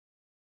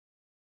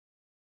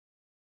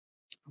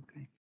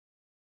Okay.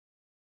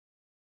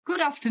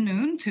 Good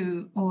afternoon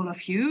to all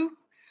of you.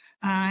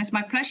 It's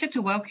my pleasure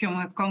to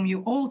welcome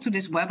you all to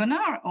this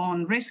webinar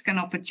on risk and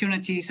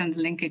opportunities and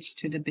linkage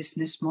to the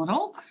business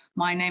model.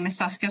 My name is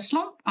Saskia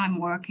Slomp. I'm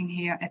working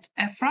here at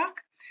EFRAG.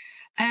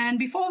 And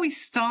before we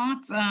start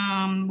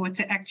with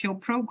the actual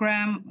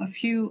program, a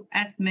few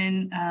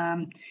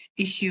admin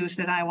issues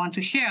that I want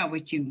to share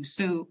with you.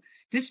 So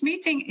this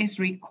meeting is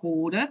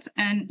recorded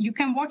and you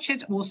can watch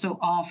it also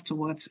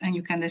afterwards, and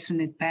you can listen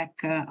it back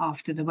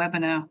after the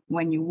webinar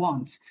when you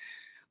want.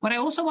 What I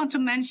also want to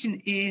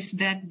mention is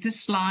that the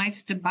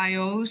slides, the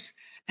bios,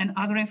 and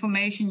other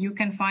information you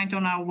can find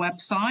on our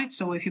website.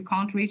 So if you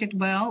can't read it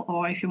well,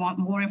 or if you want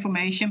more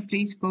information,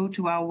 please go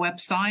to our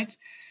website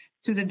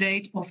to the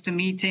date of the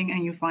meeting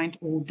and you find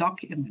all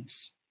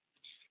documents.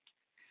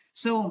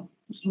 So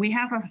we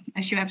have,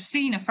 as you have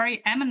seen, a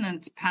very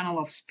eminent panel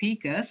of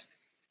speakers,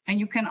 and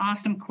you can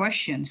ask them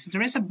questions.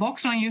 There is a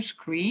box on your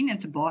screen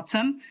at the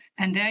bottom,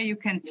 and there you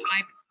can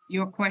type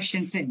your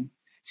questions in.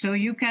 So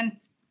you can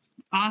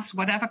ask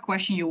whatever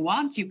question you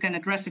want. You can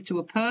address it to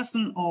a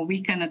person, or we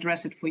can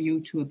address it for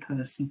you to a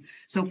person.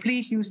 So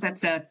please use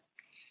that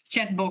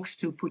chat box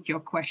to put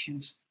your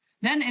questions.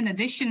 Then in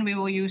addition, we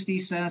will use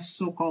these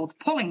so-called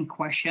polling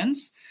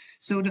questions.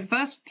 So the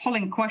first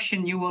polling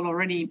question you will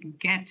already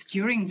get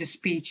during the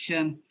speech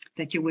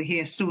that you will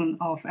hear soon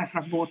of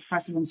EFRAG Board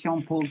President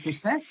Jean-Paul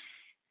Gauzès.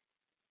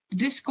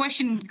 This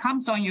question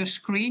comes on your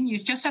screen. You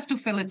just have to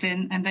fill it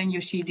in, and then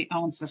you see the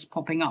answers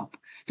popping up.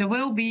 There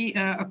will be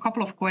a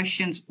couple of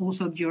questions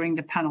also during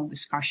the panel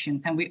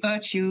discussion, and we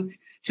urge you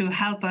to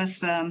help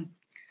us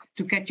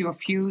to get your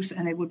views,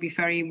 and it would be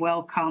very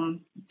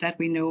welcome that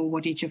we know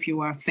what each of you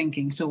are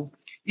thinking. So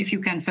if you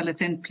can fill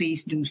it in,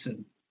 please do so.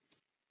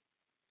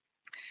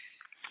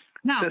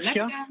 Now,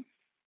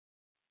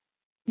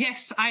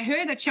 yes, I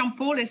heard that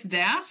Jean-Paul is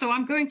there, so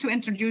I'm going to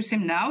introduce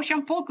him now.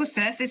 Jean-Paul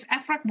Gauzès is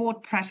EFRAG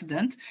Board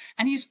President,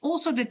 and he's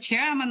also the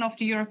chairman of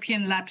the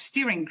European Lab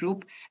Steering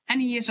Group,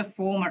 and he is a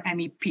former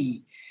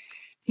MEP.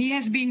 He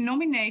has been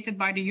nominated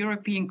by the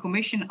European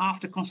Commission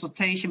after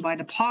consultation by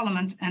the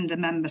Parliament and the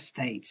Member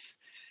States.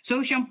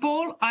 So,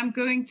 Jean-Paul, I'm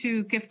going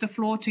to give the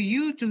floor to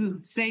you to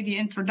say the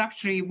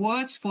introductory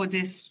words for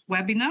this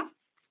webinar.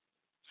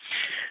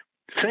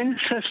 Thanks,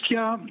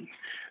 Saskia.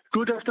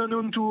 Good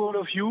afternoon to all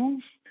of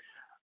you.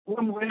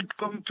 Warm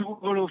welcome to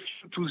all of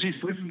you to this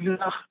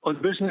webinar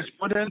on business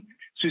model,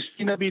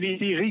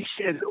 sustainability, risk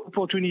and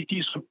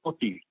opportunities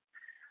reporting.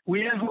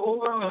 We have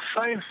over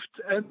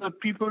 500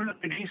 people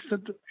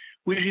registered,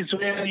 which is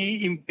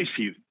really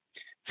impressive.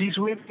 This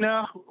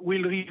webinar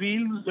will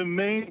reveal the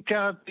main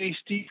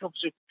characteristics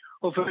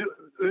of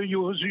a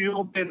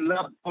European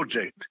lab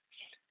project.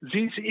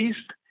 This is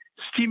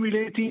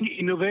stimulating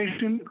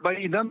innovation by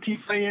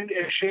identifying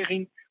and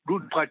sharing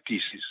good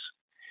practices.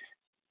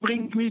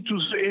 Brings me to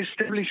the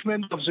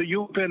establishment of the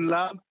European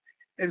Lab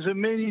and the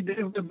many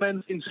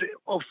developments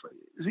of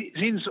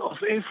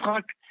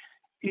EFRAG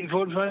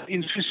involved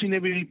in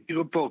sustainability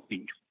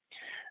reporting.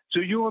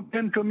 The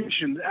European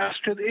Commission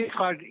asked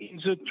EFRAG in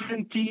the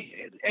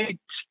 28th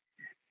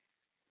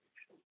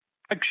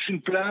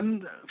Action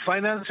Plan,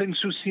 Finance and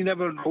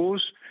Sustainable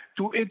Growth,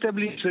 to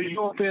establish the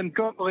European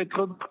Corporate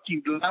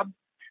Reporting Lab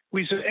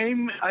with the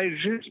aim I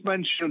just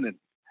mentioned,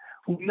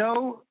 who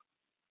now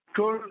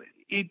call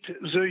it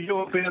the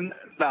European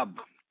Lab.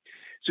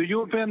 The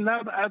European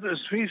Lab had a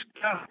swift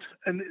start,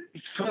 and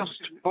its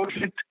first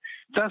project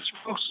task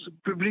force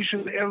published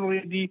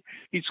already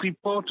its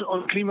report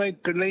on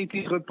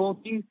climate-related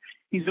reporting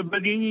in the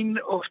beginning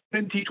of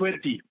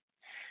 2020.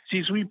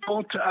 This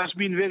report has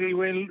been very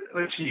well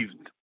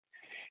received.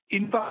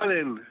 In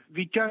parallel,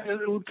 we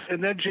carried out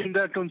an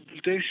agenda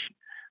consultation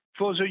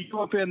for the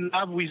European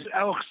Lab with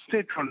our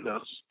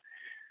stakeholders.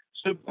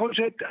 The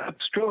project had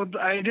stored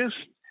ideas.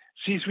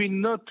 This will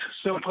not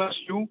surprise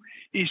you,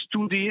 is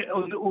today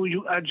on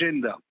our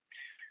agenda.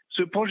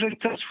 The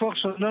project task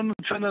force on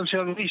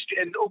non-financial risk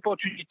and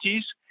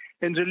opportunities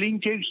and the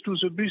linkage to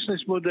the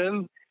business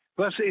model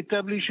was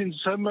established in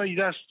summer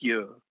last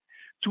year.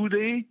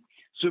 Today,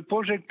 the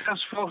project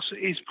task force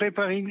is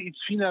preparing its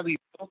final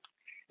report,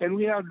 and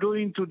we are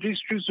going to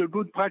discuss the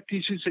good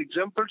practices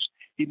examples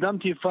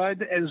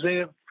identified and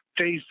their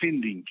case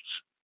findings.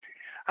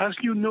 As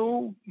you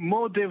know,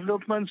 more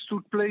developments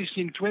took place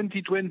in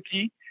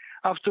 2020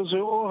 after the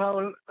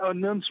oral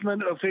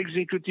announcement of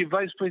Executive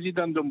Vice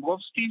President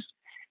Dombrovskis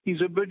in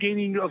the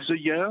beginning of the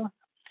year.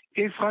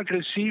 EFRAG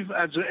received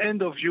at the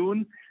end of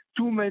June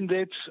 2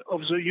 mandates of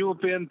the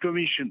European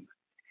Commission.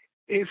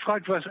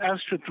 EFRAG was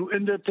asked to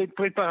undertake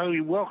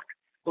preparatory work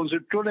on the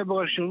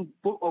collaboration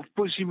of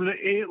possible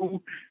EU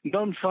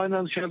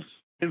non-financial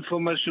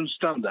information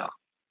standard.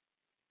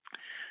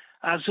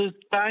 At the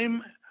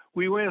time,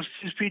 we were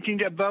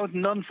speaking about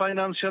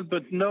non-financial,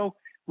 but now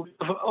we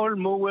have all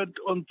moved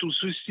on to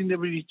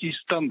sustainability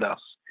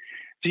standards.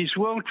 This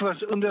work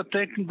was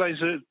undertaken by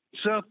the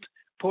third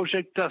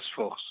project task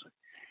force.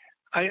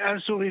 I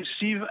also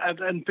received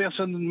an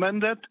personal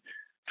mandate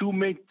to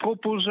make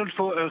proposals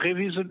for a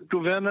revision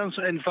governance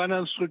and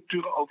finance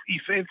structure of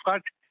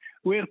EFRAG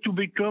were to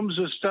become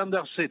the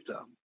standard setter.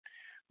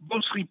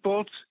 Both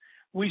reports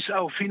with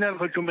our final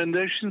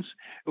recommendations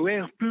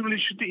were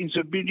published in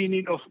the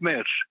beginning of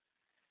March.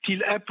 Till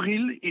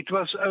April, it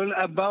was all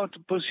about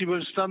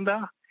possible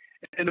standard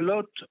and a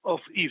lot of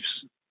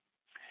ifs.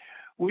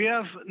 We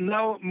have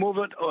now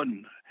moved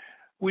on.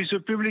 With the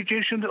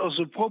publication of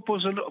the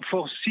proposal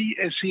for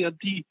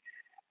CSRD,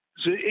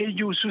 the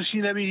EU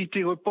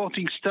sustainability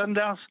reporting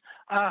standards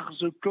are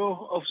the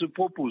core of the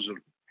proposal.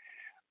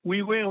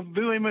 We were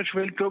very much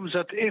welcome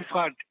that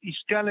EFRAG is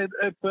called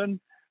upon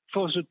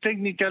for the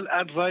technical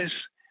advice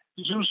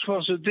used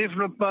for the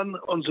development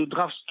on the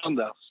draft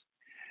standards.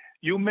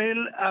 You may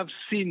have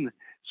seen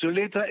the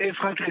letter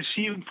EFRAG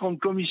received from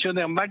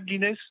Commissioner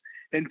McGuinness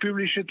and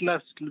published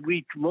last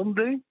week,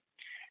 Monday.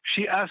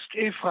 She asked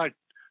EFRAG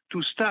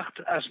to start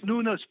as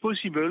soon as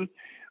possible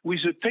with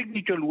the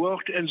technical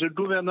work and the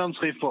governance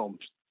reforms.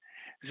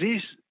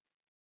 This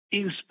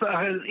is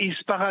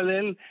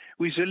parallel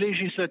with the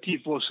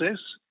legislative process.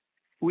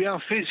 We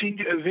are facing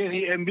a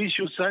very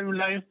ambitious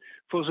timeline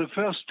for the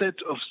first set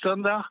of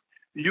standards.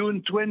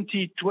 June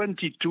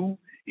 2022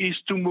 is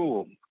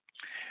tomorrow.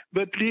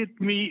 But let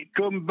me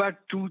come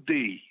back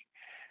today.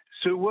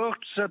 The work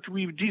that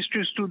we've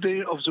discussed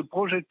today of the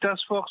Project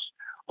Task Force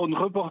on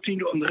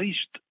reporting on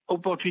risk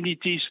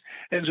opportunities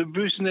and the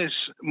business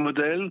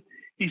model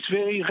is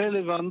very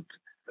relevant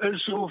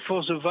also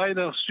for the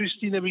wider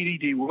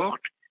sustainability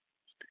work.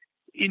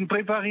 In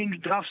preparing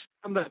draft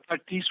standard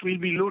practice will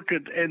be looked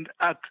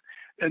at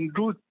and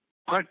good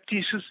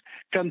practices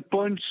can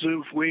point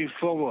the way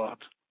forward.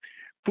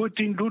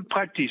 Putting good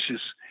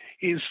practices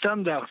in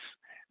standards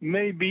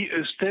may be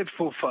a step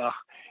too far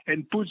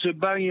and put the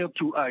barrier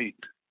too high.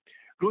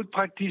 Good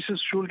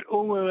practices should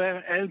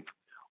however help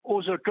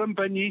other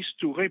companies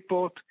to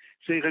report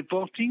their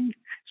reporting.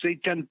 They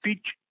can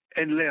pick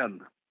and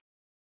learn.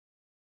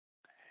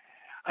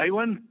 I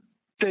want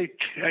to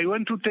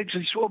take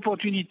this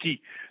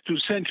opportunity to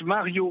thank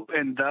Mario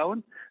and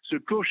Dawn, the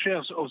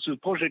co-chairs of the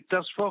Project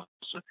Task Force,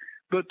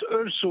 but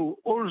also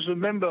all the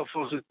members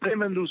for the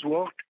tremendous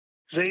work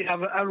they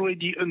have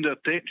already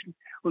undertaken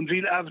and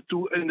will have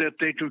to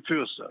undertake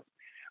further.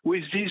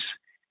 With this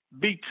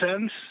big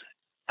thanks,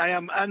 I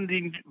am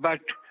handing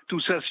back to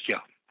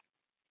Saskia.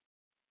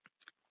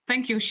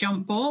 Thank you,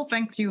 Jean-Paul.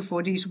 Thank you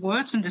for these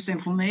words and this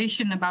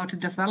information about the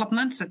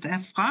developments at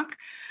EFRAG.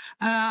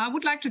 I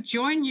would like to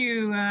join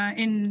you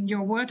in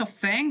your word of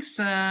thanks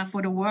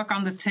for the work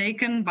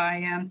undertaken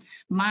by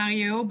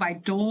Mario, by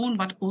Dawn,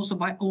 but also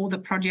by all the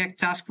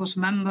Project Task Force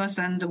members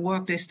and the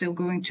work they're still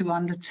going to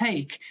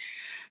undertake.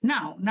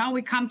 Now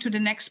we come to the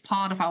next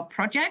part of our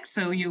project.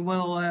 So you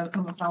will,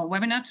 with our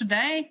webinar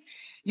today,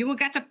 you will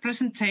get a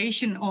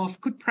presentation of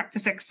good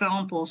practice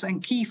examples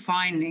and key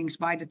findings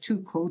by the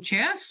two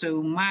co-chairs.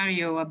 So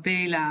Mario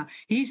Abela,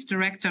 he's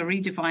Director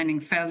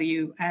Redefining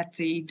Value at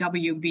the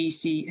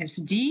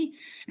WBCSD,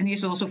 and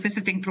he's also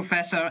visiting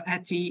professor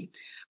at the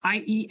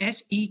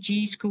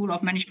IESEG School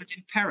of Management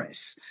in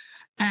Paris.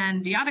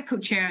 And the other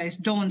co-chair is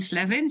Dawn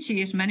Slevin.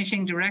 She is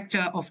Managing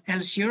Director of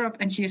ELS Europe,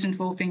 and she is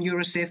involved in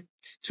Eurosif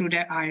through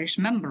their Irish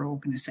member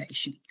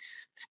organization.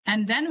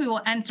 And then we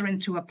will enter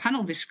into a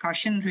panel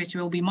discussion, which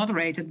will be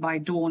moderated by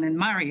Dawn and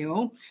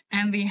Mario.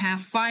 And we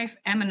have 5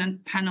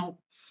 eminent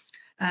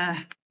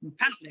panelist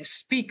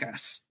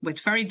speakers with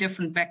very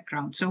different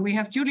backgrounds. So we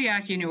have Giulia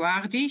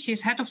Genuardi.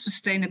 She's Head of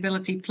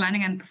Sustainability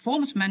Planning and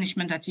Performance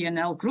Management at the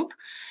Enel Group.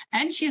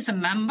 And she is a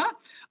member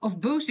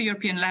of both the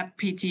European Lab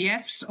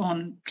PTFs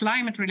on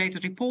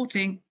climate-related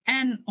reporting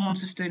and on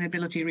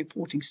sustainability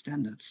reporting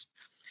standards.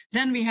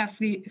 Then we have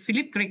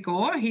Filip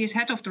Gregor. He is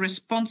head of the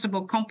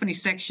Responsible Company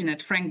section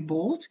at Frank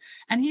Bolt,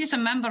 and he is a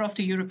member of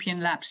the European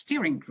Lab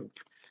Steering Group.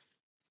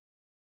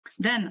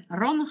 Then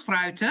Ron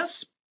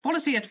Gruijters,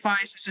 Policy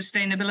Advisor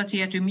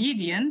Sustainability at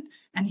Eumedion,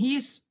 and he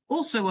is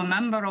also a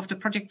member of the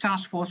Project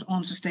Task Force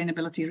on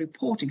Sustainability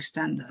Reporting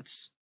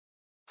Standards.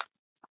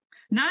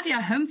 Nadia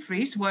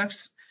Humphreys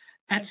works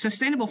at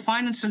Sustainable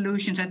Finance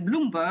Solutions at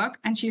Bloomberg,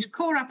 and she is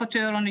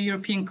co-rapporteur on the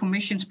European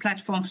Commission's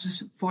Platform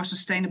for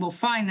Sustainable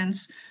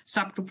Finance,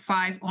 Subgroup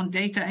 5 on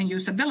Data and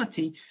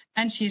Usability,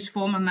 and she is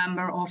former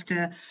member of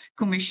the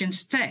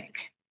Commission's TAG.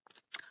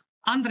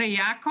 André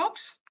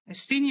Jacobs, a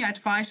senior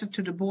advisor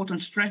to the Board on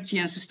Strategy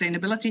and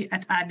Sustainability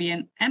at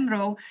ABN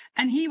AMRO,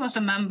 and he was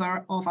a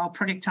member of our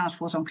Project Task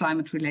Force on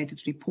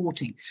Climate-Related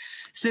Reporting.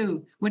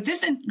 So with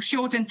this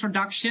short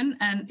introduction,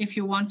 and if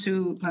you want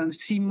to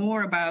see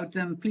more about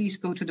them, please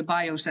go to the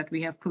bios that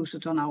we have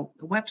posted on our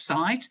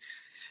website.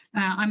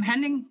 I'm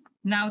handing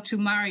now to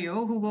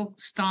Mario, who will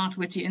start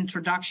with the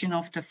introduction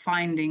of the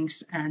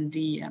findings and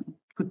the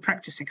good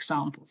practice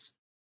examples.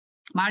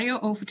 Mario,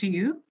 over to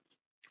you.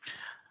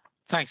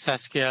 Thanks,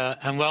 Saskia,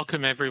 and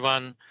welcome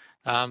everyone.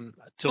 Dawn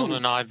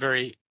and I are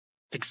very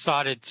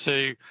excited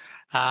to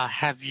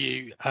have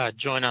you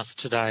join us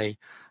today.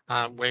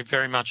 We're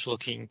very much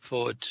looking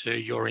forward to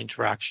your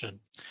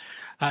interaction.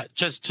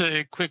 Just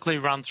to quickly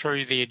run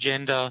through the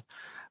agenda,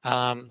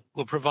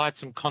 We'll provide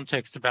some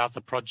context about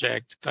the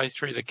project, go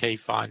through the key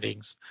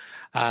findings,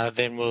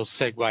 then we'll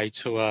segue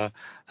to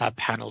a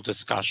panel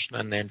discussion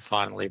and then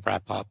finally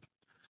wrap up.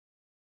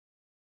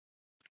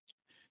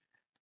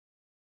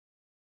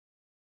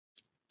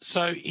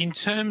 So in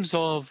terms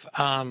of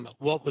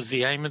what was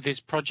the aim of this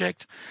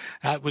project,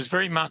 it was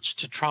very much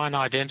to try and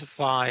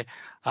identify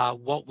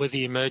what were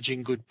the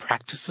emerging good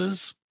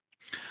practices.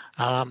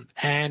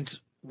 And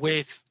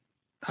with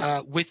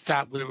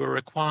that, we were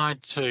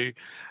required to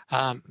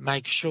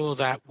make sure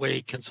that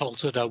we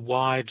consulted a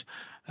wide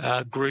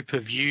group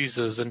of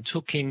users and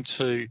took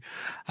into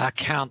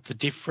account the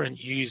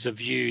different user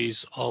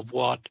views of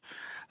what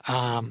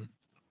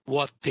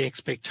the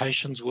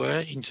expectations were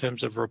in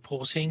terms of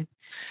reporting.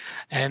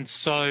 And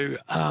so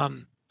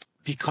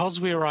because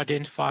we were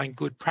identifying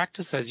good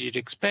practice, as you'd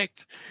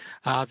expect,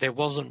 there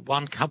wasn't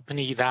one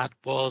company that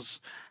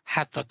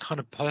had the kind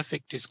of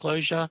perfect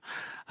disclosure.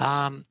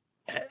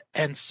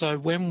 And so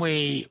when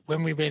we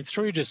went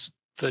through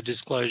the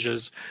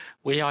disclosures,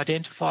 we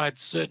identified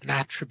certain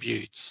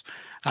attributes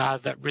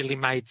that really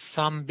made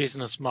some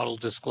business model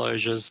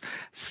disclosures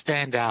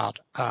stand out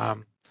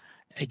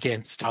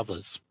against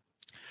others.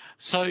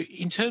 So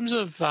in terms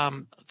of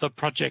the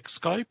project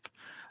scope,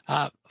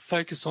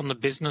 focus on the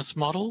business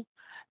model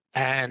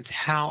and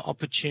how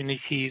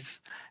opportunities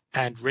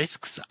and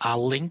risks are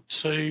linked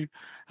to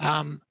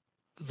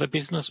the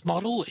business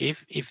model,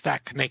 if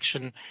that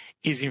connection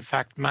is in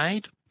fact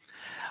made.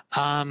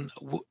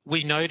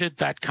 We noted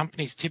that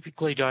companies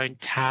typically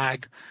don't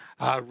tag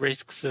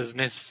risks as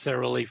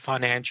necessarily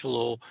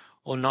financial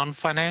or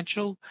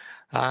non-financial.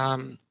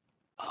 And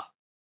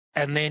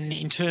then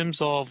in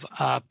terms of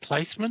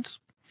placement,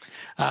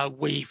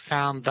 we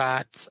found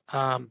that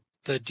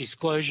the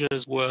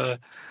disclosures were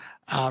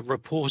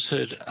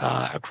reported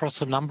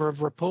across a number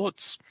of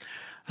reports.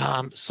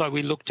 So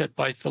we looked at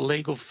both the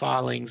legal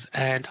filings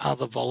and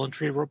other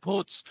voluntary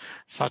reports,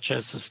 such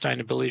as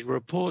sustainability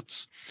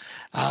reports.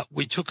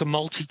 We took a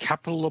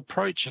multi-capital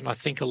approach, and I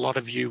think a lot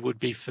of you would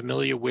be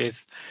familiar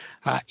with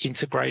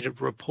integrated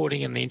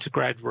reporting and the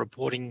integrated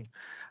reporting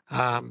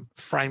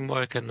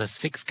framework and the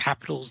 6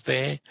 capitals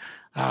there.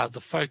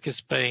 The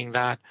focus being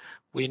that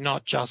we're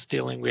not just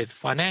dealing with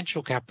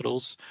financial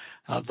capitals,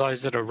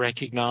 those that are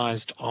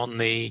recognised on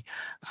the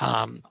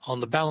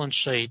balance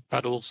sheet,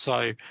 but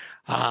also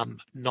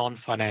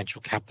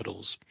non-financial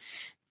capitals.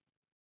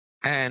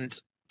 And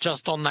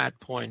just on that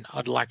point,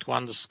 I'd like to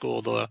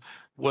underscore the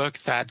work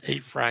that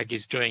EFRAG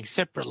is doing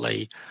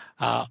separately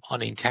on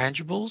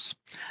intangibles.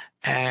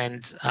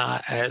 And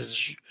as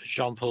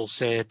Jean-Paul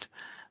said,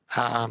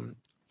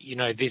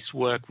 this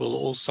work will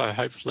also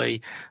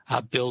hopefully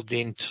build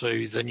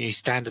into the new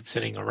standard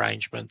setting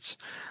arrangements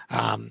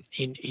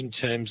in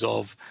terms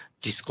of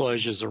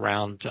disclosures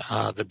around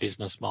the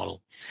business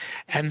model.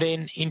 And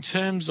then in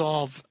terms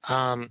of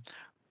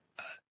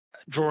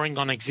drawing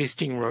on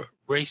existing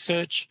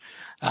research,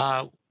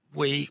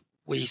 we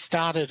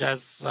started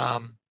as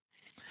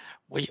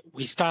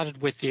we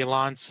started with the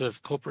Alliance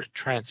of Corporate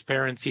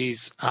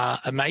Transparency's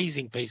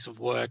amazing piece of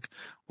work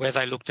where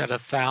they looked at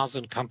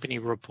 1,000 company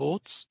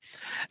reports.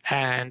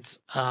 And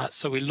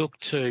so we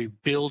looked to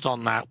build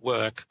on that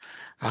work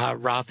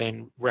rather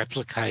than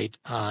replicate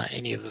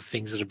any of the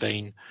things that have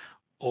been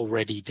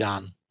already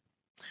done.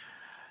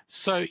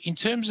 So in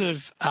terms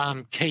of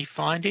key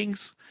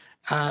findings,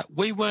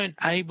 we weren't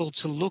able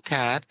to look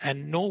at,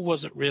 and nor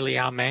was it really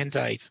our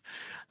mandate,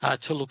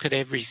 to look at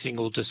every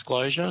single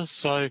disclosure.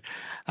 So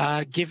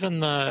given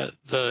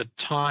the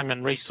time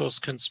and resource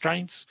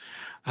constraints,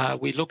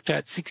 we looked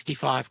at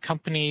 65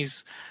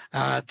 companies.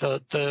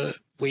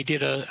 We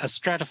did a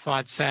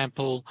stratified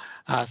sample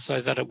so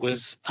that it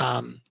was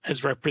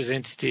as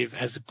representative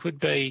as it could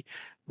be.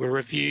 We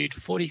reviewed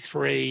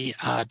 43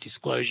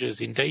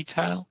 disclosures in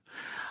detail.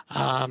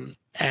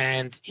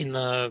 And in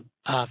the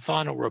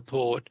final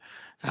report,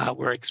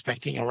 we're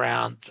expecting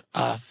around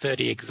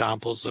 30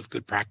 examples of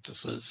good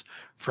practices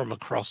from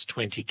across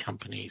 20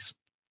 companies.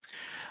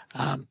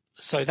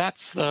 So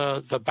that's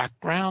the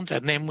background.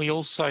 And then we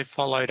also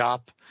followed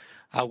up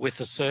with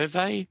a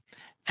survey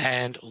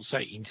and also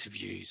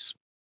interviews.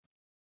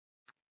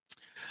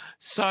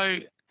 So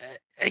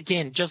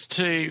again, just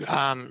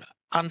to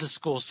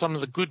underscore some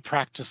of the good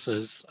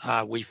practices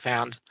we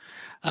found.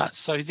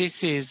 So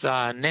this is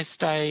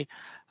Neste,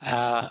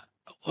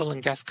 oil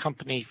and gas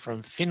company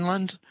from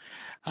Finland.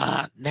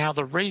 Now,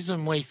 the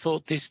reason we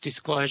thought this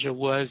disclosure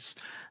was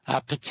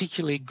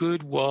particularly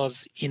good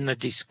was in the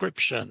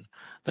description,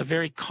 the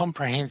very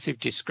comprehensive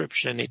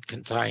description it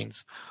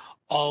contains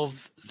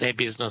of their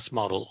business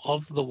model,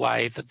 of the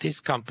way that this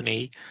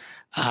company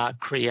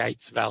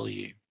creates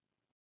value.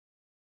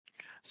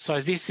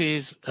 So this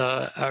is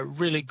a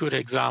really good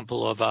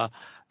example of a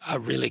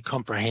really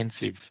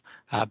comprehensive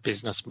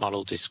business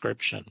model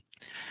description.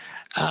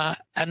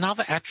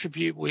 Another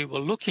attribute we were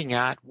looking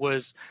at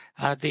was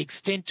the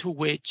extent to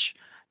which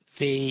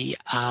the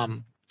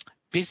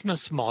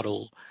business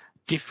model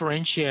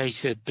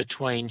differentiated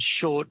between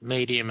short,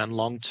 medium and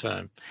long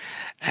term.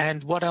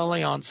 And what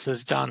Allianz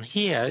has done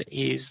here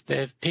is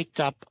they've picked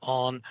up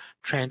on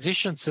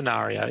transition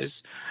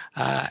scenarios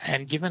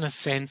and given a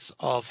sense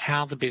of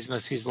how the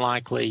business is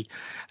likely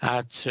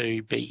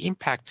to be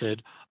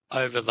impacted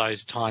over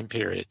those time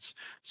periods.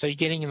 So you're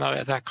getting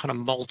that kind of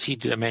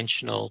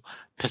multi-dimensional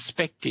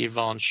perspective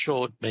on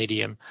short,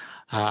 medium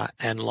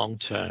and long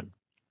term.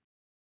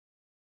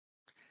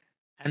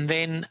 And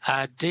then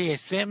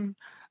DSM,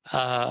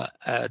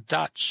 a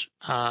Dutch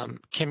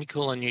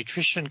chemical and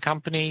nutrition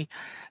company.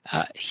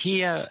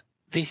 Here,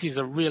 this is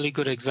a really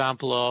good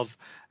example of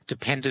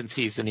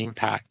dependencies and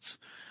impacts.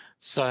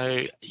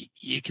 So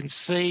you can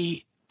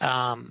see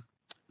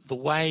the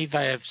way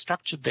they have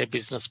structured their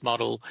business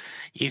model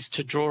is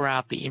to draw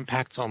out the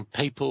impacts on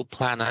people,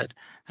 planet,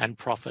 and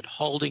profit,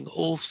 holding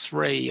all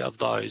three of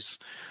those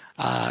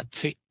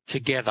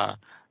together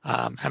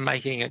and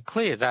making it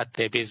clear that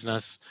their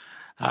business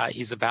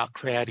is about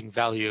creating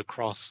value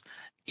across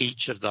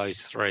each of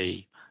those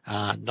three,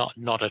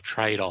 not a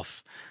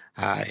trade-off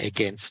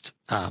against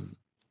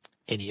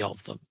any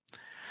of them.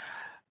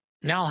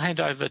 Now I'll hand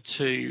over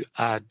to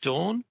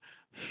Dawn,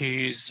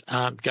 who's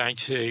going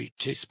to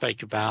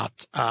speak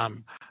about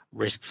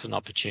risks and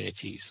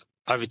opportunities.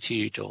 Over to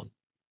you, Dawn.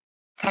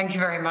 Thank you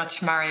very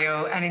much,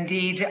 Mario. And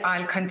indeed,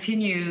 I'll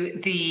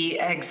continue the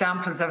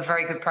examples of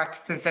very good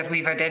practices that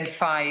we've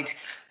identified.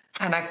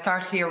 And I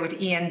start here with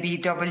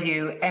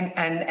EnBW, an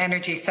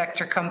energy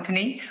sector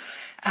company.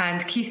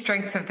 And key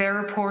strengths of their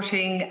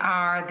reporting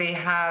are they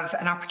have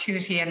an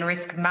opportunity and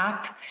risk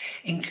map,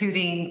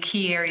 including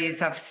key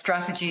areas of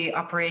strategy,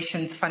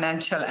 operations,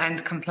 financial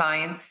and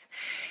compliance.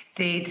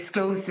 They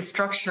disclose the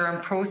structure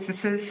and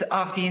processes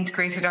of the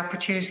integrated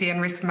opportunity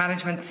and risk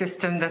management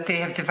system that they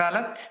have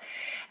developed.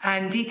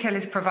 And detail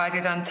is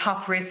provided on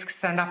top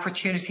risks and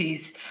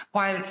opportunities,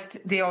 whilst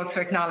they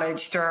also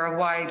acknowledge there are a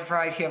wide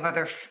variety of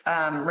other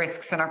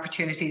risks and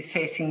opportunities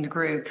facing the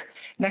group.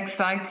 Next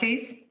slide,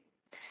 please.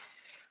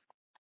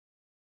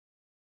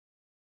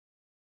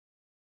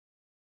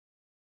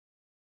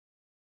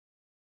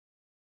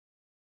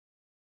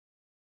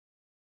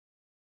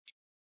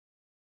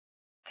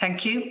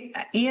 Thank you.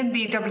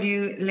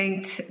 EnBW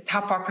linked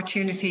top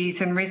opportunities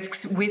and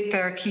risks with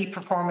their key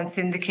performance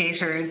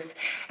indicators.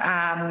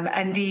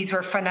 And these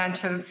were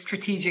financial,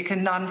 strategic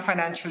and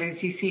non-financial,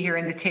 as you see here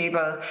in the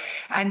table.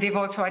 And they've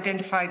also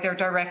identified their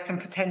direct and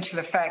potential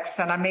effects.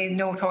 And I may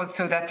note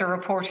also that the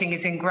reporting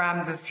is in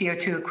grams of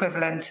CO2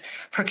 equivalent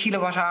per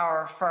kilowatt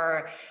hour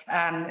for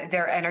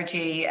their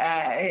energy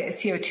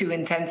CO2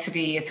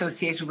 intensity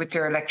associated with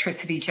their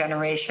electricity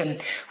generation,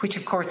 which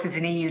of course is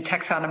an EU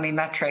taxonomy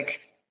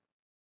metric.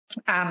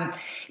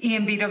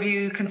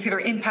 EnBW consider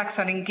impacts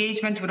on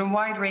engagement with a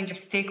wide range of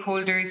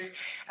stakeholders,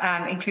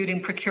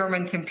 including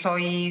procurement,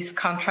 employees,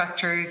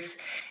 contractors,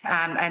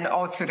 and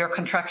also their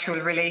contractual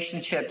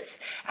relationships.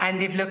 And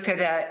they've looked at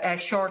a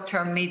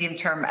short-term,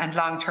 medium-term and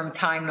long-term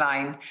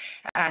timeline.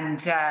 And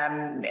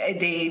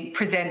they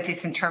present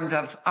this in terms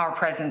of our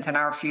present and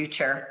our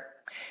future.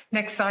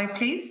 Next slide,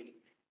 please.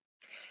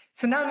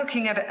 So now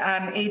looking at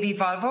AB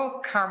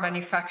Volvo, car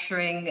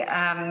manufacturing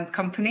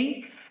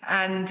company.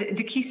 And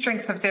the key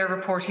strengths of their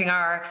reporting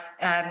are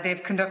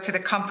they've conducted a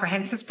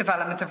comprehensive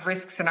development of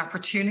risks and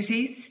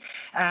opportunities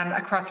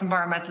across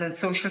environmental and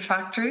social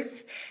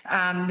factors.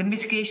 The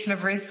mitigation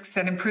of risks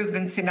and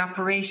improvements in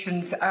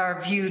operations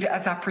are viewed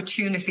as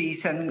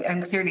opportunities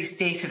and clearly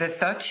stated as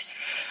such.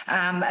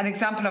 An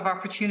example of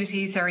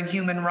opportunities are in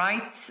human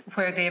rights,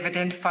 where they have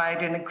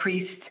identified an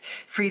increased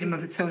freedom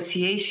of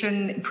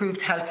association,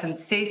 improved health and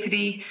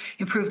safety,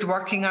 improved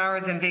working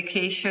hours and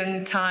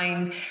vacation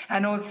time,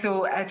 and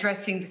also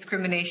addressing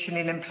discrimination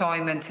in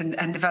employment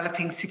and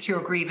developing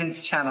secure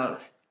grievance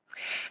channels.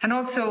 And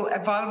also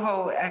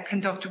Volvo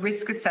conduct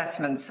risk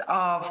assessments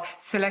of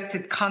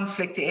selected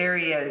conflict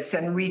areas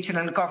and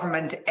regional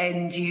government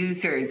end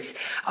users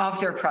of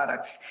their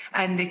products.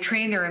 And they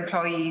train their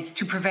employees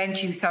to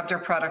prevent use of their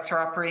products or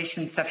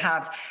operations that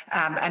have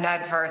an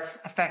adverse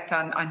effect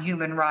on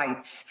human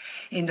rights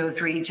in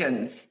those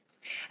regions.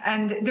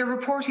 And their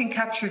reporting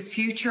captures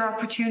future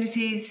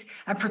opportunities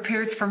and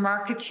prepares for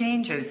market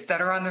changes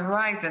that are on the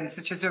horizon,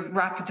 such as a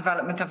rapid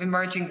development of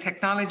emerging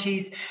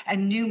technologies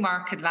and new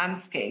market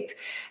landscape.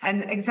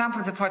 And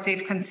examples of what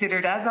they've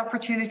considered as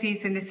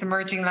opportunities in this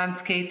emerging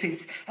landscape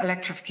is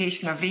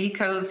electrification of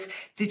vehicles,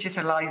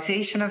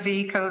 digitalization of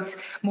vehicles,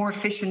 more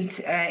efficient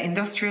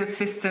industrial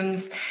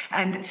systems,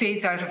 and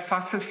phase out of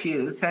fossil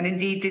fuels. And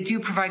indeed, they do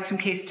provide some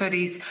case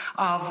studies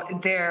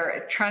of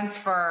their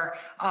transfer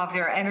of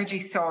their energy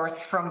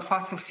source from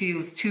fossil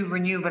fuels to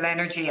renewable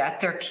energy at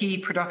their key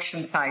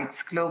production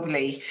sites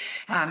globally.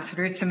 So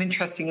there's some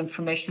interesting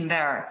information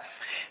there.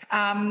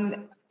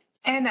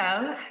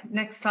 Enel,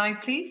 next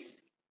slide, please.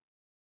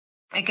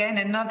 Again,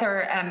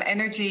 another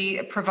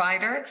energy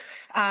provider.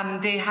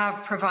 They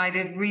have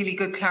provided really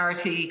good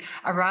clarity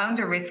around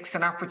the risks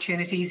and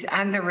opportunities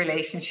and the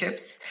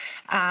relationships.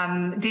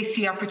 They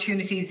see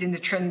opportunities in the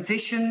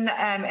transition,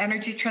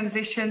 energy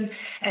transition,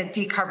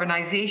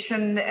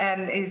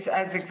 decarbonisation is,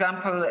 as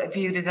example,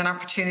 viewed as an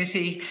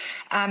opportunity.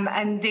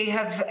 And they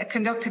have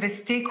conducted a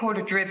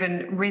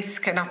stakeholder-driven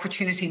risk and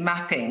opportunity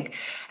mapping.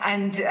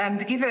 And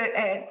they give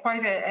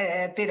quite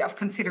a bit of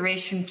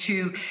consideration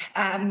to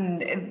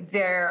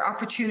their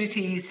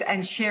opportunities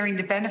and sharing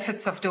the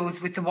benefits of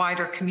those with the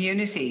wider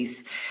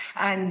communities.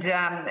 And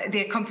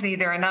they accompany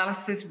their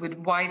analysis with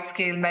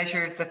wide-scale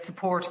measures that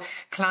support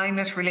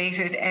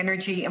climate-related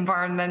energy,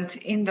 environment,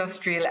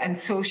 industrial and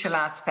social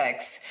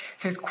aspects.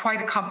 So it's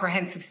quite a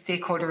comprehensive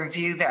stakeholder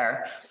review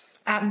there.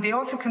 They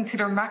also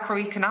consider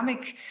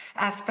macroeconomic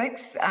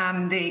aspects.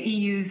 The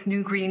EU's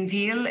new Green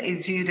Deal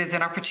is viewed as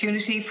an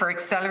opportunity for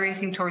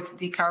accelerating towards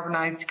the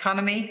decarbonised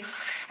economy.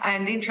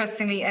 And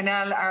interestingly,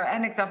 Enel are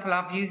an example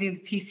of using the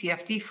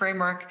TCFD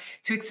framework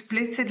to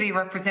explicitly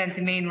represent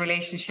the main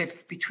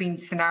relationships between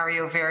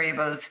scenario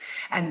variables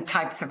and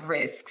types of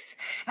risks.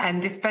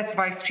 And this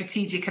specifies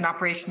strategic and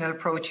operational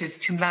approaches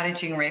to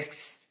managing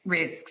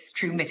risks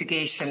through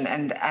mitigation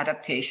and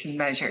adaptation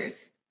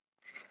measures.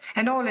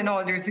 And all in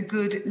all, there's a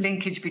good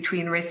linkage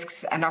between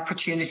risks and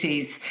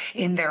opportunities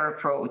in their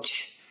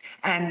approach.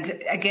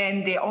 And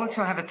again, they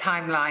also have a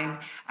timeline,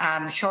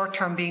 short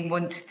term being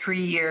 1 to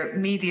 3 year,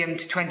 medium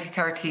to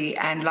 2030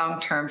 and long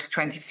term to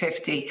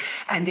 2050.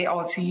 And they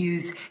also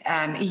use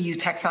EU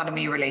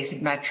taxonomy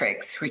related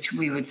metrics, which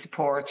we would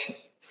support.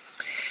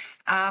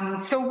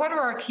 So what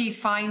are our key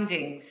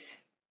findings?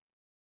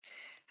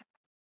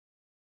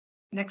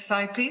 Next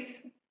slide,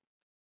 please.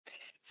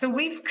 So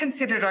we've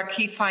considered our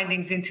key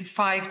findings into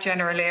 5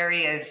 general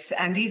areas,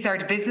 and these are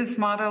the business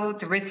model,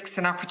 the risks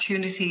and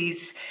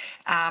opportunities,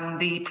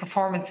 the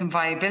performance and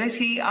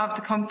viability of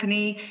the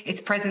company,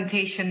 its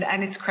presentation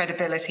and its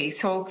credibility.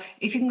 So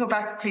if you can go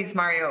back, please,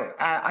 Mario,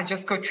 I'll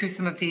just go through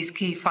some of these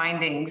key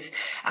findings.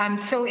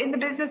 So in the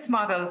business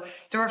model,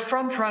 there are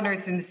front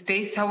runners in the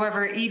space.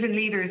 However, even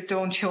leaders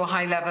don't show a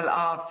high level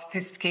of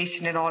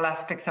sophistication in all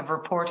aspects of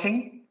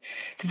reporting.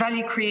 The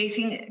value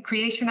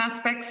creation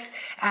aspects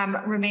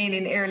remain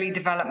in early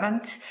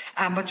development,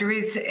 but there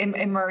is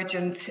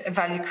emergent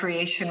value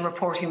creation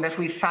reporting that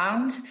we've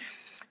found.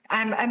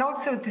 And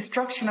also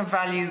destruction of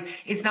value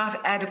is not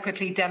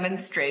adequately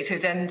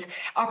demonstrated, and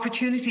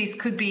opportunities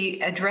could be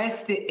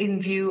addressed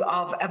in view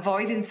of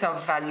avoidance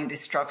of value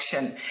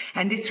destruction.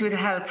 And this would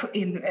help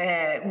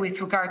with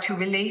regard to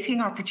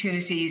relating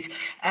opportunities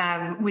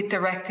with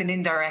direct and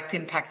indirect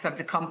impacts of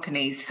the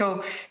companies.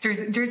 So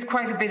there's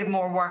quite a bit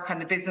more work on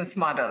the business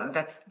model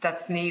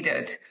that's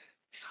needed.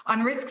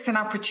 On risks and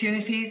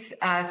opportunities,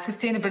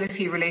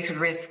 sustainability-related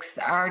risks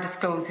are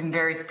disclosed in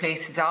various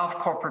places of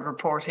corporate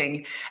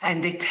reporting,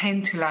 and they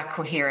tend to lack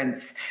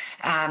coherence.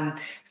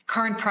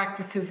 Current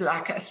practices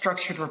lack a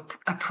structured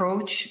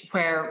approach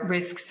where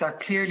risks are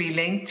clearly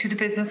linked to the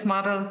business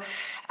model,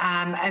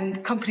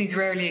 and companies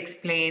rarely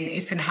explain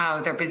if and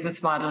how their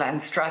business model and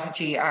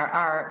strategy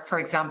are, for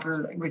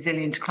example,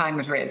 resilient to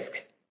climate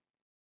risk.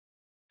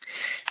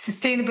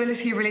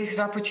 Sustainability-related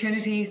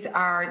opportunities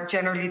are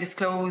generally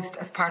disclosed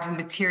as part of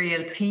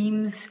material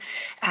themes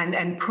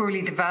and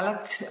poorly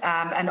developed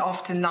and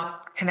often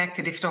not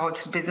connected, if at all,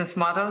 to the business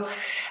model.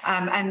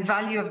 And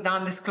value of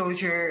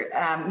non-disclosure,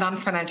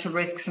 non-financial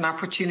risks and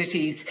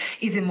opportunities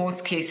is in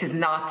most cases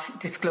not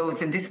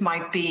disclosed. And this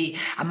might be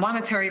a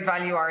monetary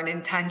value or an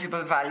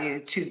intangible value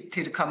to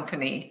the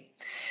company.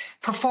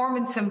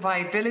 Performance and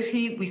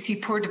viability, we see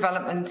poor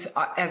development,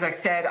 as I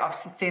said, of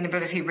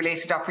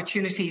sustainability-related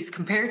opportunities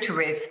compared to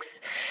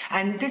risks.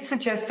 And this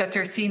suggests that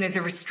they're seen as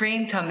a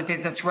restraint on the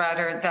business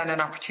rather than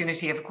an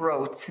opportunity of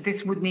growth. So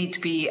this would need to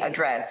be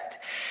addressed.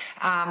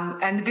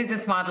 And the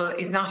business model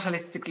is not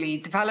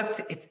holistically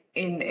developed. It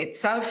in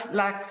itself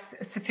lacks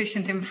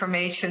sufficient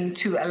information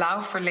to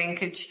allow for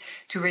linkage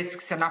to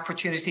risks and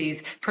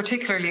opportunities,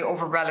 particularly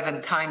over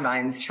relevant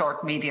timelines,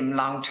 short, medium,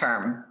 long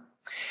term.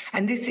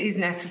 And this is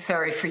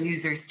necessary for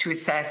users to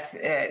assess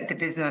the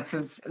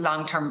business's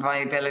long-term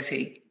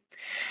viability.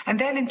 And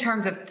then in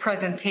terms of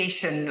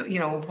presentation,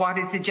 what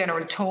is the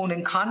general tone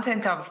and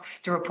content of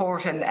the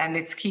report and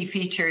its key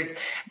features?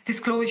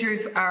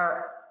 Disclosures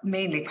are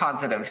mainly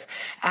positive.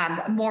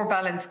 More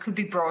balance could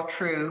be brought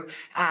through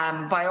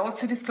by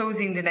also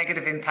disclosing the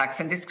negative impacts,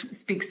 and this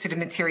speaks to the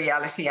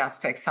materiality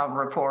aspects of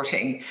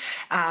reporting.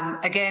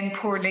 Again,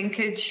 poor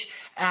linkage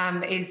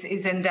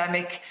is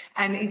endemic,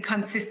 and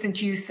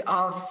inconsistent use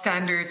of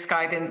standards,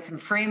 guidance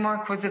and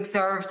framework was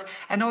observed,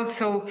 and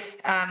also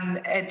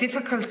a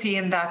difficulty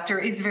in that there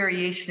is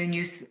variation in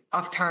use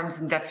of terms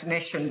and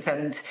definitions,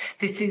 and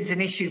this is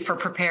an issue for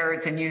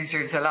preparers and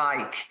users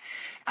alike.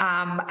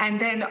 And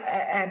then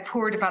a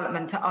poor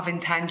development of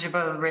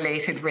intangible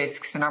related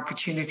risks and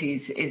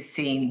opportunities is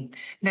seen.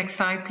 Next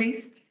slide,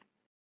 please.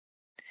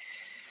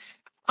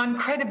 On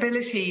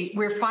credibility,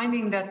 we're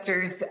finding that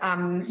there's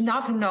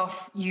not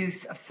enough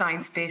use of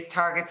science-based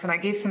targets, and I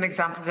gave some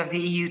examples of the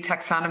EU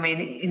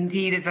taxonomy.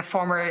 Indeed, as a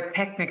former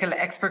technical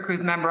expert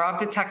group member of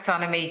the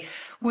taxonomy,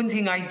 one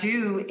thing I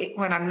do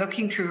when I'm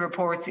looking through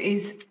reports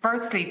is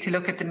firstly to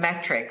look at the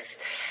metrics,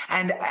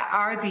 and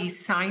are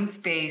these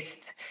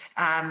science-based,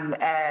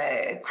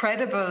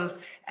 credible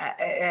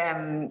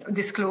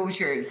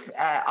disclosures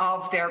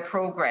of their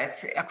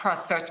progress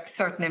across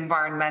certain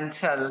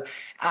environmental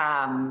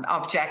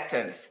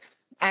objectives.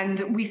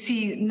 And we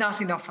see not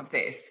enough of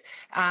this.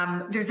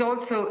 There's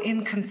also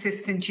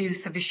inconsistent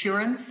use of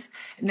assurance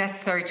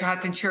necessary to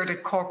help ensure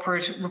that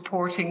corporate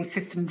reporting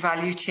system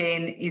value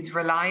chain is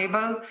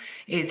reliable,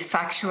 is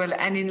factual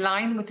and in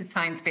line with the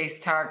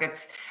science-based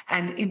targets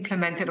and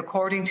implemented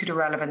according to the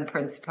relevant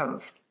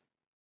principles.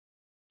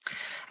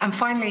 And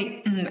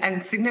finally,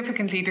 and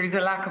significantly, there's a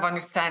lack of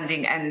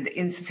understanding and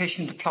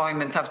insufficient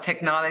deployment of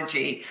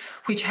technology,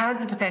 which has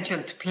the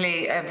potential to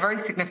play a very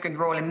significant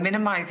role in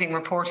minimizing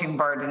reporting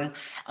burden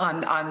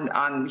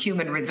on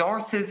human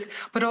resources,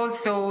 but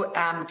also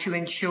to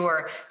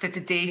ensure that the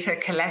data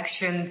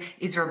collection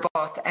is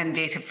robust and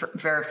data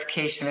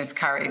verification is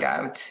carried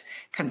out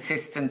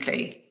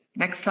consistently.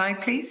 Next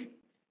slide, please.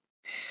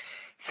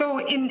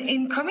 So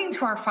in coming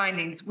to our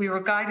findings, we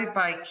were guided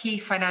by key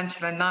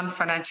financial and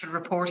non-financial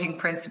reporting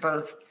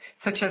principles,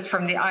 such as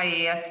from the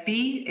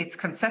IASB, its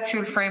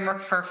conceptual framework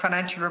for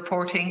financial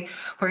reporting,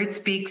 where it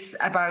speaks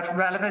about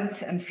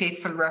relevance and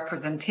faithful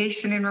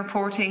representation in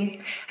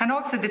reporting, and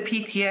also the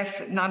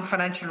PTF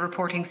non-financial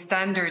reporting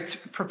standards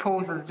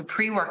proposals, the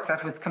pre-work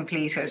that was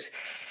completed,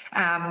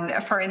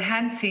 for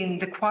enhancing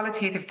the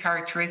qualitative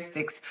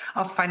characteristics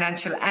of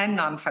financial and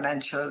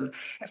non-financial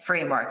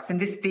frameworks. And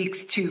this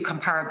speaks to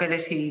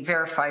comparability,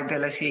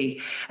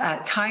 verifiability,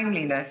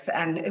 timeliness,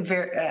 and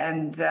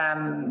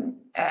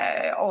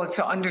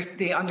also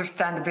the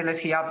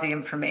understandability of the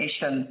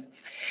information.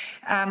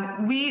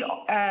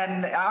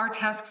 Our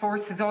task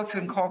force has also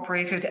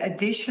incorporated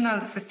additional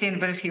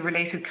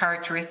sustainability-related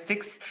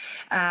characteristics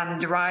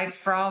derived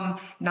from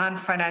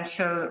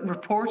non-financial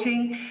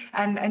reporting,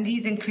 and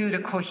these include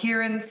a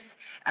coherence,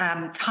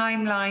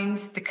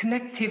 timelines, the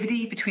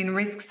connectivity between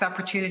risks,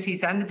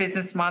 opportunities, and the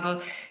business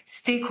model,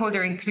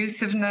 stakeholder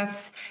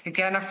inclusiveness.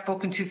 Again, I've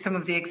spoken to some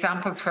of the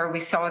examples where we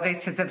saw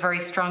this as a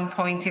very strong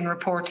point in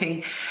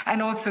reporting,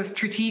 and also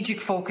strategic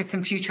focus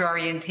and future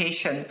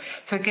orientation.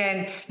 So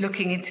again,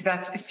 looking into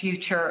that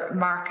future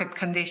market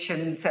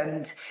conditions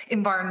and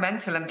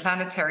environmental and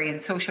planetary and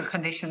social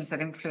conditions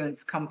that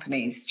influence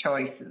companies'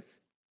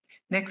 choices.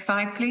 Next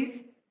slide,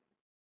 please.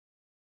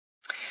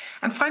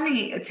 And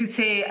finally, to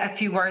say a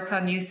few words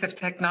on use of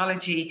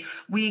technology,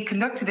 we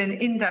conducted an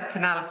in-depth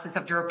analysis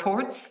of the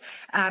reports,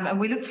 and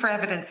we looked for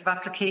evidence of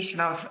application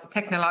of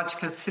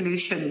technological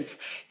solutions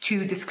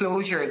to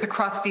disclosures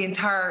across the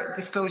entire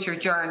disclosure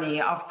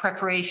journey of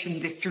preparation,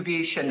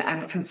 distribution,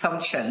 and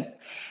consumption.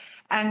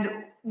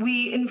 And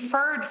we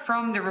inferred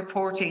from the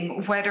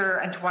reporting whether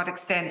and to what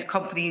extent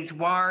companies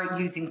were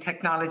using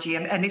technology,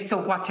 and if so,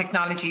 what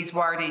technologies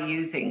were they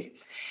using.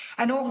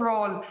 And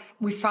overall,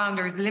 we found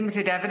there's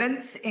limited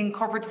evidence in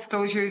corporate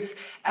disclosures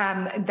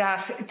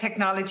that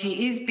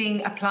technology is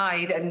being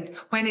applied, and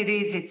when it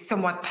is, it's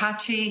somewhat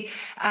patchy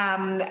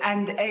and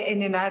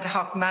in an ad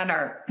hoc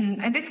manner.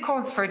 And this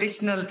calls for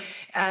additional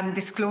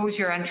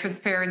disclosure and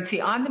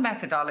transparency on the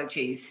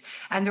methodologies.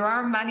 And there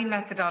are many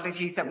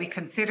methodologies that we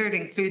considered,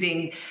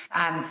 including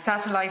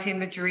satellite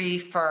imagery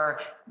for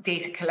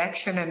data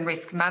collection and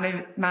risk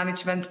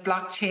management,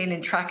 blockchain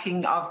and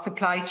tracking of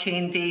supply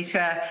chain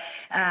data,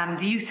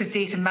 the use of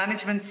data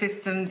management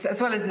systems,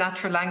 as well as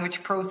natural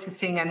language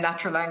processing and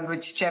natural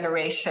language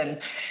generation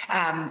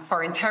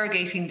for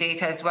interrogating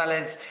data as well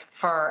as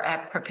for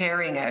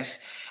preparing it.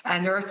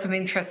 And there are some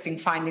interesting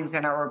findings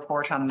in our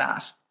report on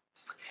that.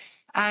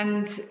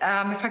 And if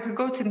I could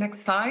go to the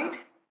next slide.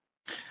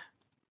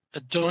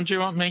 Dawn, do you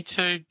want me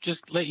to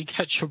just let you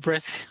catch your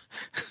breath?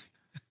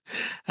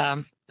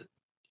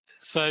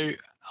 So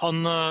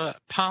on the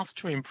path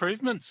to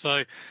improvement,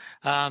 so,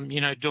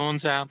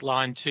 Dawn's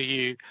outlined to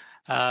you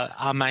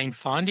our main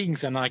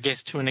findings, and I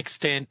guess to an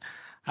extent,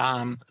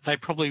 they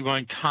probably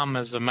won't come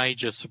as a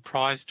major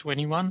surprise to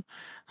anyone.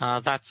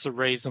 That's the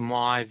reason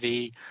why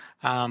the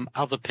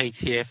other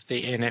PTF,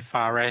 the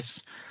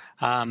NFRS,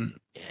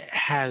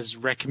 has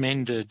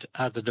recommended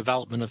the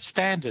development of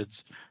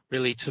standards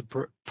really to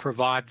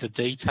provide the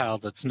detail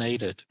that's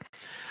needed.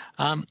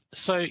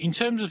 So in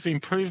terms of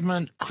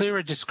improvement,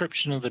 clearer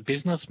description of the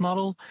business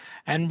model,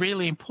 and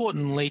really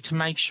importantly, to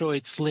make sure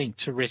it's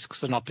linked to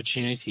risks and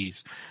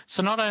opportunities.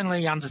 So not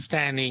only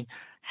understanding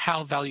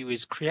how value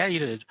is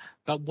created,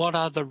 but what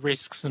are the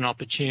risks and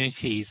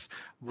opportunities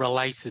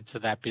related to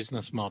that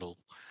business model.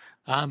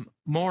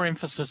 More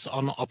emphasis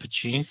on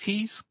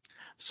opportunities.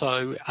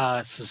 So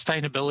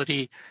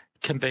sustainability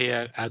can be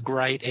a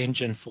great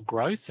engine for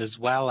growth, as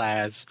well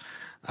as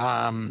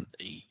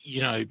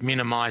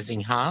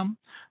minimizing harm.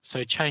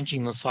 So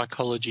changing the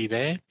psychology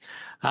there.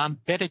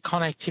 Better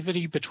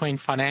connectivity between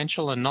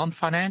financial and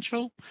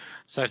non-financial.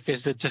 So if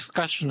there's a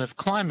discussion of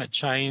climate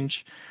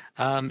change,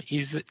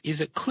 is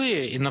it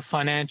clear in the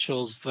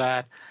financials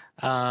that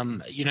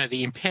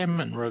the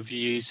impairment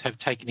reviews have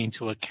taken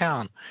into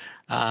account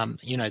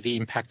the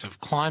impact of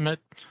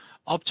climate,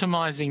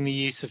 optimizing the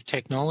use of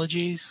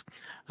technologies,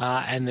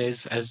 and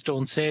there's, as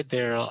Dawn said,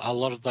 there are a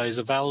lot of those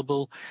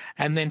available.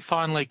 And then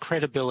finally,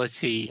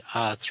 credibility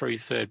through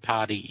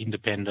third-party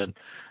independent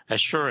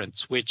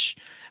assurance, which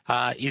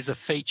is a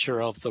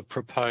feature of the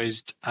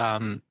proposed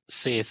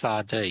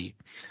CSRD,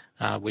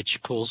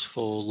 which calls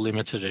for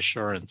limited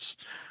assurance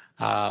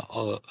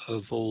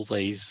of all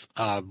these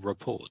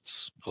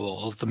reports,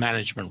 or of the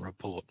management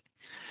report.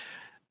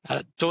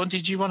 Dawn,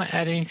 did you want to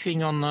add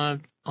anything on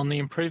the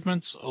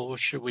improvements, or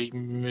should we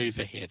move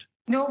ahead?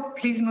 No,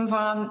 please move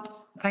on.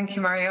 Thank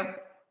you, Mario.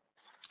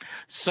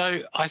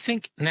 So I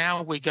think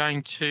now we're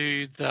going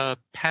to the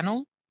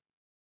panel.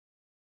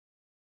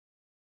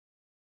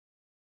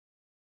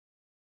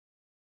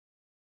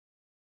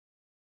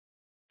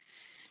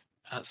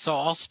 So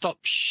I'll stop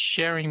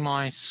sharing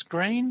my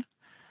screen.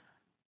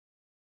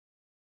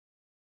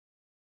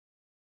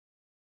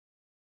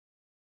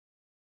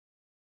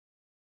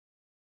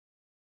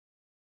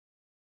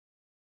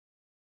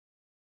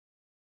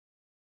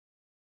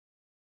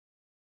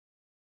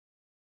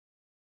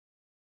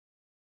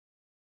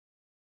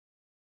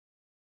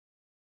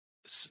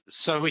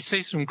 So we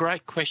see some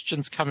great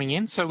questions coming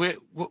in. So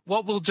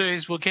what we'll do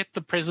is we'll get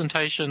the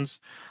presentations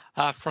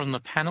from the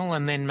panel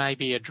and then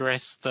maybe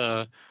address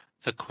the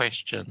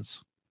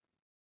questions.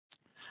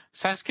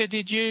 Saskia,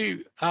 did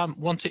you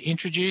want to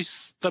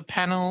introduce the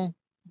panel,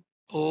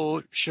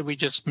 or should we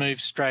just move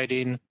straight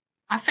in?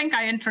 I think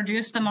I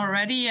introduced them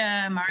already,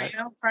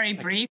 Mario, very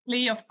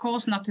briefly, of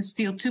course, not to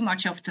steal too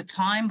much of the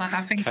time, but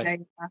I think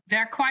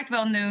they're quite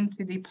well known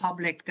to the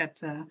public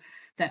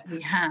that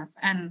we have.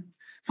 And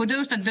for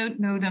those that don't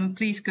know them,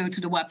 please go to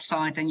the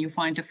website and you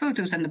find the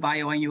photos and the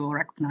bio and you will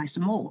recognize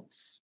them all.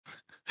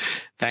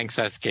 Thanks,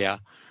 Saskia.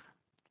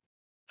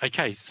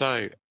 Okay,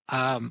 so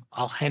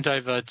I'll hand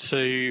over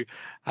to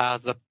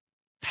the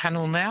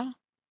panel now.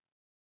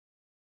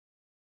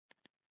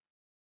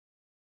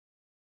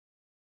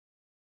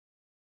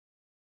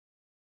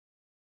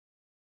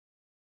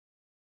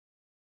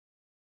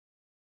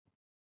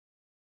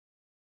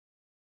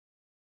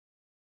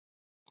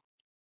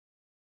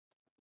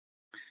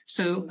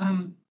 So,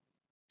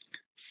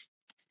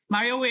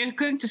 Mario, we're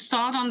going to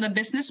start on the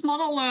business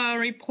model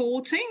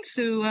reporting.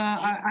 So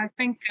I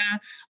think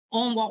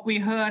on what we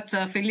heard,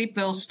 Filip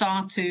will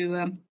start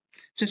to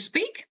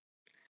speak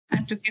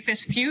and to give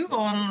his view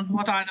on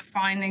what are the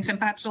findings and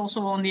perhaps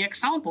also on the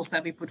examples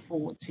that we put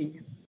forward to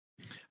you.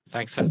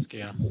 Thanks,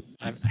 Saskia.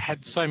 I've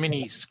had so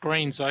many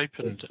screens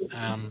opened.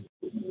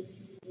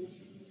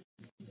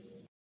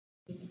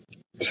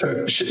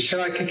 So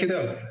shall I kick it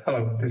off?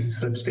 Hello, this is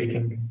Filip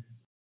speaking.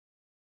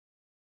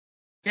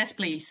 Yes,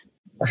 please.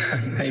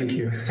 Thank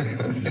you.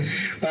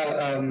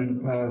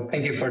 Well,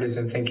 thank you for this,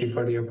 and thank you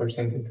for the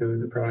opportunity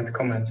to provide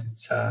comments.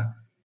 It's the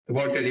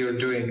work that you're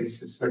doing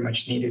is very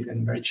much needed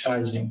and very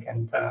challenging,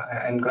 and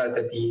I'm glad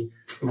that the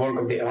work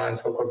of the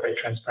Alliance for Corporate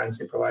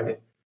Transparency provided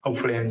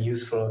hopefully a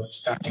useful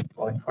starting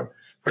point.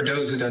 For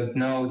those who don't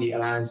know, the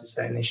Alliance is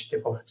an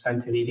initiative of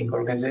 20 leading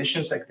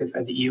organizations active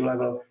at the EU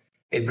level.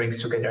 It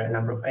brings together a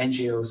number of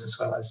NGOs as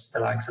well as the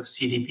likes of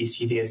CDP,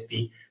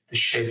 CDSB, the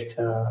Shift,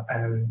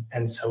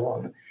 and so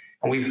on.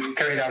 And we've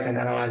carried out an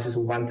analysis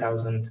of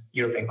 1,000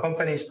 European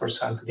companies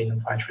pursuant to the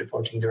Financial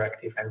Reporting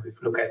Directive, and we've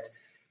looked at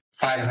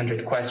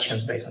 500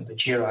 questions based on the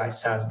GRI,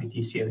 SASB,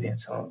 TCFD, and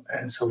so on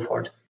and so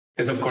forth.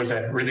 There's, of course,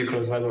 a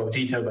ridiculous level of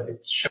detail, but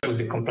it shows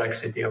the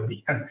complexity of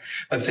the,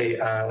 let's say,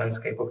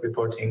 landscape of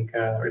reporting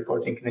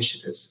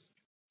initiatives.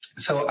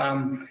 So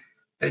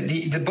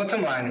the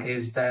bottom line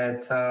is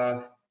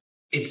that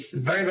it's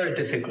very, very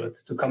difficult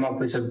to come up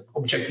with an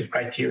objective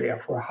criteria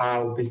for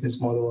how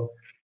business model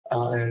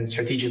and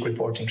strategic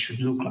reporting should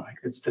look like.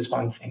 That's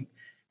one thing.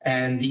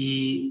 And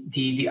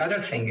the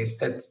other thing is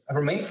that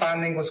our main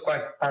finding was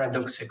quite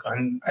paradoxical,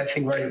 and I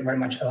think very, very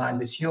much aligned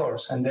with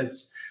yours. And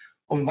that's,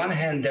 on one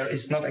hand, there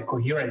is not a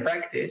coherent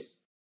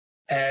practice,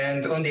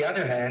 and on the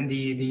other hand,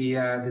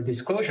 the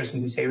disclosures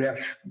in this area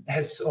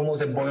has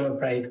almost a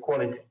boilerplate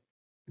quality.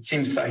 It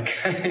seems like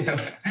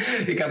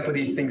you can put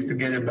these things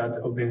together,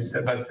 but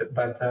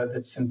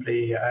that's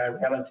simply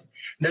reality.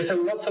 There's a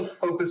lot of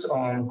focus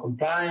on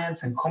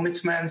compliance and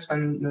commitments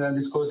when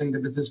disclosing the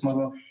business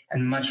model,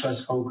 and much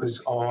less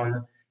focus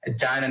on a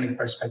dynamic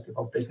perspective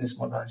of business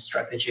model and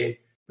strategy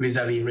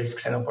vis-a-vis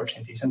risks and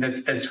opportunities. And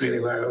that's really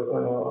where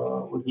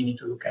what we need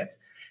to look at.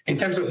 In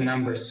terms of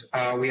numbers,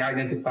 we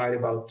identified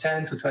about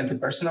 10 to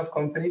 20% of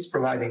companies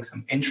providing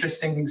some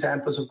interesting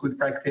examples of good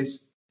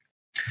practice.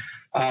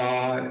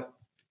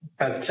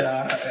 But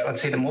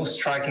let's say the most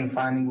striking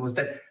finding was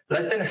that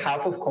less than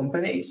half of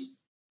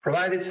companies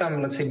provided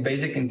some, let's say,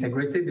 basic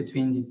integrity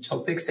between the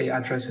topics they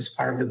address as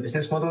part of the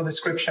business model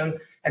description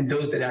and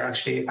those that are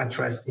actually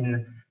addressed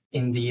in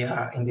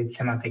the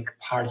thematic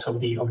parts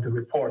of the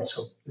report.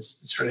 So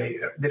it's really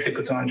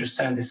difficult to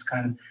understand this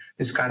kind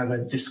of a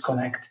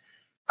disconnect.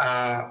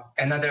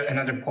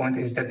 Another point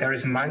is that there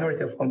is a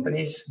minority of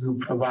companies who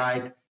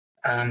provide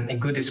a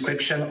good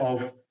description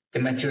of the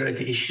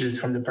materiality issues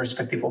from the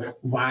perspective of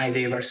why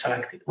they were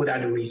selected, what are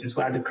the reasons,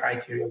 what are the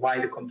criteria, why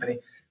the company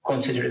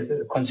considered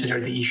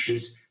the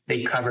issues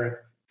they cover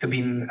to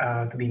be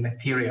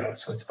material.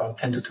 So it's about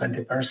 10 to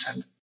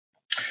 20%.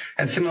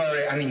 And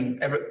similarly, I mean,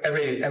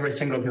 every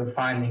single of your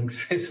findings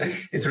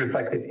is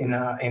reflected in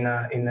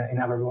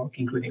our work,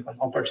 including on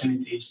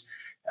opportunities,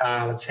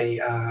 let's say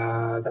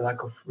the lack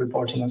of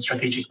reporting on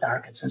strategic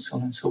targets and so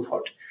on and so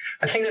forth.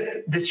 I think that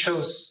this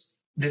shows,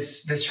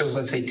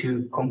 let's say, two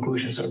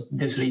conclusions, or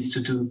this leads to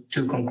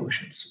two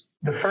conclusions.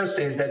 The first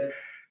is that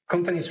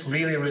companies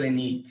really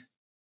need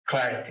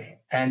clarity,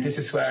 and this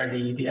is where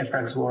the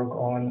EFRAG's work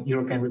on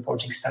European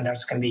reporting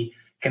standards can be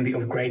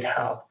of great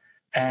help.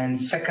 And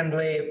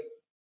secondly,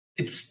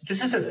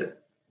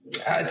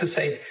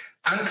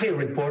 unclear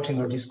reporting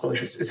or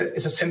disclosures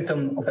is a symptom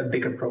of a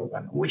bigger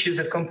problem, which is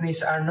that companies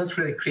are not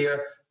really clear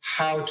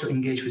how to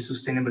engage with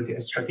sustainability at a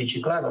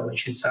strategic level,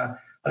 which is,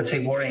 let's say,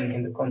 worrying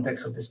in the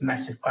context of this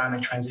massive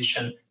climate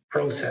transition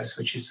process,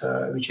 which is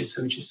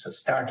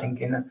starting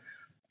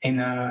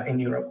in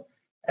Europe.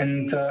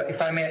 And if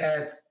I may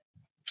add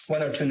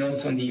one or two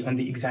notes on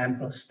the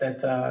examples that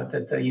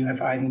you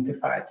have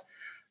identified.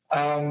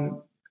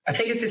 I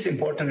think it is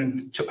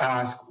important to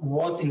ask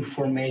what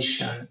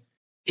information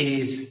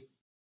is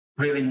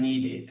really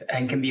needed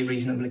and can be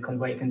reasonably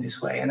conveyed in this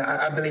way. And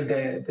I believe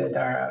that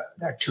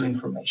there are two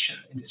information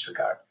in this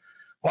regard.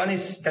 One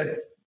is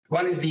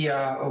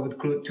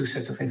two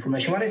sets of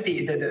information. One is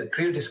the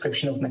clear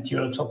description of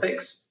material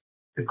topics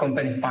the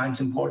company finds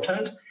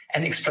important,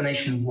 and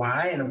explanation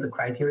why and of the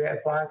criteria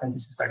applied, and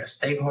this is where the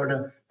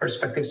stakeholder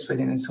perspectives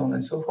within and so on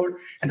and so forth.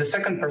 And the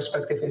second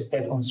perspective is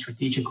that on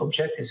strategic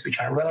objectives which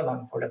are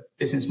relevant for the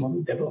business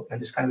model development,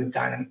 this kind of a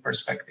dynamic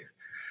perspective.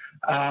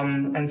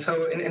 And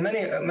so in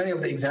many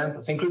of the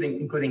examples,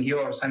 including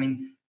yours, I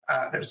mean,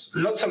 there's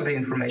lots of the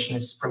information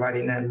is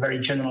provided in a very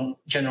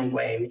general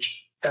way,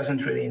 which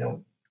doesn't really,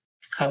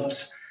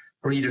 helps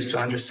readers to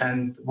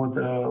understand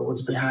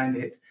what's behind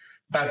it.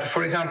 But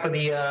for example,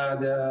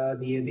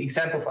 the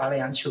example of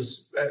Allianz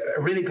shows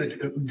really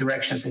good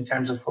directions in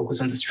terms of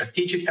focus on the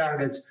strategic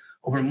targets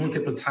over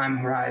multiple time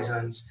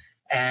horizons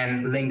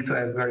and linked to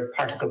a very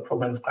particular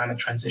problem of climate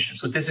transition.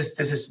 So this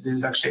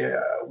is actually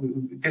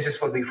this is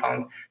what we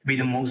found to be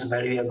the most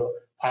valuable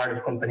part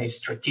of companies'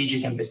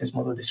 strategic and business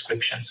model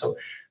description. So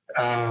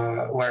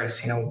whereas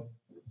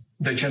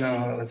the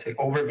general, let's say,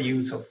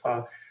 overviews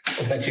of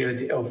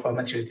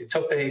materiality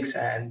topics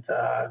and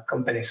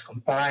companies'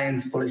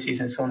 compliance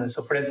policies and so on and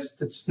so forth,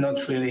 that's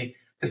not really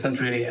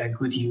a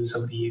good use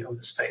of the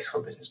space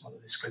for business model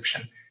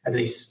description. At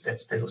least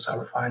that was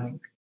our finding.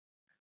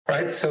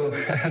 Right. So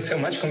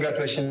much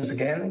congratulations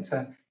again. It's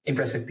an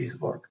impressive piece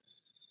of work.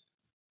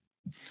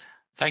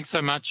 Thanks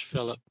so much,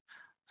 Filip.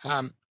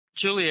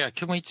 Giulia,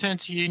 can we turn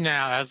to you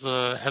now as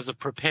a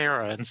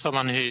preparer and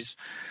someone who's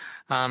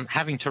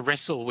having to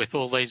wrestle with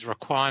all these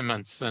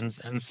requirements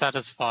and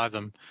satisfy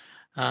them?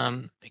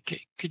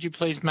 Could you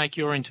please make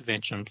your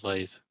intervention,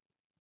 please?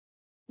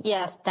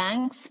 Yes,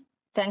 thanks.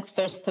 Thanks,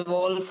 first of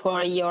all,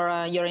 for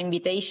your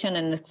invitation,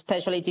 and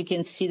especially to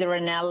consider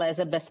Enel as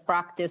a best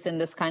practice in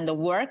this kind of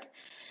work.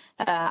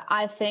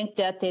 I think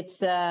that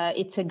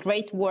it's a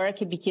great work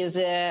because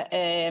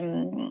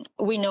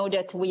we know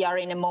that we are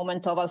in a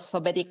moment of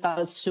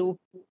alphabetical soup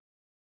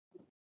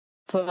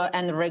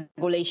and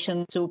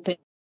regulation soup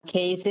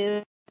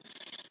cases.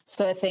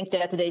 So I think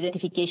that the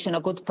identification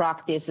of good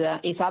practice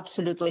is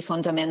absolutely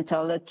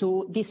fundamental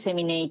to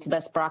disseminate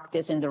best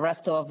practice in the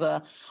rest of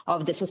the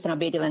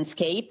sustainability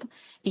landscape,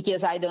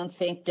 because I don't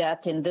think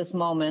that in this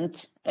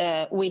moment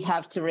we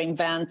have to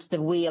reinvent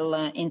the wheel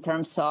in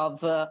terms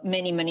of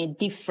many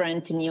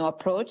different new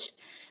approach.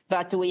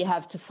 But we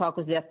have to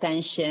focus the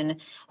attention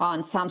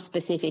on some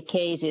specific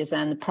cases,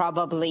 and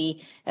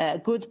probably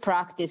good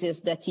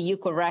practices that you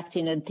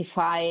correctly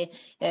identify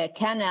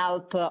can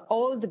help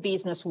all the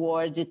business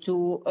world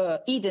to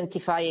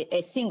identify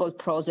a single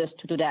process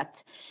to do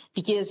that,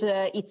 because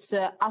it's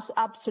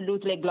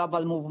absolutely a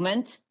global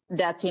movement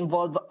that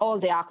involves all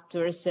the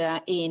actors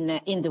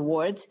in the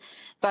world.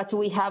 But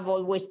we have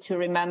always to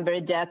remember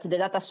that the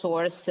data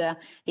source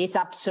is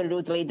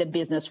absolutely the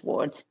business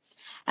world.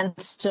 And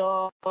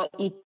so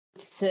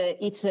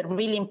it's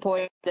really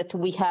important that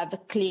we have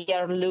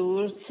clear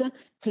rules,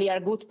 clear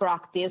good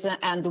practice,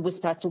 and we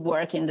start to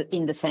work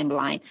in the same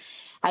line.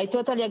 I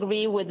totally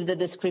agree with the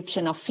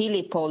description of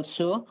Filip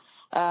also,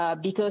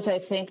 because I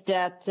think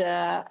that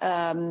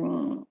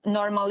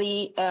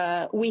normally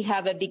we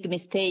have a big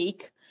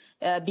mistake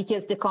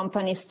because the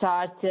companies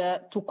start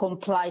to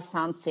comply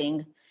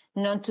something,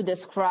 not to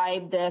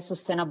describe the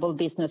sustainable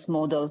business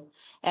model.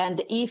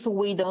 And if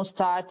we don't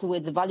start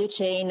with the value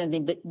chain and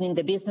in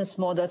the business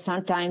model,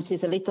 sometimes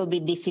it's a little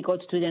bit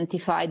difficult to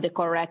identify the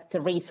correct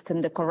risk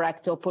and the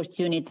correct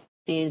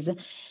opportunities.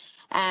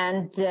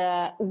 And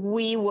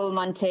we will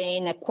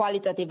maintain a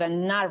qualitative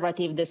and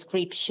narrative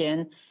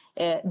description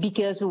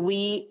because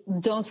we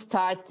don't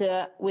start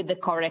with the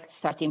correct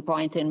starting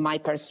point, in my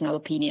personal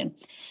opinion.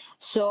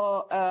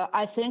 So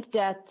I think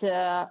that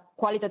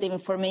qualitative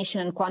information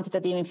and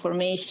quantitative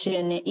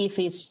information, if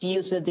it's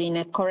used in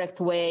a correct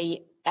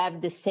way,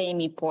 have the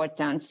same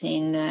importance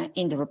in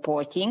the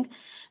reporting,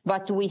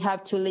 but we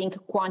have to link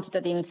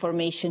quantitative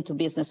information to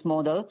business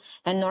model.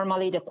 And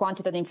normally the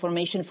quantitative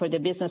information for the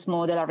business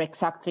model are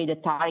exactly the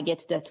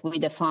target that we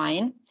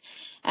define.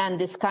 And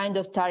this kind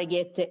of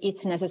target,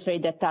 it's necessary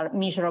that are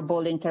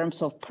measurable in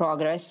terms of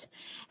progress.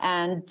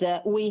 And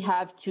we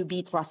have to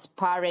be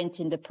transparent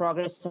in the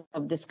progress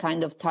of this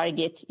kind of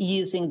target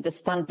using the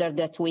standard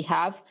that we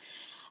have.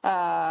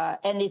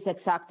 And it's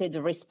exactly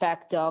the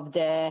respect of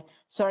the,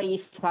 sorry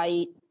if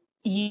I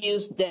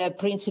use the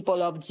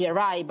principle of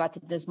GRI, but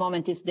at this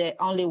moment it's the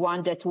only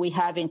one that we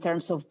have in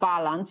terms of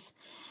balance.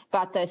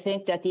 But I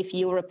think that if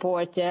you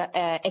report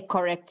a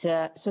correct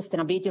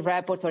sustainability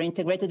report or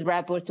integrated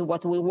report to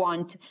what we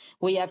want,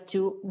 we have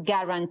to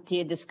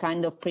guarantee this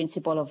kind of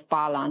principle of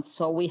balance.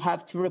 So we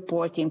have to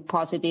report in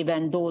positive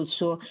and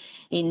also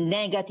in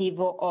negative,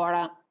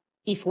 or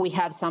if we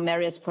have some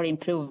areas for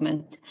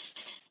improvement.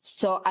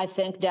 So I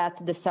think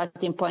that the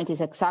starting point is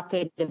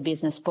exactly the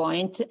business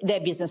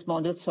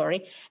model,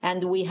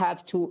 and we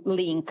have to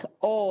link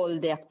all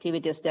the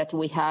activities that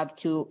we have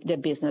to the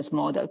business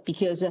model,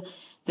 because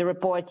the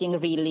reporting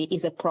really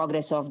is a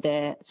progress of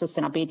the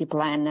sustainability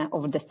plan,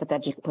 of the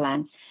strategic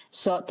plan.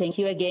 So thank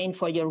you again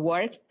for your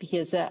work,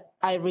 because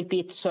I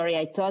repeat,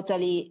 I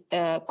totally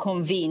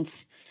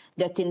convinced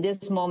that in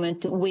this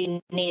moment we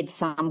need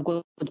some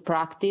good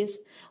practice.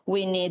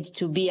 We need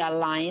to be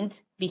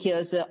aligned,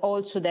 because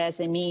also the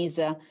SMEs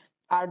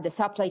are the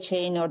supply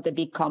chain or the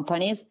big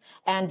companies,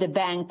 and the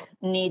bank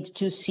needs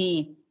to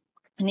see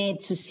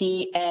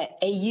a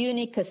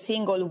unique, a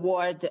single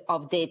word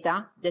of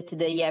data that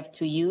they have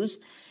to use,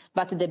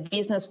 but the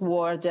business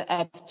world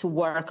have to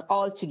work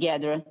all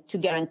together to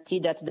guarantee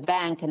that the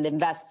bank and the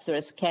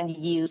investors can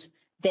use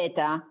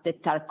data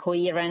that are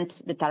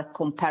coherent, that are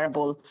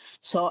comparable.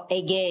 So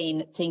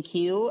again, thank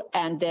you.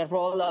 And the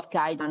role of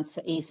guidance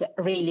is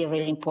really,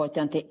 really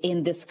important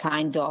in this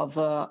kind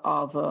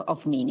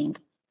of meaning.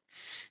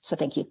 So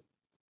thank you.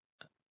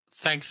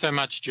 Thanks so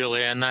much,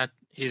 Giulia. And that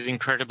is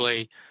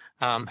incredibly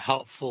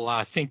helpful.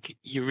 I think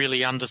you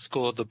really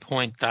underscored the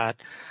point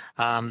that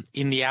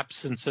in the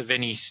absence of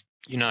any,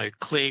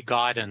 clear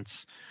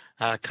guidance,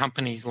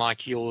 companies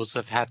like yours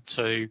have had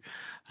to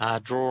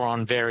draw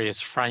on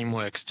various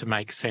frameworks to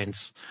make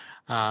sense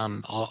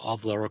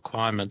of the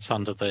requirements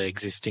under the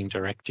existing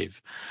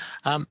directive.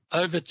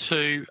 Over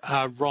to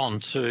Ron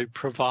to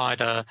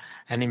provide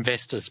an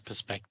investor's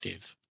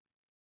perspective.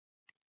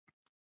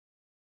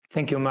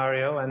 Thank you,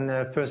 Mario.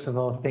 And first of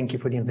all, thank you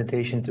for the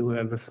invitation to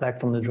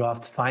reflect on the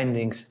draft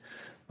findings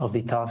of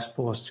the task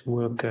force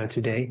work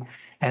today.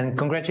 And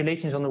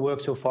congratulations on the work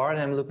so far, and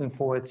I'm looking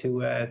forward to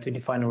the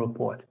final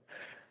report.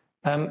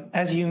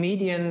 As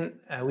Eumedion,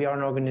 we are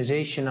an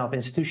organization of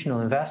institutional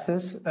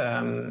investors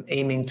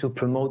aiming to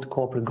promote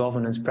corporate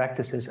governance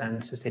practices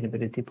and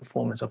sustainability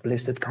performance of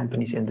listed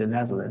companies in the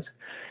Netherlands.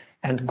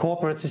 And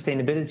corporate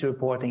sustainability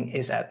reporting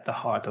is at the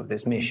heart of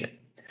this mission.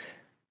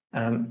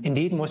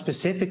 Indeed, more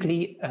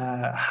specifically,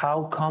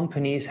 how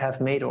companies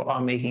have made or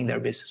are making their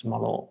business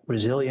model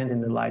resilient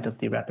in the light of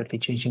the rapidly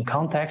changing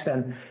context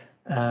and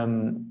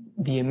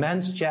the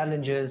immense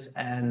challenges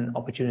and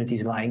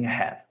opportunities lying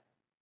ahead.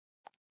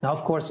 Now,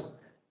 of course,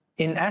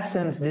 in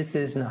essence, this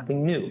is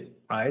nothing new,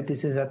 right?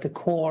 This is at the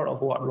core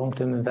of what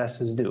long-term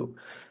investors do.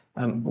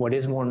 What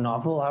is more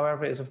novel,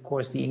 however, is, of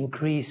course, the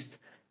increased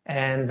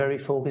and very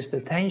focused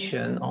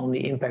attention on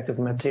the impact of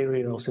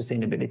material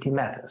sustainability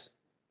matters.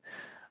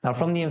 Now,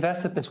 from the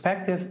investor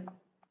perspective,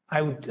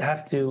 I would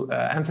have to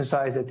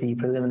emphasize that the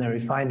preliminary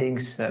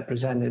findings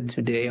presented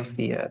today of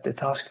the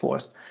task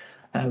force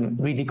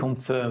really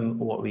confirm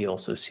what we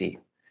also see.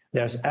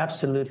 There's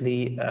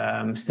absolutely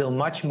still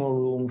much more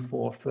room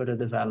for further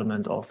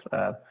development of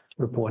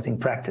reporting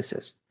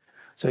practices.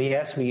 So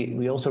yes,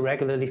 we also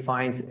regularly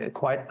find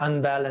quite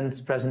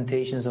unbalanced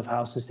presentations of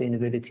how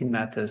sustainability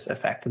matters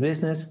affect the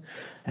business.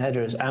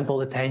 There's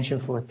ample attention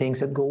for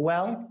things that go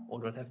well or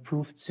that have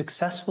proved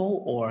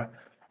successful or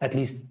at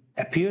least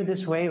appear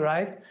this way,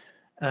 right?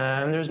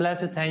 There's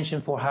less attention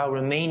for how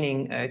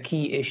remaining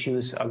key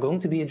issues are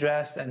going to be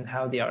addressed and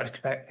how they are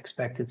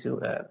expected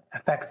to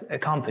affect a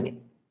company.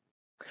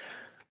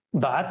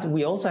 But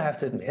we also have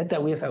to admit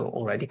that we have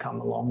already come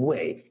a long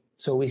way.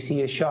 So we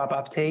see a sharp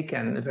uptake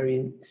and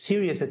very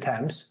serious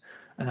attempts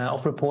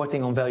of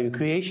reporting on value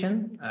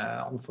creation,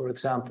 on, for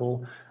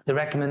example, the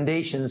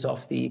recommendations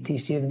of the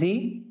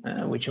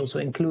TCFD, which also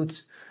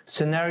includes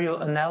scenario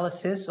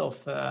analysis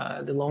of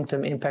the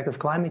long-term impact of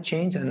climate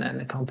change and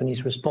the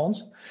company's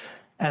response.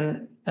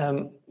 And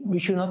we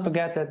should not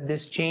forget that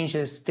this change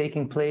is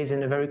taking place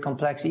in a very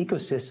complex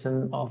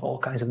ecosystem of all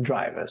kinds of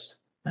drivers.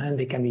 And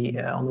they can be,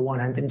 on the one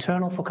hand,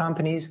 internal for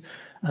companies.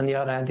 On the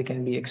other hand, they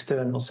can be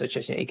external, such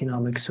as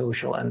economic,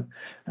 social, and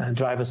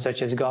drivers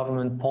such as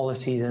government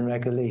policies and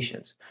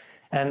regulations.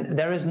 And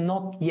there is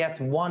not yet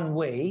one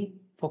way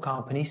for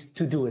companies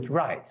to do it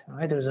right?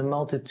 There's a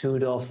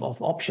multitude of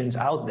options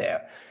out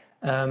there.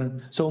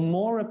 So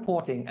more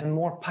reporting and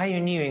more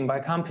pioneering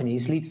by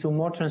companies leads to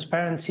more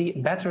transparency,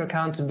 better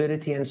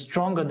accountability, and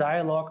stronger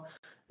dialogue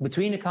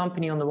between a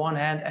company on the one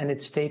hand and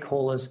its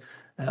stakeholders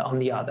on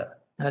the other.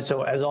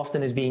 So as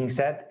often is being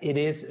said, it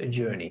is a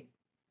journey.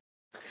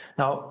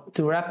 Now,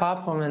 to wrap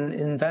up from an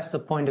investor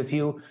point of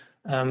view,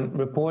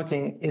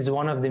 reporting is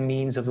one of the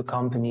means of a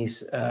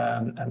company's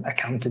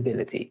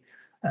accountability.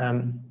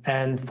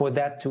 And for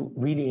that to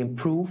really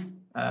improve,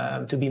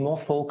 to be more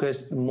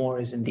focused, more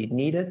is indeed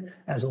needed,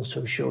 as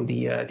also show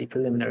the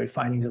preliminary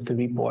findings of the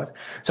report.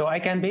 So I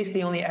can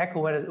basically only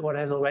echo what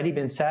has already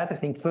been said. I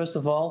think, first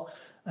of all,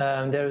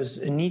 there is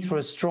a need for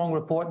a strong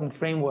reporting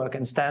framework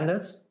and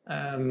standards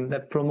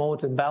that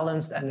promote a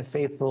balanced and a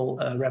faithful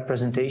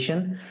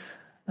representation.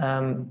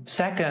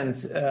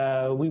 Second,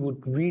 we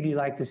would really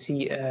like to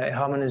see a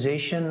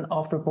harmonization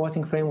of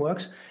reporting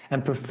frameworks,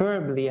 and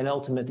preferably and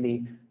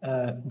ultimately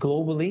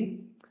globally.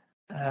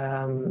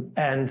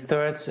 And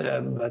third,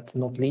 but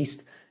not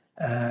least,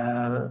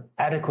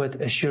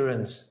 adequate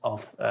assurance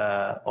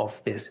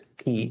of this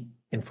key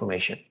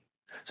information.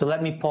 So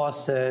let me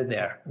pause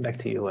there. Back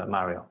to you,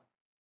 Mario.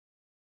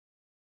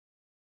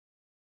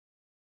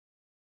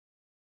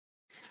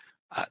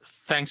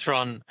 Thanks,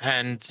 Ron,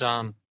 and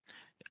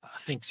I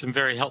think some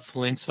very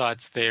helpful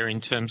insights there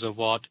in terms of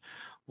what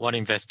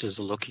investors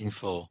are looking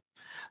for.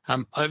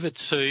 Over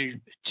to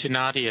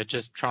Nadia,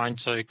 just trying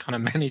to kind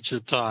of manage the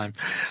time.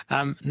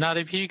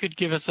 Nadia, if you could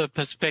give us a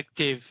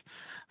perspective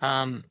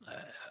from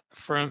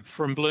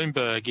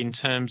Bloomberg in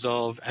terms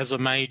of, as a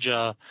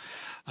major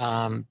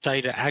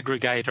data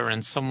aggregator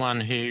and someone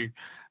who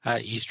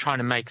is trying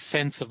to make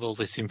sense of all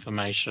this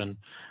information,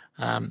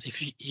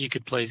 if you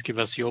could please give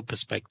us your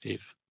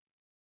perspective.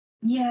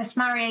 Yes,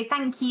 Mario,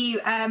 thank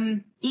you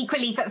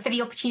equally for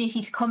the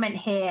opportunity to comment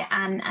here.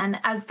 And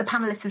as the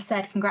panelists have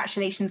said,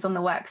 congratulations on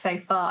the work so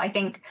far. I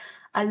think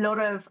a lot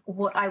of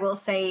what I will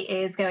say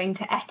is going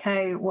to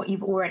echo what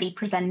you've already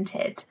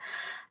presented.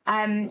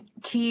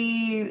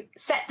 To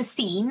set the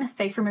scene,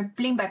 so from a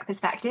Bloomberg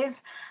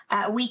perspective,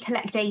 we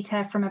collect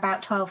data from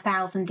about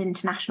 12,000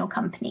 international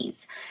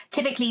companies,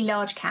 typically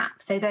large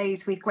cap, so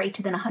those with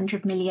greater than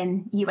 $100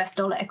 million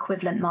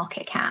equivalent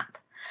market cap.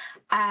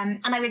 And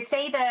I would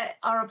say that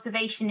our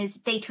observation is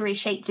data is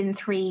shaped in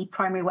three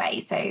primary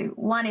ways. So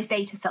one is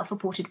data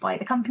self-reported by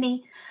the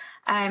company.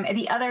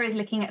 The other is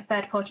looking at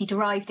third-party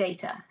derived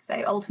data,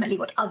 so ultimately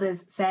what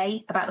others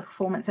say about the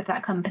performance of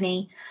that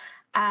company.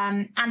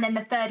 And then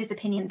the third is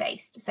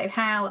opinion-based, so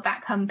how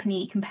that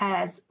company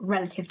compares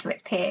relative to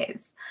its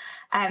peers.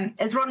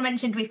 As Ron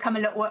mentioned, we've come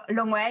a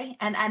long way,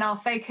 and our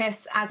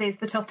focus, as is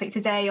the topic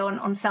today,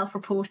 on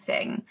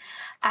self-reporting.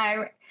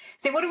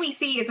 So what do we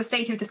see as the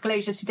state of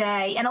disclosure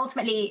today? And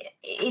ultimately,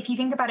 if you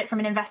think about it from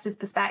an investor's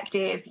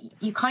perspective,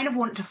 you kind of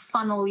want to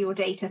funnel your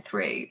data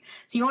through.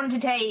 So you want to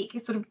take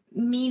sort of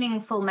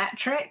meaningful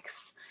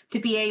metrics to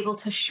be able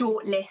to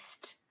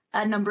shortlist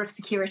a number of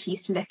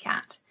securities to look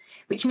at,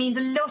 which means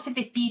a lot of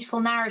this beautiful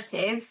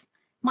narrative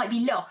might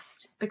be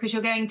lost because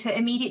you're going to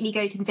immediately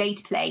go to the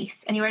data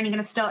place and you're only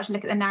going to start to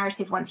look at the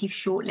narrative once you've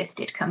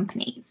shortlisted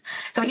companies.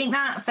 So I think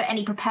that for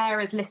any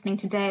preparers listening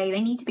today,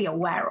 they need to be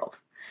aware of.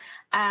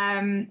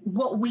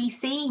 What we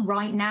see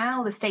right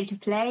now, the state of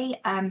play,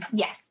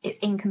 yes, it's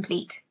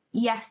incomplete.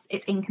 Yes,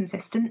 it's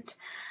inconsistent.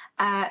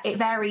 It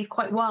varies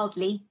quite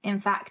wildly, in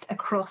fact,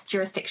 across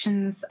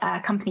jurisdictions,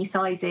 company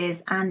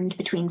sizes, and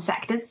between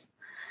sectors.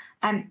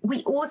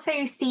 We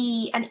also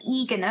see an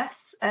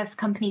eagerness of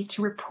companies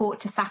to report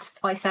to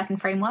satisfy certain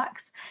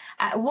frameworks.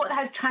 What that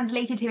has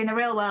translated to in the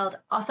real world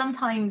are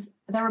sometimes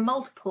there are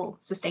multiple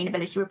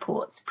sustainability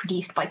reports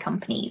produced by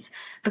companies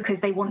because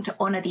they want to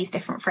honour these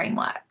different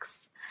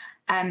frameworks.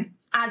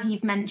 As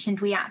you've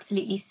mentioned, we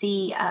absolutely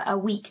see a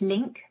weak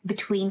link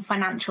between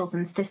financials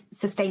and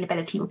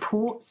sustainability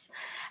reports.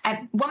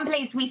 One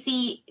place we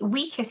see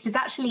weakest is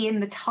actually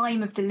in the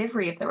time of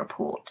delivery of the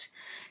report.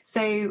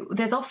 So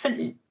there's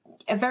often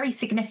a very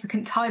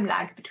significant time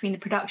lag between the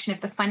production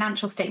of the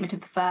financial statement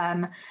of the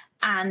firm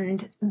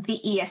and the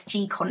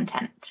ESG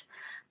content.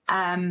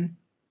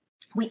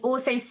 We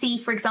also see,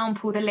 for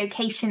example, the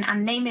location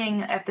and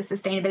naming of the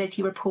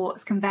sustainability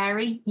reports can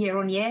vary year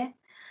on year.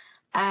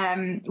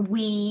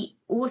 We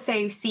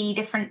also see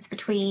difference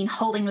between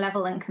holding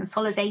level and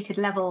consolidated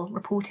level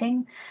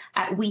reporting.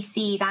 We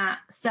see that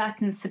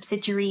certain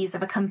subsidiaries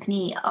of a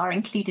company are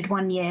included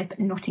one year but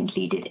not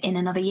included in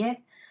another year.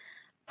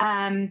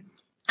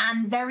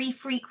 And very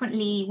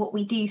frequently what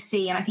we do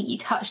see, and I think you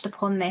touched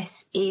upon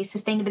this, is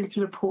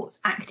sustainability reports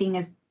acting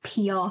as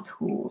PR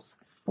tools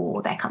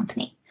for their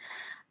company.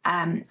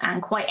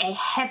 And quite a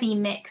heavy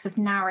mix of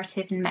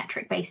narrative and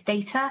metric-based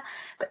data,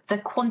 but the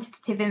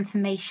quantitative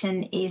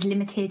information is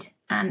limited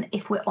and,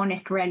 if we're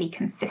honest, rarely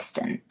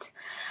consistent.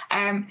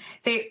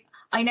 So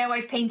I know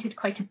I've painted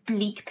quite a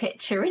bleak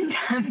picture in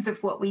terms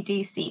of what we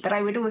do see, but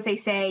I would also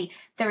say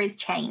there is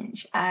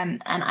change.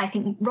 And I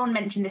think Ron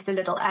mentioned this a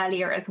little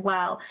earlier as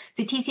well.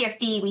 So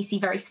TCFD, we see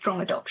very strong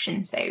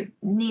adoption. So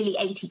nearly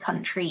 80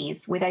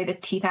 countries with over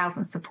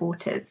 2,000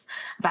 supporters,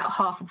 about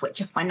half of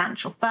which are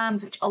financial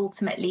firms, which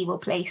ultimately will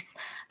place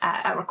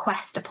a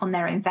request upon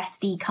their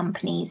investee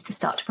companies to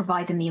start to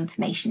provide them the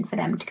information for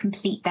them to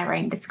complete their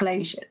own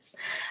disclosures.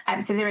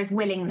 So there is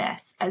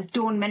willingness. As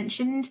Dawn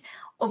mentioned,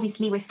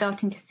 Obviously, we're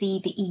starting to see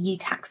the EU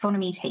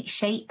taxonomy take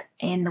shape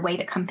in the way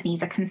that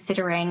companies are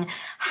considering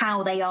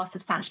how they are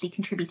substantially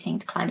contributing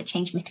to climate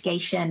change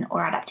mitigation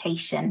or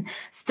adaptation,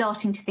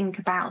 starting to think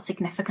about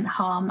significant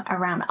harm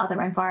around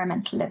other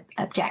environmental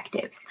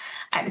objectives.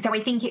 So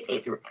I think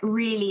it's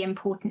really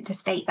important to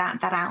state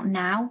that out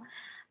now.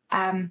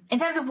 In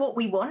terms of what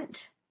we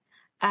want,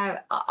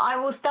 I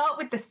will start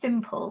with the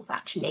simples,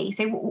 actually.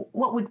 So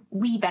what would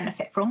we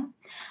benefit from?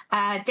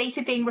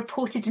 Data being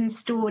reported and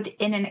stored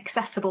in an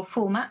accessible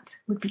format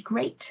would be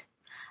great.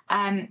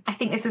 I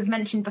think this was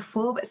mentioned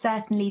before, but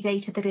certainly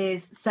data that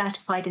is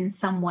certified in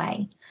some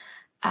way.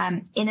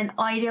 In an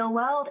ideal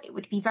world, it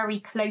would be very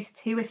close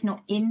to, if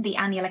not in, the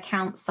annual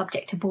accounts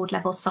subject to board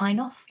level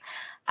sign-off.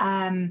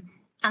 And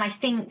I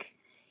think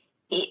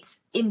it's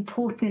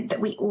important that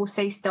we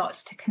also start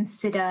to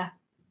consider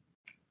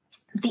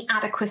the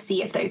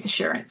adequacy of those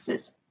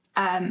assurances,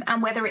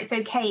 and whether it's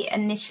okay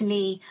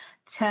initially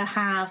to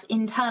have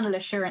internal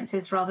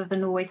assurances rather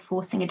than always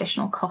forcing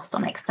additional cost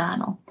on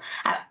external.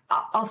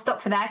 I'll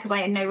stop for there because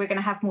I know we're going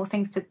to have more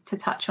things to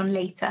touch on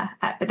later,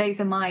 but those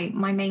are my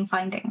main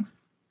findings.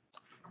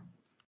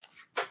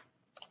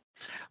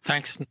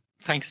 Thanks,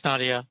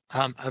 Nadia.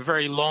 A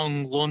very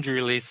long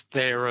laundry list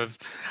there of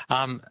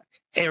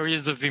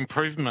areas of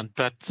improvement,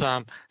 but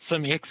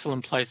some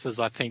excellent places,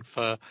 I think,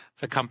 for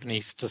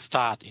companies to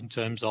start in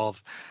terms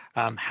of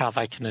how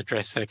they can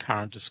address their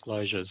current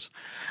disclosures.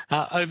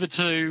 Over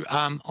to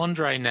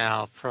Andre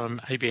now from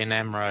ABN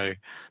AMRO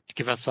to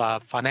give us a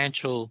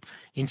financial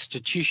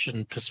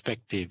institution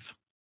perspective.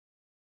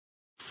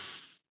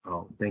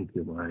 Oh, thank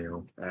you,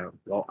 Mario.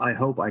 Well, I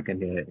hope I can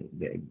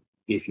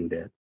give you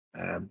that.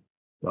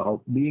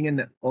 Well, being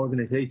an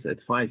organization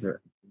advisor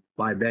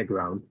by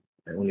background,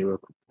 I only work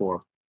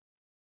for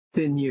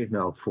 10 years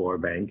now for a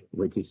bank,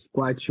 which is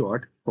quite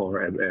short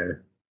for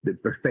the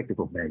perspective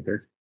of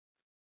bankers.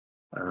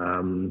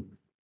 The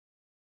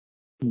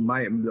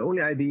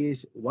only idea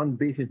is one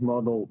business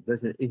model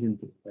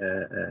isn't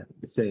the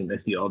same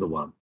as the other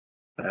one.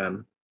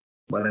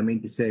 What I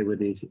mean to say with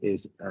this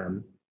is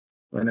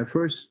when I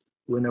first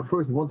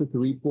wanted to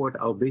report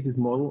our business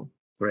model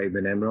for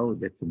ABN AMRO,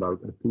 that's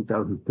about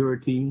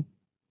 2013,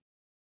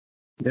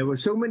 there were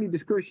so many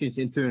discussions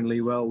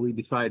internally. Well, we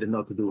decided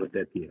not to do it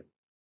that year.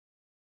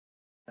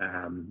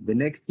 The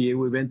next year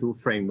we went to a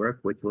framework,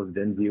 which was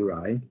then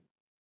GRI,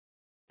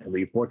 and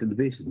we reported the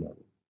business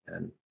model.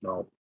 And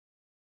well,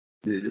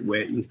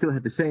 where you still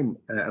had the same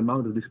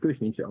amount of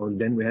discussions, and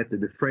then we had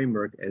the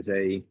framework as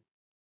a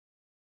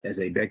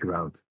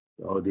background.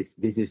 So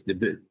this is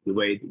the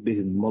way the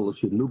business model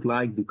should look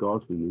like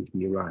because we use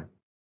GRI.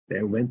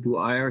 Then we went to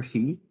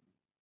IRC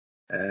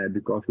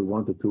because we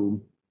wanted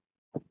to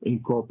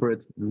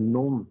incorporate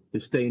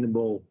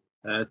non-sustainable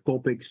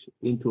topics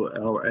into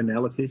our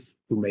analysis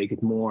to make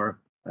it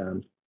more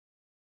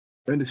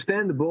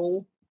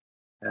understandable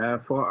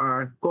for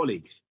our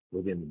colleagues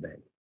within the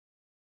bank.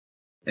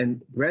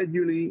 And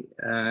gradually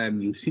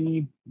you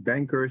see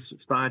bankers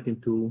starting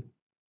to,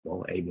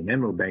 well, ABN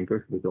AMRO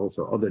bankers, but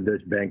also other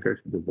Dutch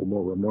bankers that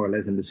were more or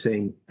less in the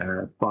same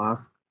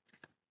path,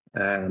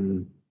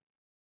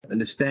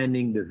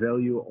 understanding the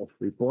value of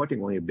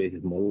reporting on your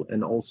business model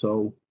and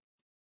also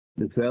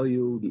the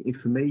value, the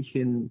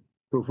information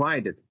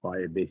provided by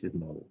a business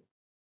model.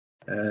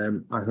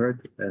 I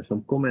heard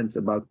some comments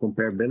about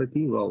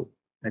comparability. Well,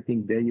 I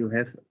think there you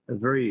have a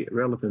very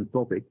relevant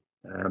topic.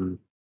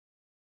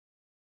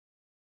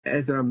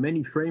 As there are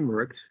many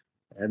frameworks,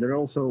 and there are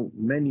also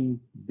many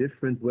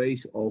different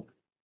ways of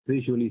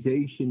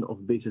visualization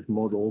of business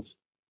models,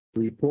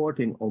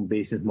 reporting on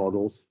business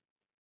models.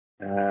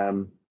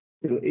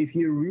 If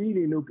you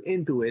really look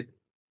into it,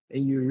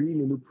 and you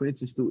really look, for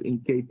instance, in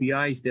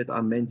KPIs that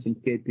are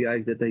mentioned,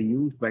 KPIs that are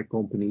used by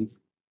companies,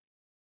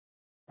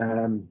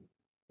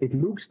 it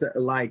looks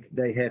like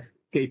they have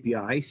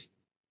KPIs,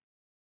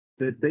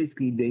 but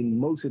basically they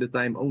most of the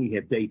time only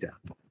have data.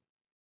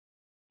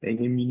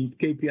 And you need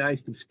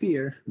KPIs to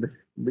steer, but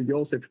you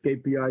also have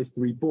KPIs to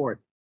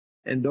report.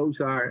 And those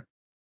are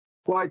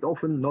quite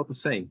often not the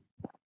same.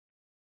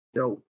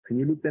 So when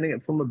you look then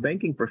from a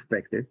banking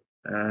perspective,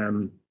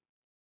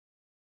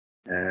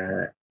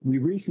 we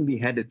recently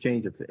had a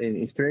change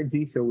in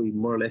strategy, so we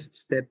more or less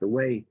stepped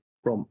away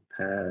from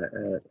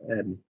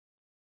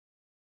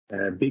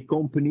big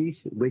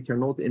companies which are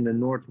not in the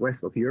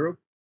northwest of Europe,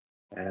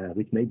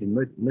 which made it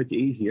much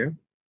easier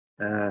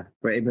for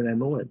ABN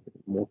AMRO,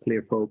 more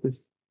clear focus.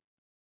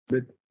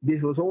 But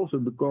this was also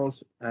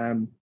because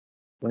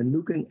when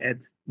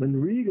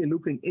really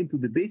looking into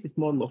the business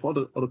model of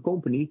other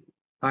companies,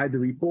 either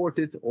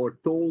reported or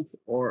told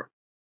or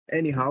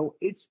anyhow,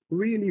 it's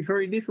really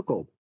very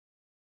difficult.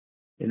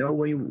 You know,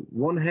 when you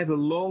want to have a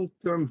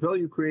long-term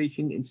value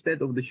creation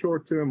instead of the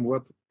short-term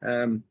what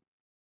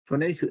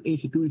financial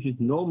institutions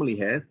normally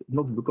have,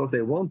 not because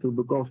they want to,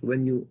 because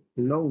when you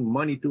loan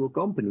money to a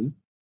company,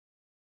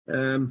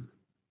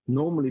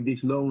 normally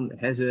this loan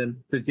has a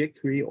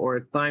trajectory or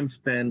a time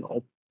span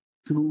of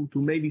 2 to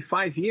maybe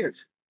 5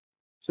 years.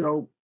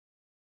 So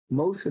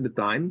most of the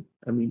time,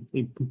 I mean,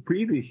 in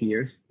previous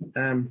years,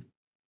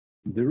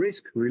 the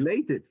risk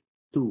related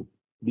to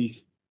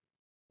these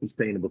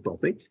sustainable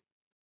topics,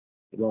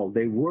 well,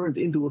 they weren't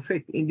into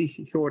effect in this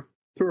short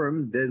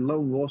term. The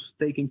loan was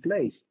taking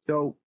place.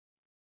 So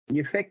the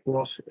effect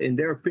was, in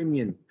their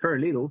opinion, very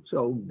little.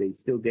 So they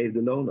still gave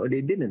the loan or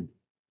they didn't.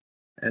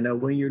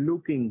 And when you're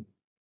looking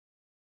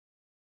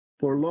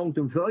for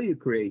long-term value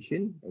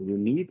creation and you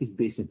need this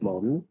business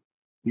model,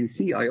 you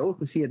see, I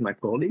also see it my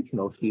colleagues,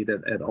 and I see it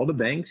at other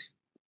banks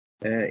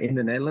in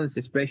the Netherlands,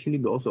 especially,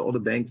 but also other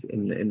banks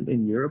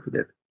in Europe,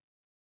 that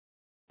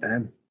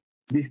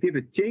this gives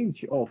a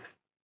change of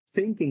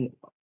thinking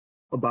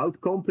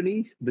about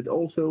companies, but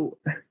also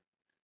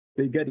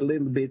they get a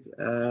little bit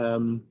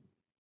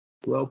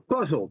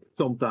puzzled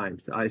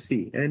sometimes. I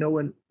see. And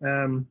when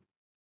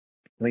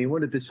you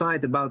want to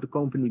decide about the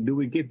company, do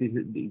we give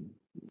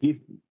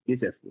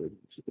this as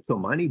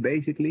some money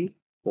basically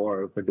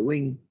for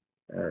doing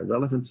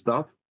relevant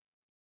stuff?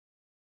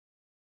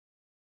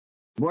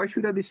 Why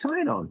should I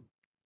decide on?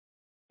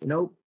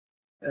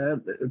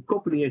 A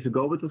couple of years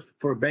ago, it was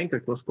for a banker,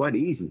 it was quite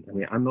easy. I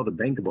mean, I'm not a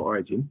banker by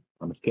origin,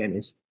 I'm a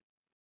chemist.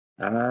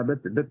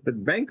 But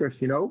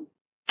bankers,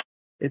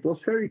 it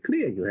was very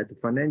clear. You had the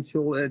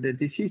financial, the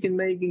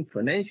decision-making,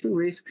 financial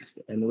risks,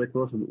 and it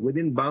was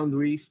within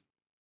boundaries.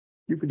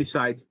 You could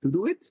decide to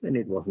do it, and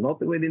it was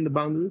not within the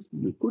boundaries.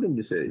 You couldn't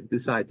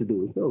decide to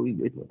do it. No,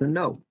 it was a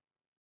no.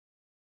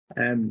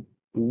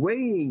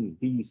 Weighing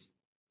these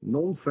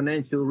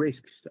non-financial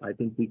risks, I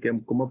think we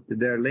can come up to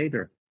there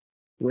later,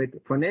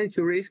 with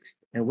financial risks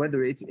and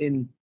whether it's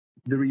in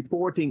the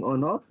reporting or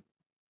not,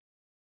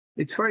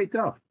 it's very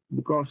tough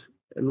because,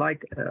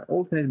 like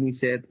also has been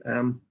said,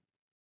 and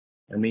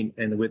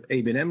with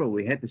ABN AMRO,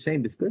 we had the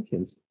same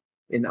discussions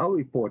in our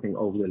reporting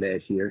over the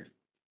last years.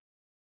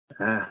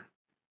 The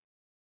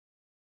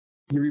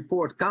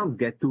report can't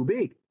get too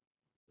big.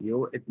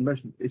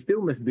 It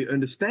still must be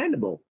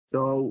understandable.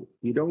 So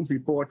you don't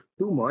report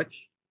too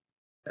much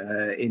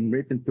in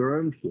written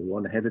terms. You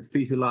want to have it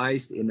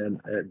visualized in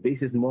a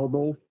business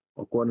model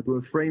according to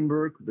a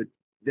framework, but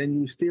then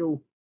you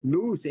still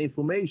lose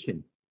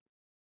information.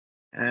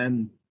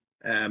 And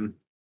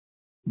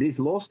this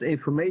lost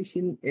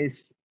information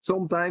is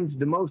sometimes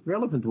the most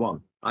relevant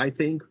one, I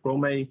think,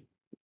 from a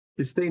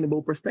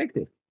sustainable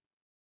perspective.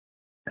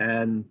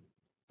 And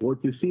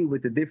what you see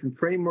with the different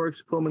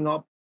frameworks coming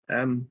up,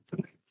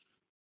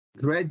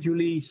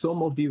 gradually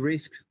some of the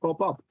risks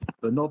pop up,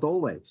 but not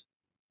always.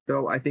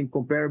 So I think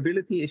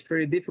comparability is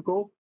very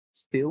difficult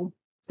still.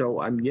 So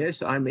I'm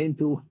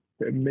into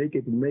make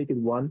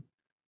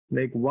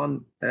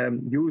one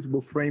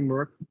usable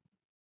framework.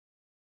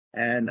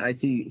 And I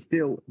see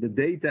still the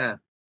data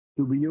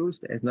to be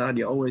used, as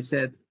Nadia always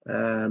said,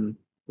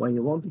 when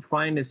you want to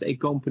finance a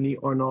company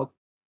or not.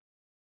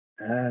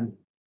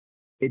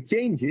 It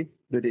changes,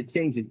 but it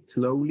changes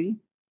slowly.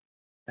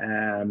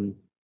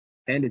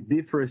 And it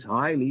differs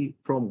highly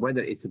from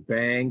whether it's a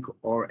bank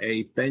or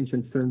a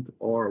pension fund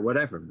or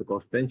whatever,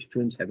 because pension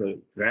funds have a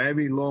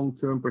very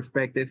long-term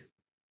perspective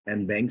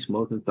and banks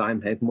most of the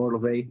time have more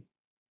of a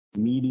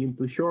medium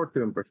to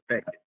short-term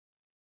perspective.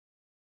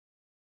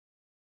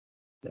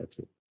 That's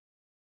it.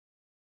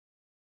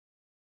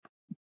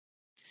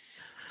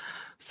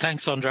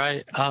 Thanks,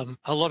 Andre.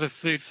 A lot of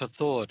food for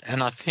thought,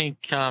 and I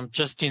think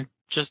just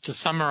to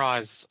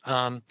summarise,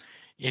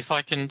 if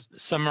I can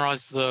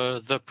summarise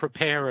the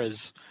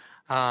preparers'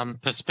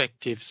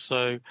 perspective.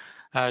 So,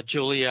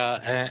 Giulia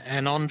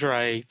and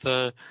Andre,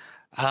 the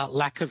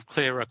lack of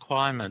clear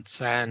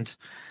requirements, and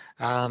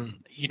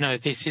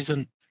this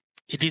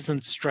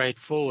isn't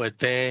straightforward.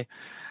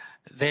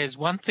 There's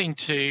one thing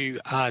to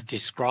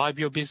describe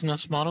your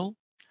business model.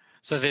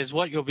 So there's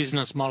what your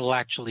business model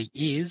actually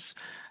is,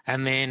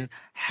 and then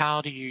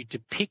how do you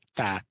depict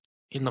that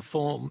in the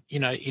form,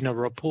 in a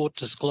report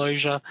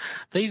disclosure.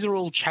 These are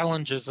all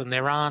challenges and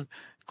there aren't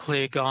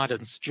clear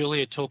guidance.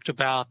 Giulia talked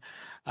about,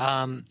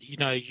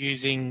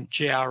 using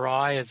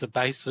GRI as a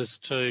basis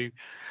to,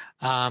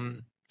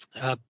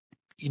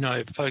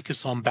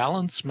 focus on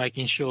balance,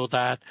 making sure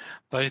that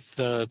both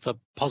the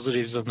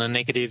positives and the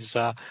negatives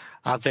are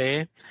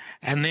there.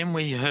 And then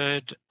we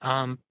heard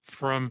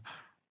from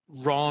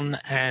Ron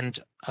and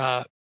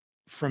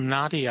from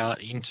Nadia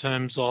in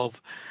terms of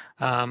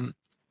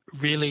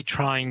really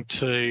trying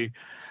to,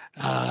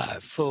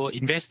 for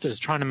investors,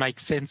 trying to make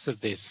sense of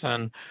this.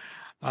 And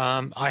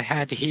I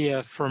had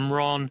here from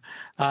Ron,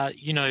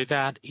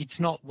 that it's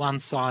not one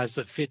size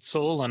that fits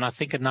all. And I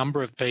think a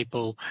number of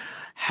people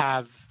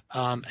have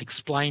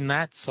explained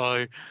that.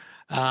 So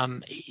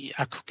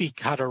a cookie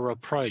cutter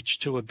approach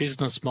to a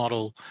business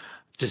model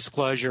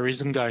disclosure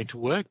isn't going to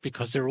work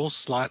because they're all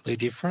slightly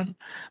different,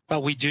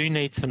 but we do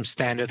need some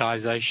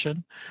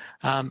standardization.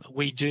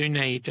 We do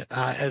need,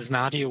 as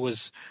Nadia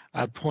was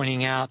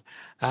pointing out,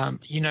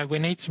 we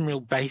need some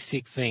real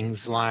basic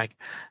things like,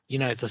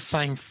 the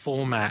same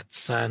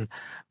formats and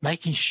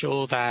making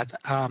sure that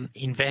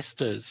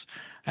investors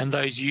and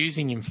those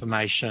using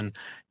information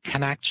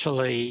can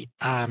actually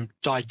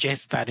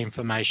digest that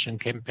information,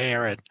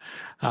 compare it,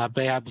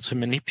 be able to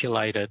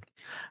manipulate it.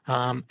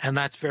 And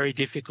that's very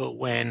difficult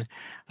when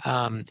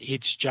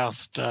it's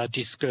just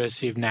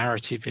discursive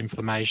narrative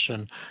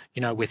information,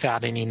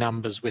 without any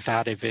numbers,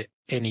 without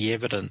any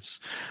evidence.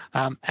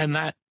 And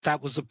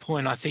that was a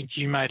point I think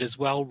you made as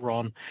well,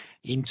 Ron,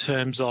 in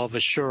terms of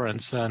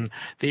assurance and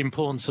the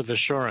importance of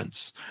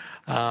assurance.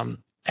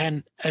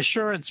 And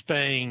assurance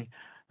being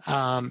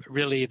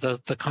really the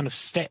kind of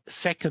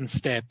second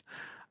step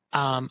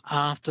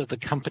after the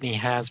company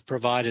has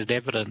provided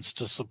evidence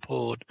to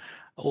support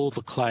all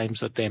the claims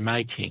that they're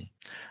making.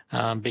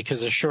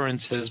 Because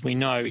assurance, as we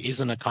know,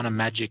 isn't a kind of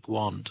magic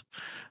wand.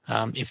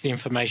 If the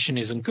information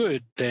isn't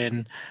good,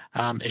 then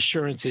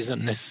assurance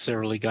isn't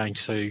necessarily going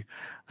to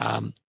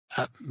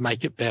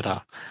make it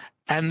better.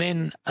 And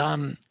then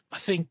I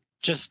think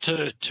just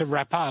to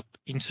wrap up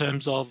in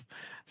terms of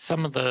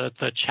some of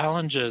the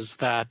challenges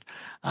that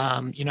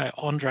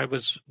Andre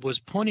was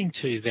pointing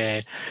to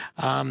there,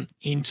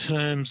 in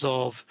terms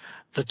of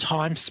the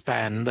time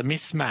span, the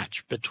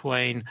mismatch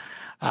between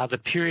the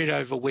period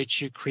over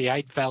which you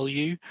create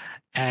value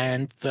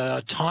and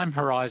the time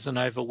horizon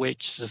over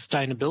which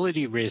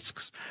sustainability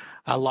risks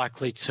are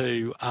likely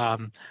to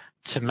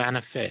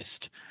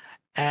manifest.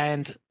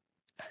 And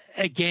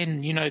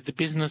again, the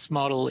business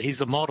model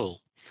is a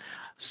model.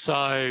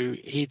 So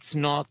it's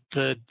not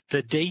the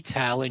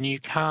detail, and you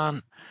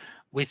can't,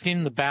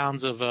 within the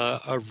bounds of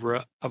a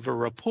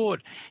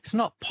report, it's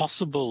not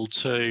possible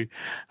to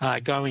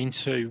go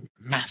into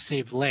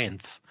massive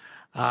length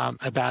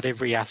about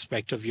every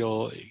aspect of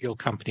your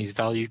company's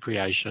value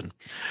creation.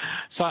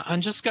 So I'm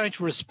just going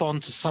to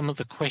respond to some of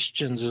the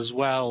questions as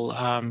well,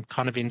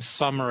 kind of in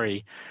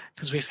summary,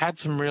 because we've had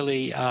some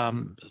really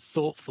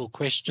thoughtful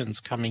questions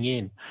coming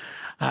in.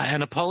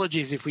 And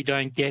apologies if we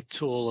don't get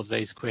to all of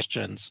these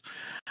questions.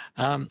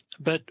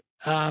 But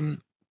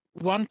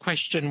one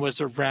question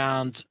was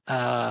around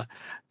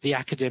the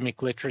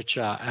academic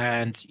literature,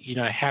 and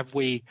have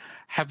we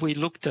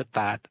looked at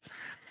that?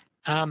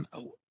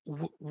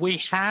 We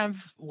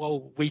have.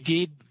 Well, we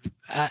did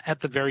at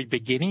the very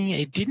beginning.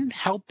 It didn't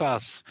help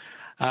us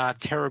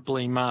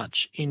terribly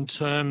much in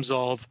terms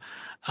of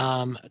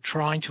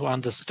trying to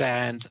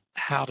understand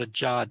how to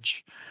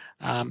judge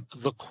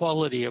the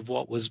quality of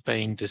what was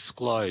being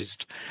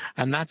disclosed.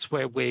 And that's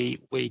where we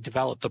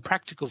developed the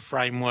practical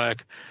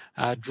framework,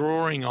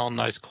 drawing on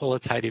those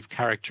qualitative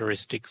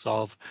characteristics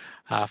of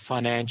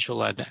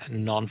financial and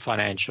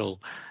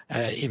non-financial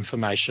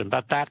information.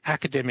 But that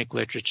academic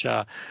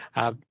literature,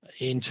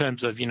 in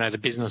terms of, the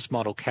business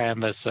model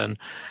canvas and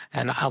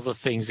other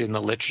things in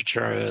the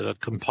literature, the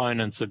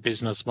components of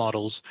business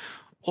models,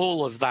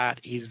 all of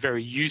that is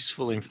very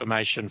useful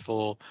information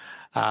for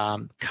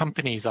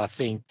companies, I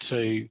think,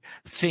 to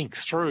think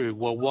through,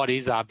 well, what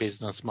is our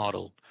business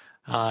model?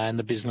 And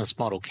the business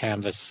model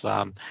canvas,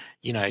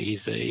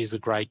 is a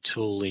great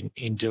tool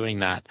in doing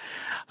that.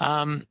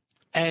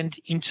 And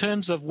in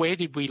terms of where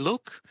did we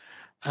look?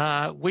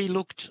 We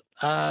looked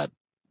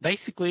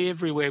basically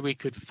everywhere we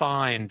could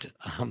find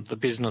the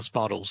business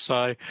model.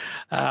 So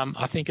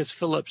I think, as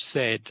Filip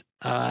said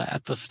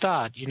at the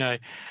start,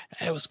 it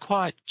was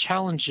quite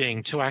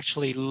challenging to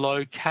actually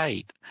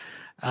locate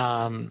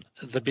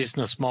the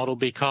business model,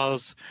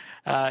 because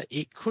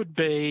it could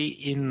be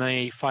in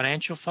the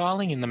financial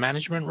filing, in the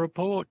management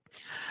report,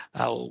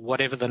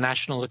 whatever the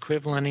national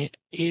equivalent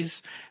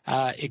is.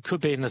 It could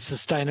be in the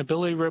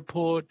sustainability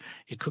report.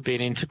 It could be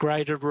an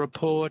integrated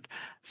report.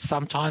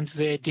 Sometimes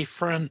they're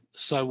different.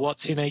 So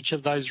what's in each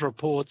of those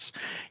reports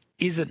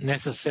isn't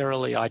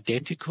necessarily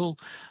identical.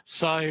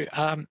 So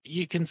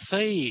you can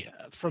see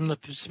from the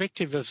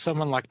perspective of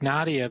someone like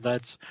Nadia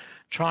that's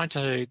trying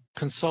to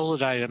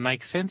consolidate and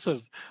make sense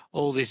of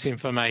all this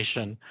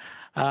information,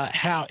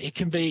 how it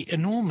can be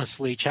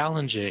enormously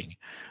challenging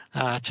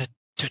to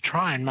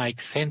try and make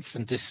sense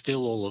and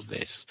distill all of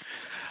this.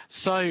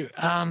 So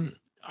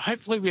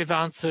hopefully we've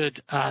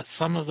answered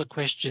some of the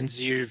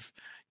questions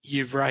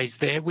you've raised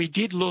there. We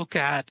did look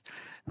at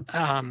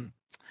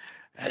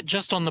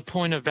just on the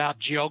point about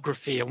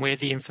geography and where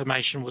the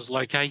information was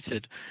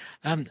located.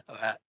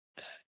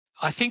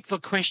 I think the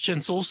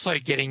question's also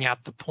getting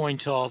at the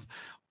point of,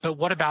 but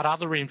what about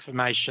other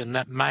information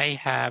that may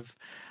have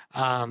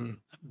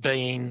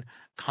been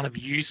kind of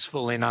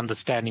useful in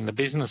understanding the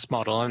business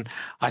model? And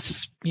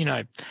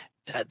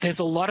there's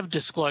a lot of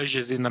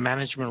disclosures in the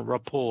management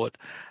report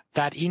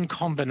that in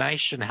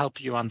combination help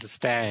you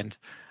understand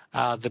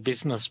the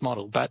business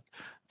model. But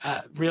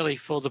really,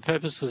 for the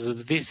purposes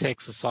of this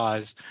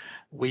exercise,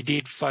 we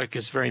did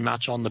focus very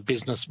much on the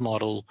business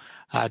model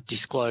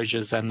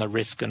disclosures and the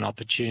risk and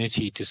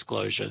opportunity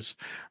disclosures,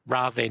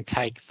 rather than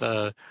take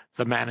the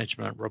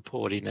management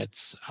report in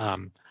its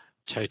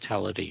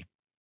totality.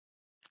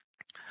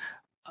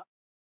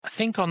 I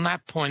think on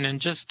that point, and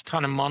just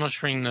kind of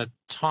monitoring the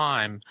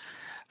time,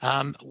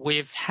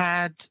 we've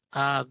had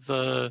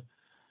the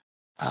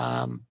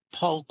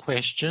poll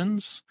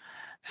questions,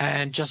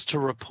 and just to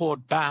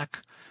report back,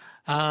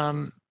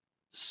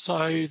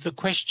 so the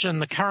question,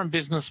 the current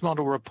business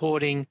model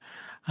reporting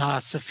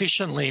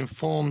sufficiently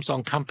informs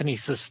on company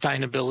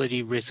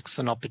sustainability risks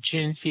and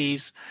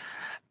opportunities,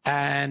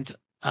 and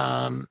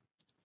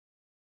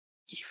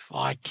if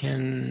I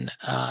can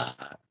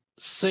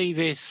see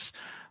this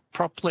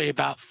properly,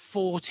 about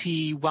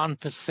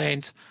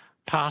 41%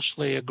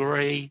 partially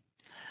agree,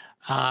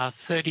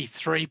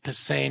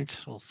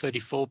 33% or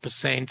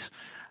 34%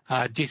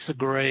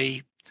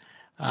 disagree,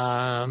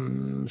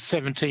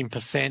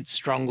 17%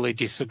 strongly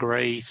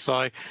disagree.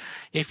 So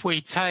if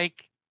we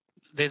take,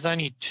 there's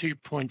only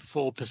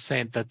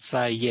 2.4% that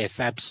say yes,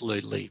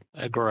 absolutely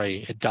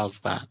agree, it does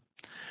that.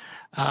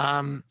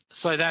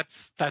 So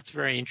that's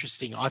very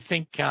interesting. I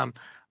think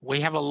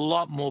we have a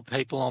lot more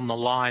people on the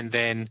line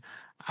than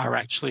are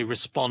actually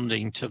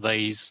responding to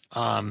these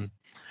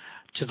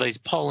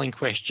polling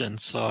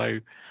questions. So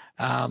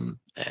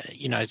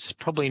you know, it's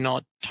probably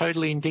not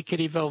totally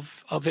indicative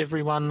of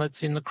everyone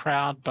that's in the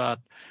crowd, but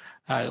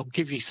it'll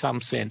give you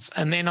some sense.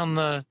 And then on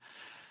the,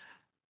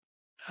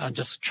 I'm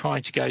just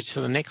trying to go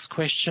to the next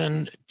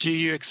question. Do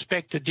you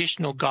expect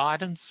additional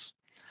guidance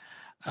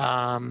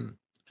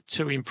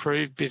to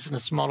improve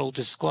business model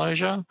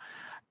disclosure?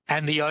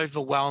 And the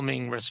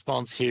overwhelming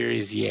response here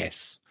is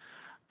yes,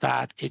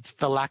 that it's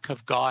the lack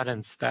of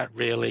guidance that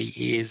really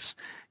is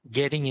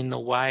getting in the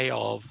way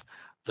of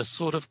the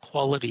sort of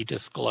quality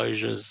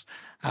disclosures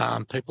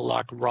people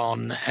like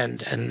Ron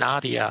and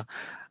Nadia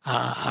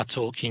are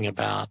talking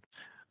about.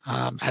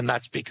 And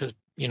that's because,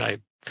 you know,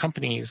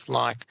 companies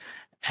like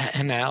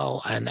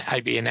Enel and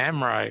ABN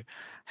AMRO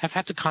have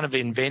had to kind of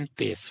invent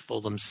this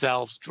for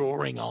themselves,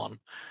 drawing on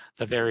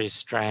the various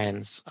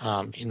strands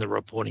in the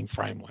reporting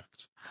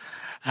frameworks.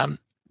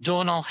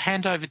 Dawn, I'll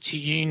hand over to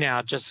you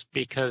now, just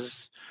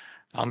because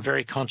I'm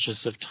very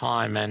conscious of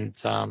time and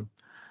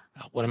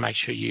I want to make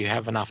sure you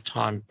have enough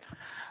time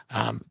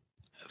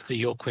for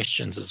your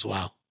questions as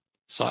well.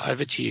 So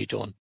over to you,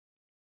 Dawn.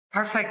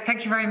 Perfect.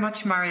 Thank you very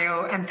much,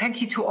 Mario. And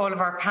thank you to all of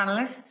our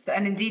panelists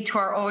and indeed to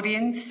our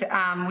audience.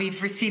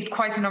 We've received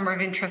quite a number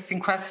of interesting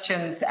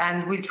questions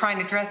and we'll try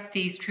and address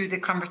these through the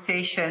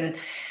conversation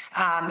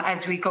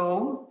as we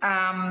go.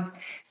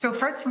 So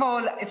first of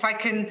all, if I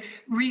can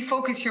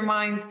refocus your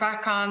minds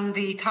back on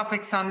the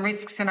topics on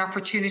risks and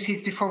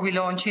opportunities before we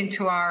launch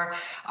into our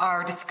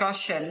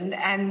discussion.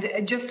 And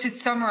just to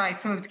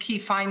summarize some of the key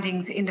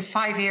findings in the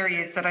 5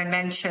 areas that I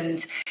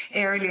mentioned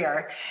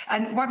earlier.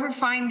 And what we're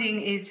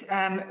finding is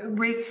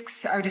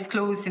risks are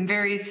disclosed in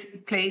various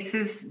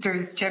places.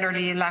 There's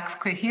generally a lack of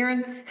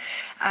coherence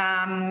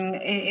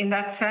in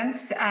that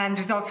sense. And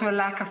there's also a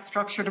lack of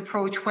structured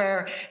approach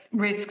where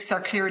risks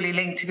are clearly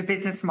linked to the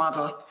business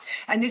model.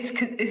 And this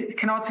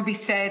can also be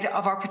said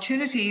of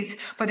opportunities,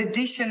 but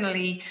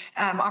additionally,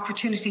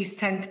 opportunities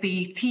tend to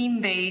be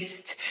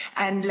team-based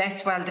and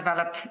less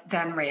well-developed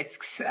than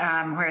risks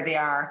where they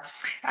are.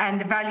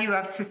 And the value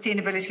of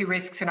sustainability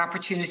risks and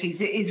opportunities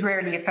is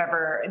rarely, if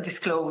ever,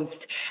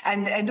 disclosed.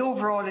 And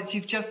overall, as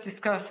you've just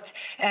discussed,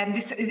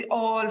 this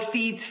all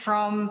feeds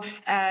from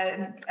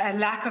a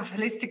lack of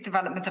holistic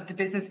development of the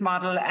business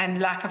model and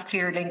lack of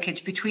clear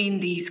linkage between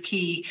these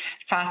key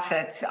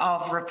facets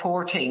of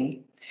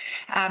reporting.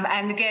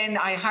 And again,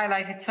 I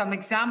highlighted some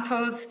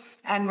examples,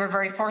 and we're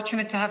very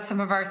fortunate to have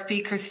some of our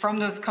speakers from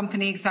those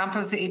company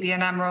examples,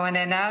 ABN AMRO and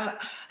Enel,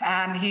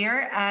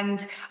 here.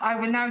 And I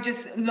will now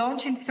just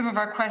launch into some of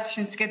our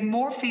questions to get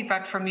more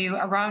feedback from you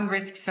around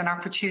risks and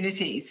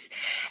opportunities.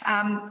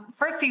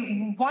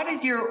 Firstly, what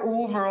is your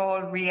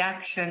overall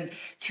reaction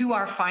to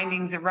our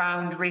findings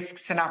around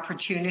risks and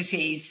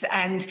opportunities?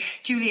 And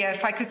Giulia,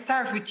 if I could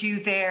start with you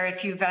there,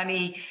 if you've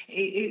any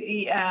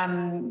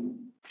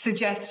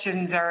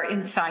suggestions or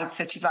insights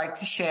that you'd like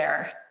to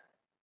share.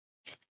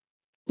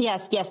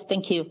 Yes,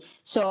 thank you.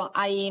 So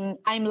I'm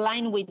in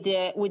line with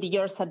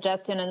your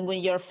suggestion and with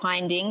your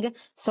finding.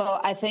 So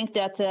I think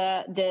that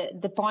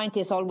the point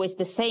is always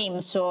the same.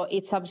 So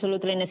it's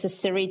absolutely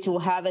necessary to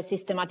have a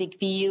systematic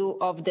view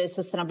of the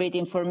sustainability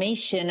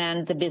information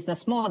and the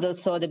business model.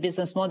 So the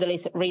business model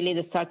is really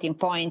the starting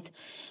point.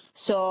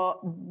 So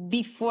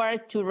before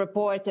to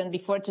report and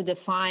before to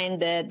define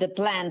the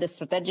plan, the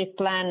strategic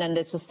plan and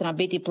the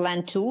sustainability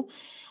plan too,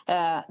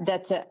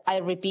 that I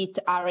repeat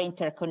are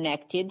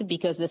interconnected,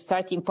 because the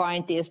starting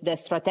point is the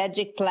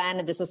strategic plan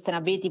and the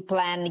sustainability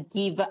plan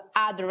give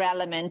other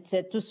elements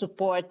to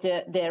support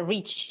the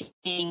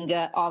reaching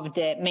of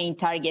the main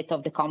target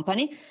of the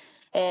company.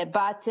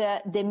 But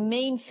the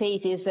main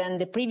phases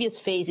and the previous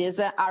phases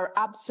are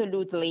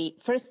absolutely,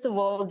 first of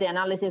all, the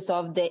analysis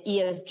of the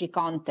ESG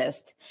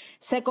context.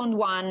 Second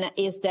one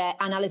is the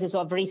analysis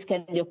of risk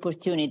and the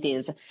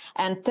opportunities.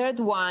 And third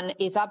one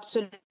is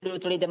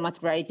absolutely the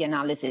materiality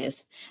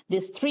analysis.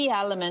 These 3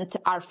 elements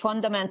are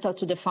fundamental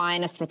to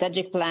define a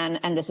strategic plan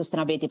and the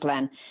sustainability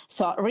plan.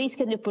 So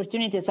risk and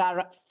opportunities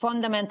are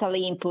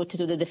fundamentally input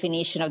to the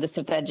definition of the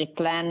strategic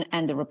plan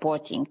and the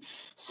reporting.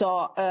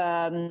 So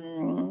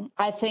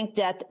I think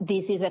that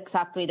this is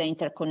exactly the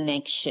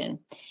interconnection.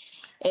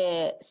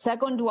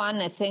 Second one,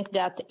 I think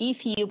that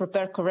if you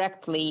prepare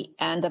correctly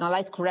and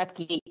analyze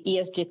correctly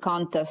ESG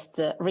context,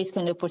 risk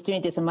and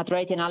opportunities and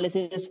materiality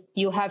analysis,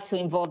 you have to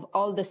involve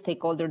all the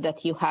stakeholders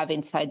that you have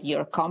inside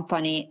your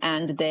company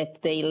and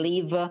that they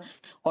live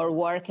or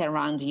work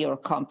around your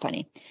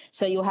company.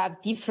 So you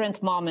have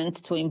different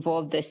moments to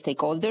involve the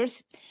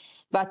stakeholders.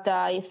 but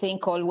I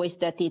think always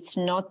that it's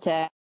not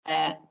a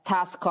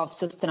task of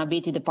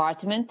sustainability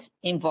department,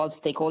 involves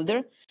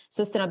stakeholder.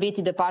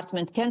 Sustainability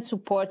department can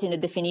support in the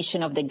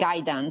definition of the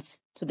guidance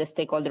to the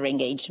stakeholder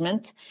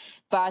engagement,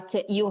 but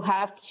you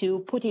have to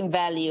put in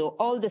value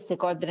all the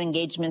stakeholder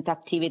engagement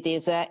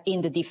activities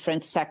in the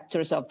different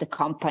sectors of the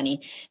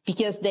company,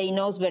 because they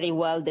know very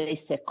well the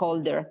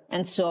stakeholder.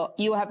 And so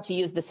you have to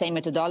use the same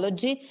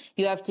methodology,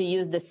 you have to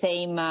use the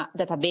same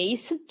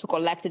database to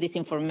collect this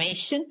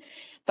information,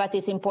 but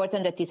it's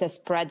important that it's a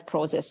spread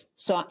process.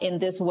 So in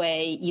this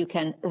way, you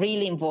can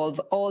really involve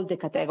all the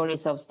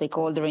categories of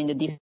stakeholder in the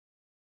different.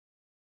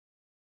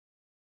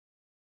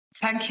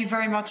 Thank you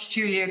very much,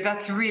 Giulia.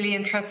 That's really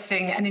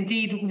interesting. And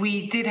indeed,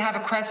 we did have a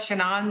question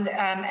on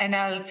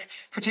Enel's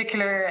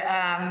particular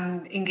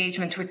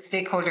engagement with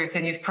stakeholders,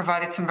 and you've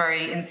provided some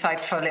very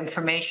insightful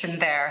information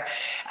there.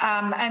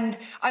 And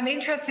I'm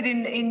interested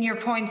in your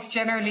points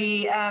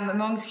generally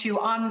amongst you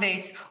on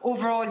this.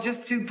 Overall,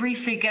 just to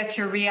briefly get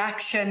your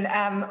reaction,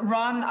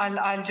 Ron,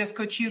 I'll just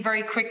go to you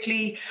very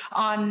quickly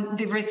on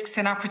the risks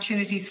and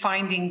opportunities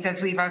findings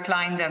as we've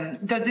outlined them.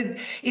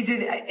 Is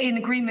it in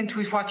agreement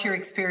with what your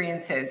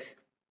experience is?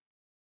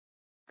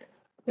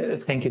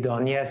 Thank you,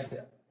 Dawn. Yes,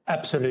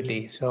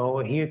 absolutely. So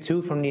here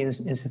too, from the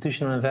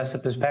institutional investor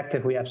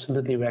perspective, we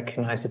absolutely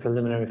recognize the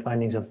preliminary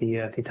findings of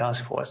the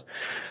task force.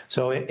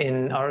 So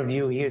in our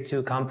view here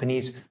too,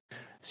 companies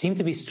seem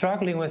to be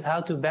struggling with how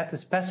to better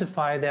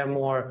specify their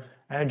more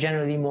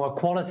generally more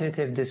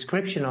qualitative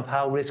description of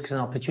how risks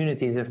and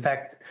opportunities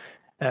affect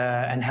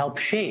and help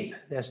shape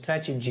their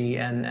strategy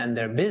and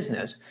their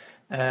business.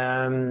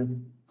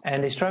 And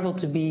they struggle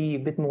to be a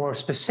bit more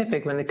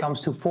specific when it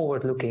comes to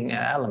forward-looking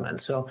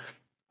elements. So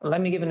let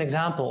me give an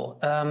example.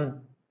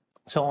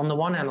 So on the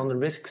one hand, on the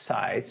risk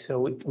side,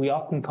 so we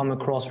often come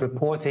across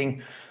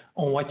reporting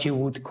on what you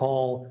would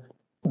call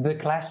the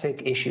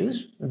classic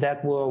issues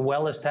that were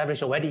well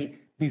established already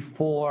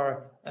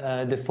before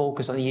the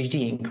focus on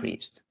ESG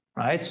increased,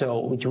 right? So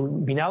which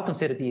we now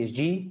consider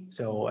ESG.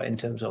 So in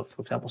terms of,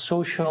 for example,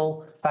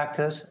 social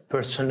factors,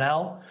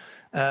 personnel,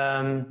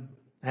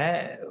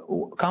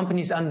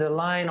 companies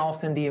underline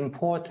often the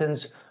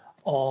importance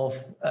of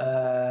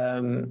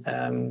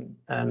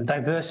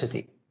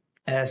diversity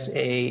as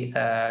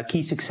a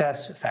key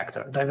success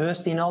factor.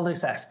 Diversity in all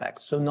these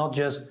aspects, so not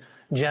just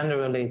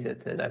gender-related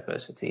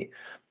diversity.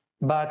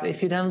 But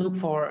if you then look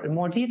for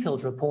more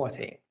detailed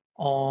reporting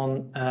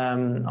on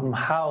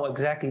how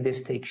exactly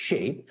this takes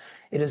shape,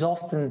 it is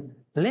often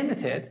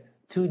limited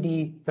to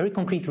the very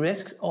concrete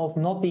risks of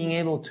not being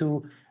able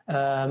to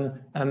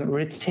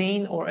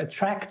retain or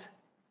attract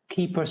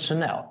key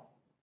personnel,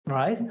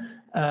 right?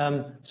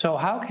 So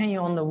how can you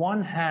on the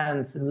one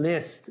hand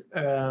list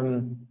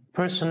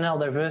personnel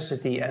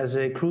diversity as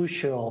a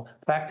crucial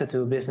factor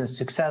to a business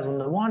success on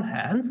the one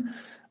hand,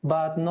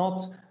 but not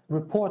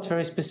report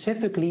very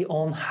specifically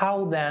on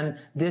how then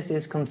this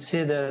is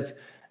considered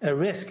a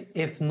risk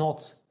if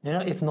not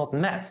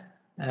met?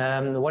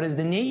 What is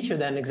the nature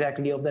then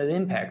exactly of that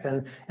impact,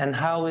 and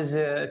how is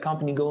a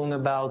company going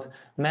about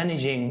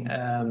managing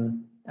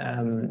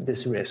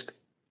this risk?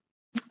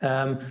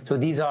 So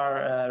these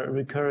are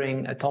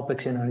recurring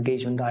topics in our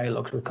engagement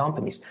dialogues with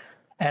companies.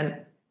 And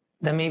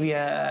then maybe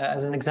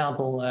as an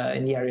example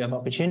in the area of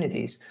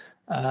opportunities,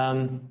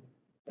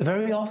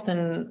 very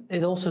often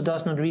it also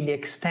does not really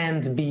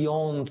extend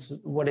beyond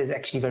what is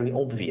actually very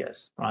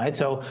obvious, right?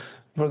 So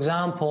for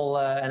example,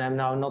 and I'm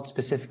now not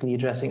specifically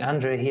addressing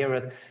Andre here,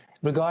 but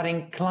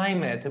regarding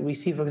climate, we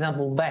see, for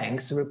example,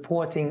 banks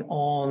reporting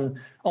on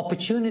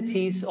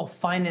opportunities of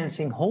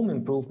financing home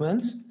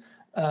improvements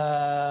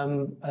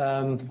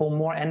for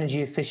more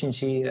energy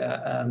efficiency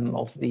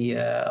of the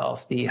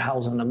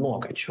house on the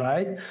mortgage,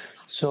 right?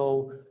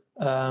 So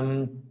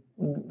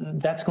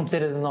that's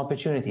considered an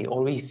opportunity.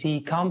 Or we see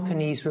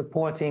companies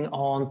reporting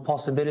on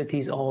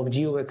possibilities of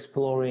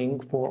geo-exploring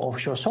for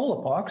offshore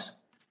solar parks,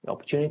 the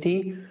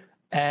opportunity,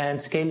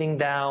 and scaling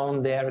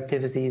down their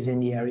activities in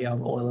the area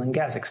of oil and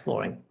gas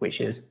exploring,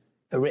 which is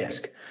a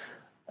risk.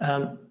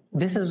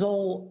 This is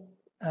all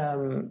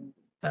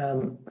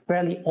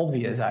fairly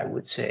obvious, I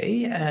would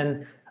say,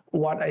 and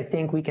what I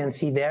think we can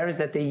see there is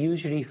that they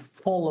usually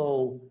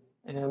follow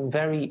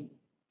very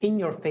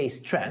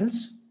in-your-face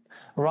trends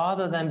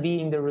rather than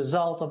being the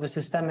result of a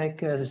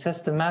systematic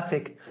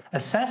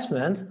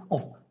assessment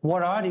of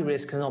what are the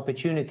risks and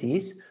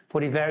opportunities for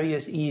the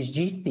various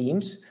ESG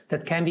themes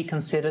that can be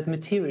considered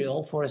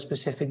material for a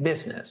specific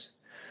business.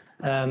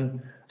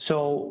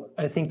 So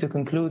I think to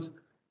conclude,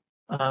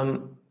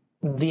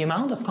 the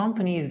amount of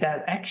companies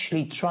that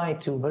actually try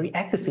to very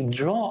actively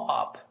draw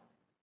up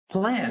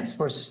plans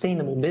for a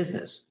sustainable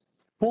business,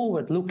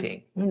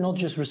 forward-looking, not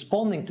just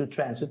responding to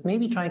trends, but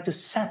maybe trying to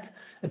set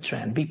a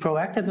trend, be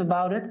proactive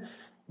about it,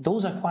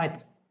 those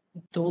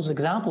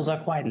examples are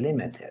quite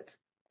limited.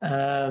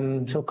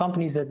 So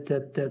companies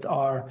that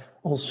are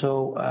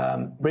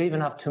also brave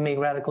enough to make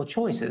radical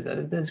choices,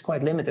 that's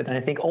quite limited. And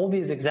I think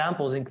obvious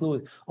examples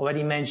include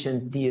already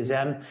mentioned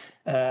DSM,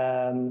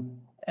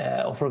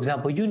 or for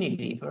example,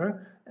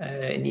 Unilever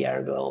in the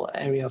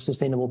area of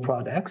sustainable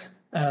products.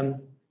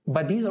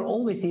 But these are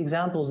always the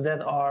examples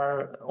that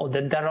are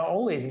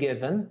always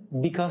given,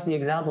 because the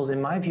examples,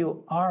 in my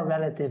view, are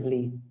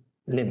relatively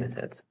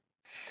limited.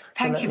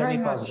 Thank you very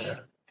much.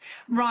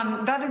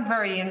 Ron, that is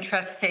very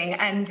interesting.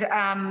 And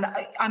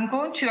I'm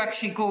going to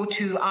actually go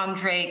to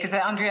Andre, because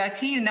Andre, I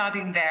see you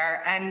nodding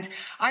there, and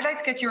I'd like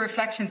to get your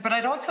reflections, but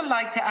I'd also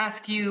like to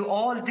ask you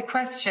all the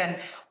question,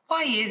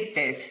 why is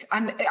this?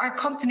 Are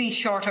companies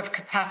short of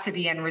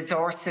capacity and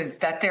resources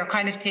that they're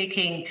kind of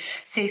taking,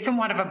 say,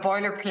 somewhat of a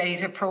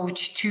boilerplate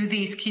approach to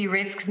these key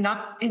risks,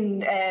 not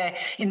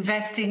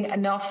investing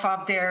enough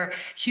of their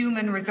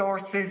human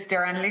resources,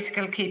 their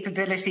analytical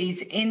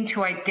capabilities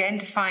into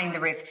identifying the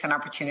risks and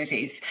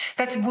opportunities?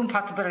 That's one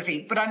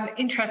possibility, but I'm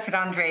interested,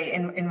 Andre,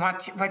 in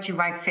what you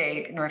might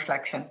say in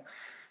reflection.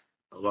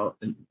 Well,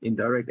 in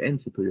direct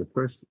answer to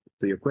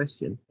your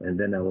question, and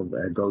then I will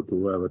go to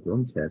what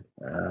Ron said.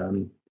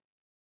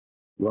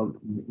 Well,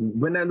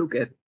 when I look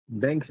at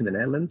banks in the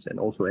Netherlands and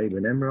also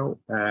ABN AMRO,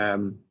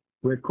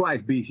 we're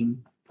quite busy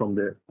from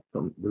the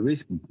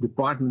risk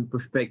department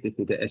perspective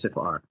with the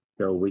SFR.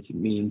 So, which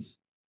means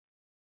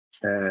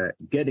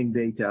getting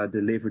data,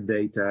 deliver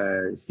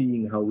data,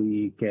 seeing how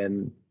we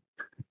can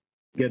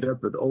get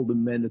up with all the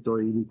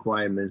mandatory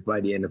requirements by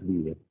the end of the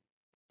year.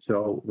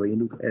 So, when you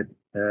look at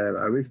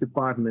our risk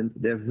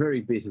department, they're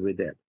very busy with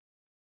that.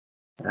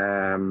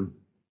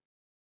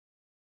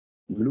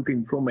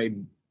 Looking from a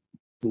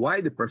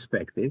wider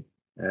perspective,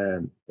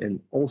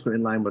 and also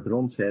in line with what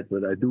Ron said,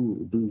 but I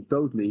do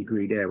totally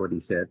agree there what he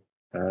said.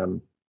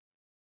 And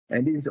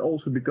this is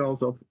also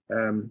because of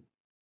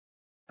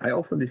I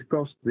often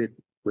discussed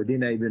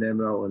within ABN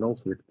AMRO and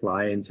also with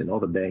clients and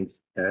other banks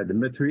the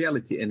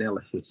materiality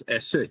analysis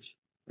as such.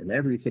 And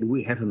everybody said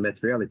we have a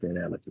materiality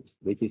analysis,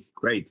 which is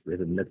great. We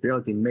have a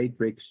materiality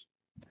matrix.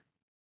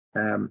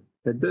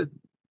 But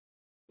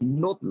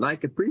not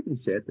like a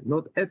previous said,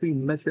 not every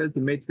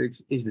materiality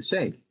matrix is the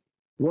same.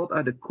 What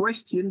are the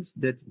questions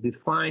that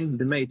define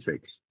the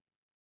matrix?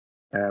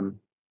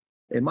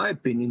 In my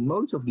opinion,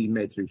 most of these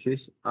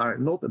matrices are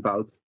not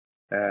about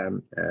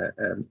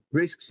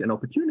risks and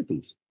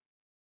opportunities.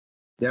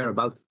 They're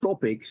about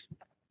topics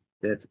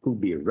that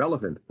could be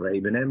relevant for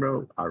ABN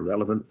AMRO, are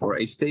relevant for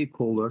a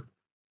stakeholder,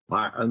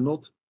 are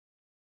not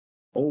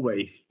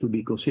always to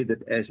be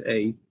considered as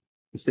a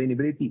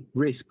sustainability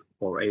risk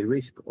or a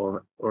risk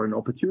or an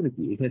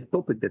opportunity. It's a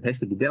topic that has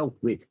to be dealt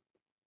with,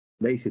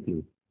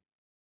 basically.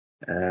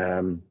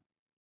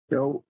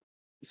 So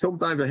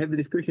sometimes I have the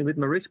discussion with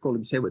my risk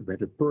colleagues, say, we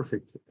have a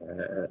perfect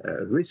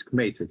risk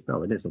matrix.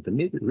 No, that's not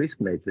a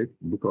risk matrix,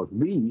 because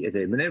we as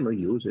ABN AMRO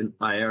use an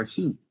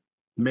IRC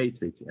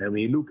matrix. And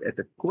when you look at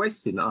the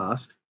question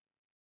asked,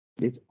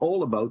 it's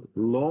all about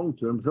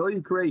long-term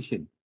value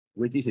creation,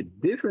 which is a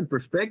different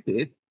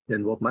perspective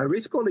than what my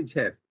risk colleagues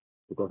have,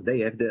 because they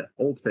have the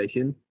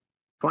old-fashioned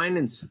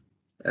finance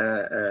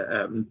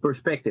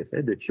perspective,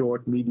 the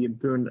short,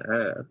 medium-term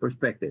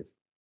perspective.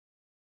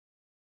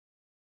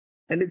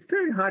 And it's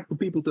very hard for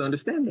people to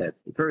understand that.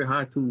 It's very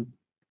hard to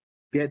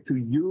get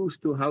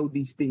used to how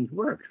these things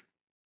work.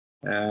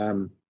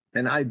 And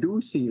I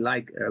do see,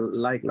 like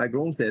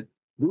Ron said,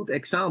 good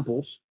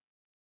examples.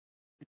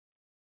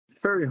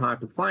 Very hard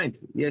to find.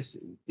 Yes,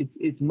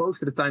 it's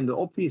most of the time the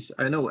obvious.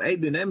 I know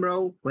ABN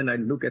AMRO, when I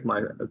look at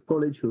my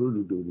colleagues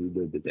who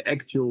do the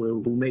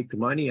actual, who make the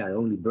money, I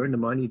only burn the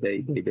money,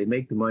 they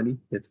make the money.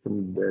 That's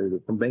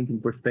from banking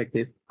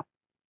perspective.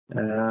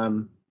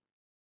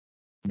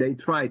 They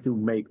try to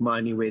make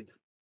money with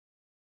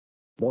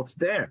what's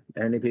there.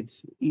 And if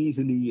it's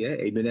easily,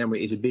 ABN AMRO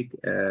is a big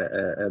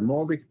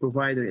mortgage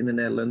provider in the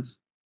Netherlands.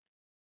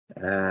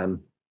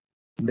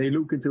 They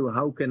look into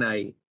how can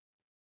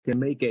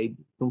make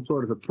some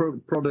sort of a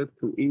product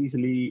to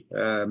easily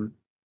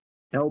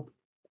help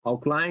our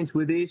clients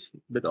with this,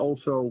 but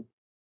also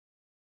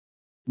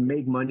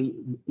make money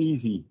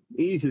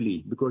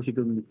easily, because you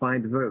can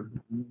find very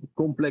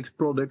complex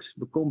products.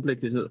 The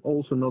complex is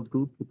also not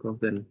good, because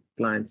then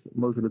clients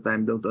most of the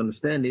time don't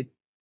understand it.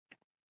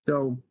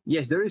 So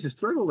yes, there is a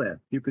struggle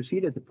there. You can see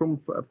that from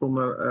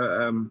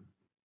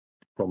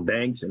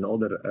banks and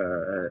other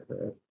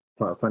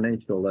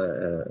financial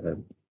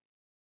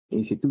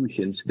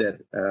institutions, that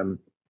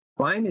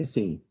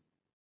financing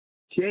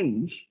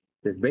change.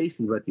 That's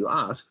basically what you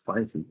ask.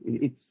 Financing,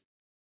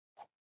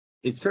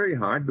 it's very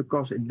hard,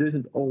 because it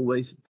doesn't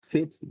always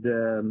fit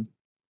the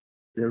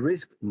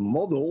risk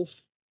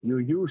models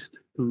you're used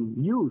to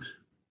use.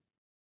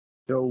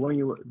 So when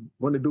you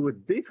want to do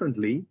it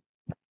differently,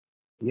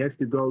 you have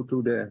to go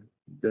to the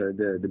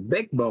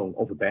backbone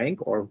of a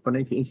bank or a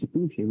financial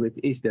institution, which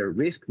is their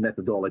risk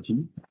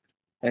methodology,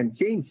 and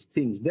change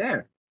things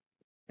there.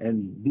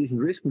 And this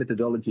risk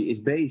methodology is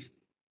based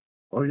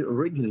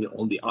originally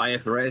on the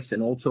IFRS,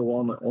 and also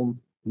on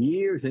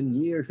years and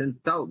years and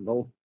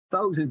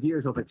 1,000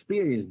 years of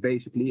experience,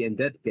 basically, and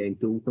that came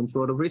to some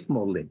sort of risk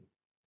modeling.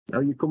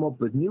 Now you come up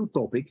with new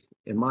topics,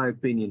 in my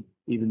opinion,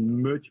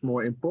 even much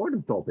more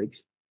important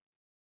topics,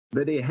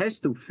 but it has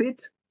to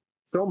fit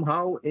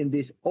somehow in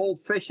this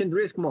old-fashioned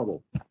risk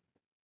model.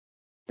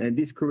 And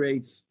this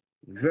creates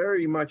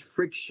very much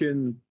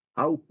friction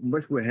how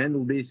must we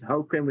handle this?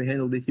 How can we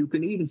handle this? You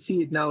can even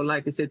see it now,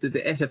 like I said, with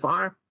the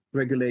SFR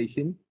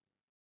regulation.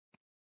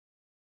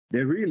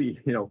 They're really,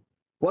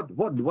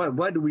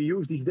 why do we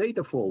use this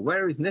data for?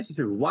 Where is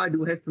necessary? Why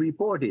do we have to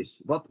report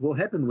this? What will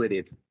happen with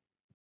it?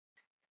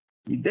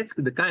 That's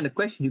the kind of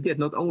question you get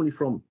not only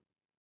from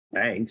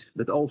banks,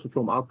 but also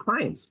from our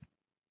clients.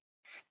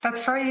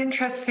 That's very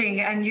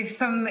interesting, and you've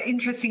some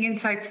interesting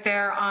insights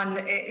there on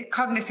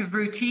cognitive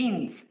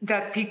routines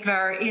that people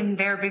are in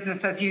their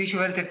business as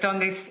usual. They've done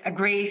this a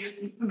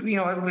great,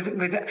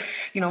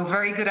 with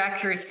very good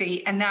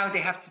accuracy, and now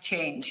they have to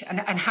change. And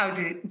how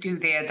do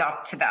they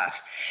adapt to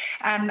that?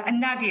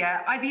 And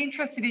Nadia, I'd be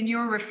interested in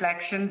your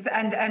reflections,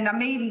 and I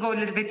may even go a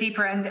little bit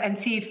deeper and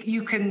see if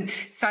you can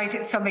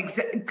cite some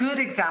good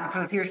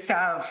examples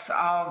yourself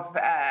of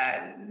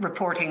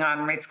reporting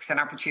on risks and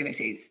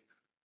opportunities.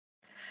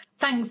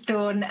 Thanks,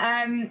 Dawn.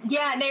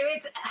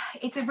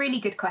 It's a really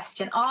good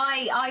question.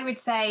 I would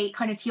say,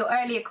 kind of to your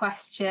earlier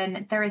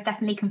question, there is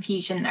definitely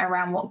confusion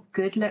around what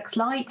good looks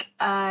like.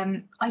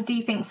 I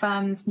do think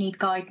firms need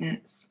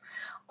guidance.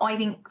 I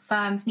think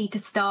firms need to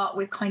start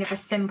with kind of a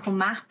simple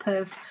map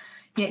of,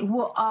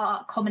 what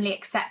are commonly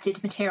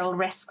accepted material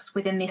risks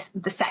within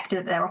the sector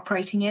that they're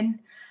operating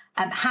in.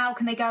 How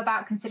can they go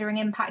about considering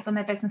impacts on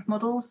their business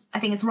models? I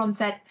think, as Ron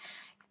said,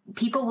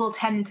 people will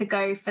tend to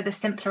go for the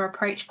simpler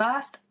approach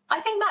first. I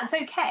think that's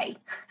okay.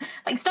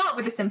 Start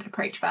with a simple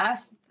approach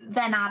first,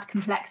 then add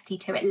complexity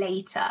to it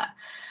later.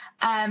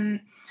 I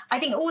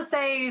think also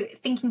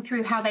thinking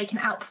through how they can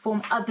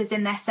outperform others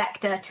in their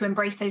sector to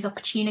embrace those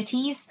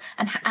opportunities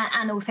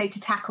and also to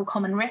tackle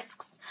common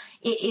risks,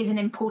 it is an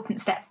important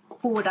step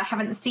forward. I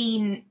haven't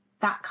seen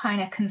that kind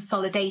of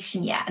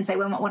consolidation yet. And so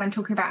when I'm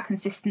talking about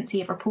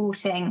consistency of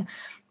reporting,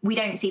 we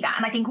don't see that.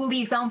 And I think all the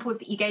examples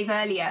that you gave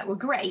earlier were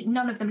great.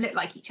 None of them look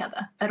like each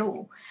other at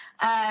all.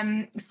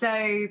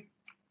 So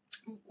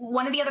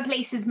one of the other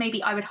places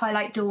maybe I would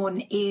highlight,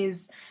 Dawn,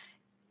 is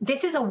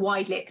this is a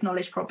widely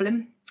acknowledged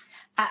problem,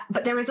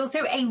 but there is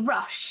also a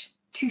rush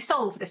to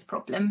solve this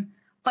problem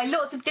by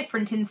lots of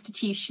different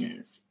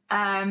institutions.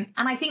 And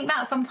I think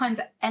that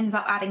sometimes ends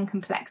up adding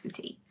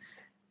complexity.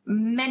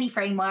 Many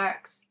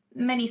frameworks,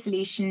 many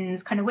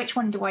solutions, kind of which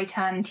one do I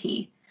turn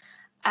to?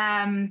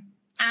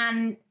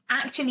 And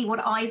actually what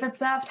I've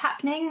observed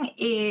happening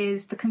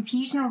is the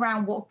confusion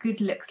around what good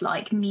looks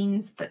like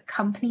means that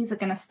companies are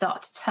going to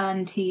start to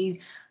turn to,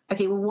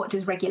 okay, well, what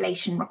does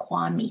regulation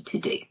require me to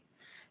do?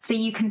 So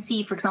you can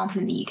see, for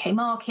example, in the UK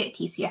market,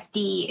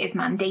 TCFD is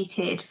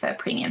mandated for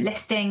premium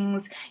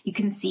listings. You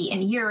can see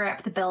in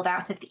Europe the build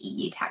out of the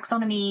EU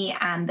taxonomy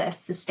and the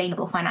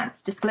sustainable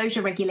finance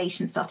disclosure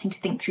regulation starting to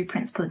think through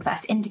principal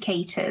adverse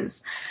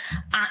indicators.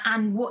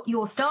 And what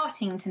you're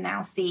starting to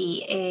now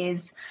see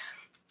is,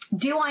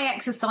 do I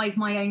exercise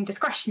my own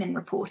discretion in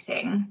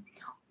reporting,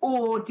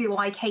 or do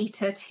I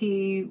cater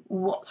to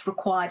what's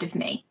required of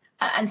me?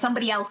 And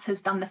somebody else has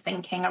done the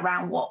thinking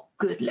around what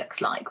good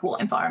looks like,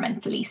 what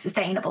environmentally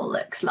sustainable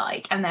looks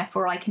like, and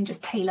therefore I can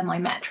just tailor my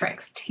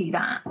metrics to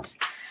that.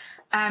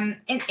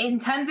 In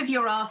terms of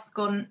your ask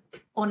on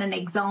an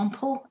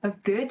example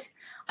of good,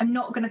 I'm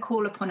not going to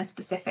call upon a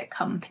specific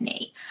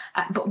company.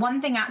 But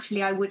one thing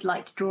actually I would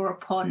like to draw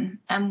upon,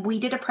 we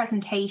did a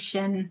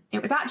presentation,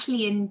 it was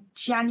actually in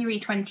January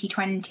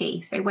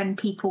 2020, so when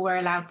people were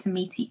allowed to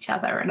meet each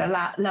other at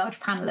a large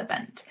panel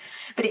event.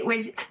 But it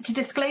was to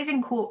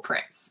disclosing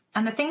corporates.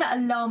 And the thing that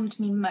alarmed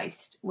me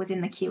most was in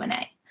the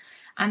Q&A.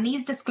 And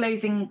these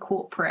disclosing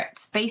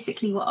corporates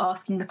basically were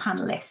asking the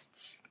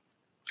panelists,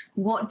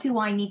 what do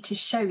I need to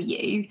show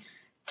you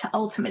to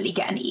ultimately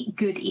get a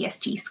good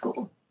ESG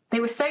score?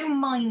 They were so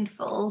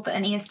mindful that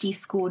an ESG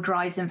score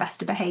drives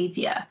investor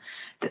behaviour,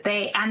 that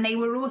they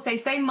were also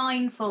so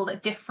mindful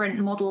that different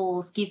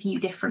models give you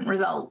different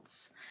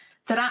results,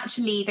 that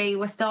actually they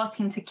were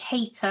starting to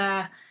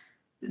cater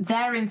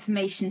their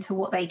information to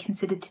what they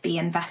considered to be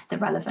investor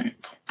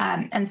relevant.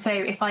 And so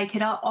if I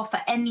could offer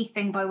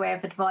anything by way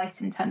of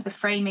advice in terms of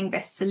framing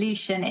this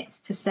solution, it's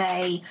to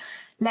say,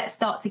 let's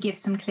start to give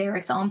some clear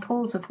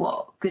examples of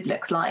what good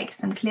looks like,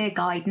 some clear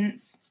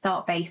guidance,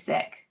 start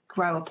basic,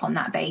 grow upon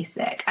that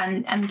basic,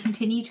 and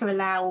continue to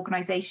allow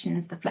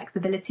organisations the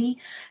flexibility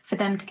for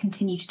them to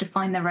continue to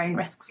define their own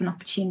risks and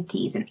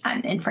opportunities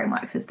in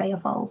frameworks as they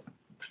evolve.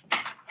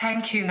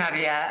 Thank you,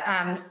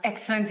 Nadia.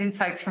 Excellent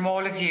insights from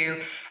all of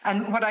you.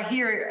 And what I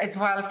hear as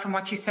well from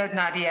what you said,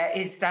 Nadia,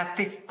 is that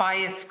this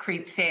bias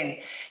creeps in.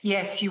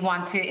 Yes, you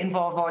want to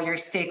involve all your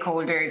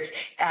stakeholders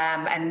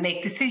and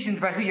make decisions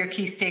about who your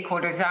key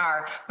stakeholders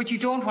are. What you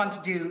don't want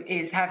to do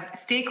is have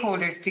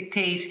stakeholders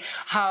dictate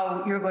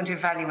how you're going to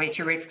evaluate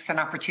your risks and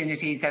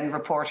opportunities and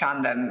report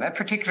on them,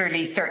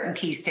 particularly certain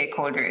key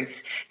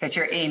stakeholders that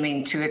you're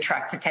aiming to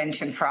attract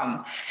attention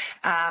from.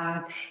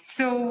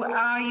 So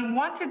I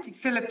wanted,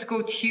 Filip, to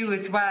go to you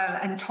as well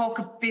and talk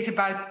a bit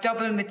about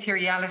double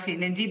materiality.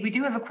 And indeed, indeed, we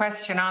do have a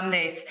question on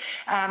this,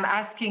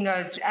 asking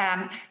us,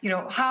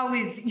 how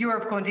is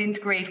Europe going to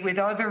integrate with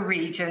other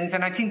regions?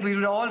 And I think we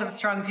will all have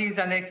strong views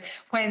on this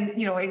when,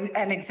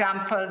 an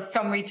example,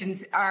 some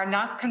regions are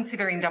not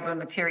considering double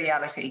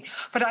materiality.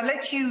 But I'll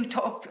let you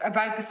talk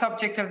about the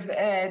subject of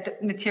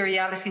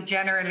materiality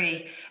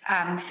generally,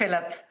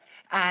 Filip,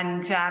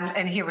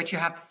 and hear what you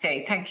have to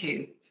say. Thank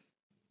you.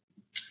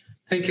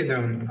 Thank you,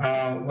 Dawn.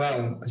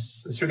 Well,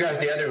 as regards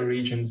the other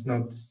regions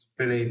not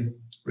really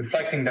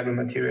reflecting double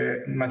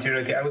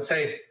materiality, I would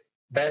say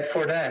bad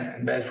for them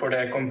and bad for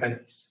their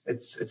companies.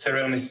 It's a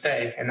real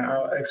mistake, and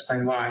I'll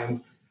explain why.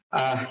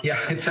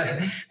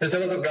 There's a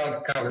lot of ground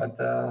to cover,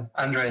 but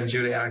Andre and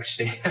Giulia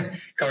actually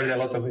covered a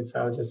lot of it,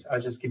 so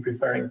I'll just keep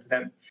referring to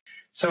them.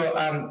 So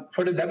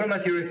for the double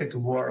materiality to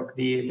work,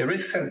 the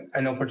risks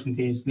and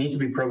opportunities need to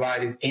be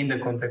provided in the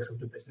context of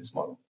the business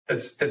model.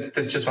 That's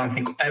just one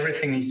thing.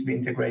 Everything needs to be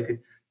integrated.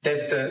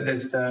 That's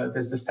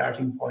the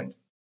starting point.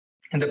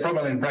 And the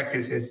problem in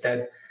practice is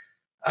that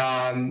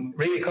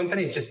really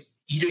companies just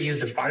either use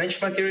the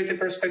financial materiality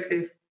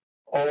perspective,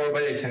 or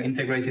whether it's an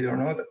integrated or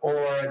not,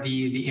 or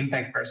the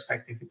impact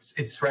perspective.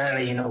 It's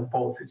rarely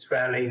both. It's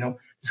rarely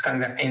this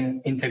kind of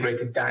an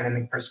integrated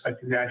dynamic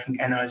perspective that I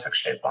think Enel is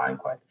actually applying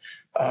quite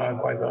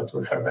well, to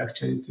refer back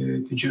to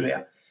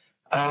Giulia.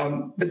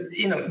 But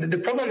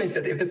the problem is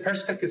that if the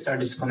perspectives are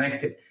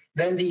disconnected,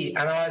 then the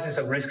analysis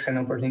of risks and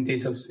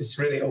opportunities is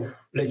really of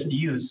little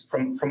use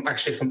from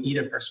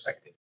either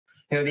perspective.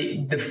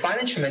 The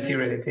financial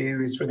materiality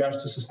with regards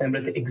to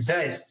sustainability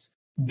exists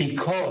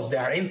because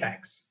there are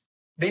impacts.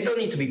 They don't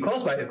need to be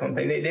caused by the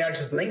company. They are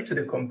just linked to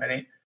the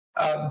company,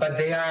 but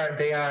they are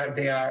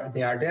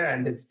there,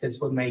 and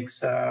that's what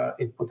makes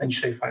it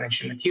potentially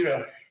financially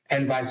material,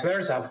 and vice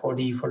versa for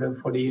the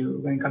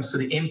when it comes to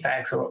the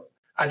impacts or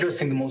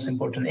addressing the most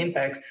important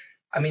impacts.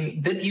 I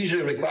mean, that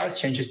usually requires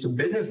changes to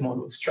business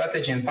model,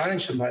 strategy, and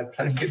financial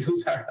planning.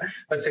 Those are,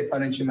 let's say,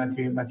 financial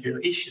material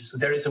issues. So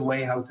there is a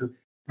way how to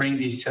bring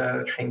these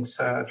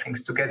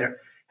things together.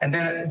 And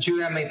then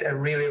Giulia made a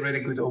really, really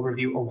good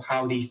overview of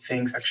how these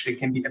things actually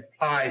can be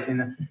applied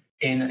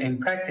in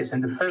practice.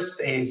 And the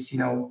first is,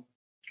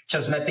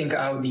 just mapping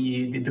out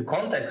the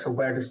context of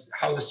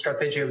how the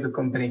strategy of the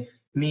company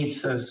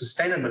meets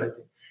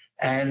sustainability.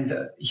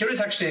 And here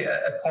is actually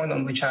a point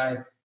on which I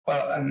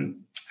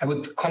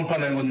would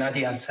complement what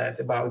Nadia said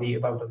about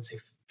let's say,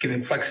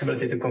 giving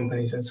flexibility to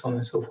companies and so on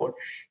and so forth.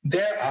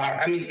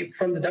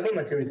 From the double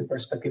materiality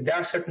perspective, there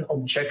are certain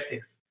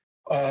objective,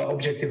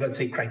 let's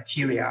say,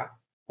 criteria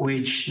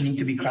which need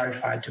to be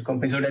clarified to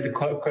companies, or that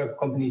the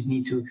companies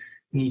need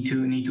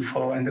to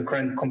follow, and the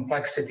current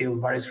complexity of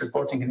various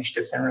reporting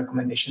initiatives and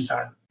recommendations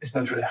is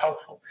not really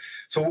helpful.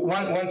 So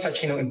one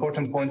such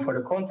important point for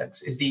the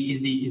context is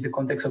the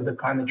context of the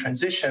climate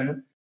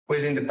transition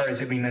within the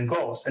Paris Agreement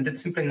goals, and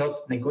that's simply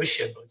not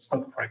negotiable. It's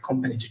not for a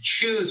company to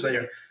choose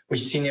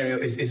which scenario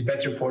is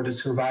better for the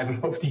survival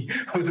of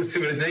the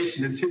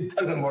civilization. It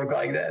doesn't work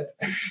like that,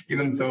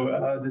 even though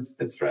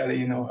that's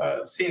really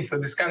seen. So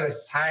this kind of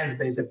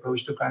science-based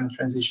approach to climate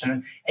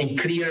transition and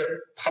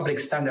clear public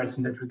standards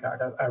in that regard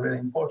are really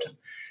important.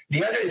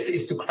 The other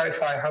is to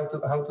clarify how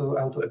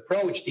to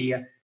approach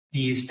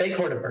the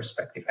stakeholder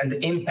perspective and the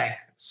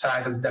impact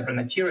side of double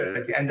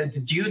materiality, and that the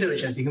due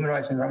diligence, the human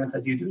rights and environmental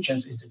due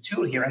diligence, is the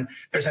tool here. And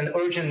there's an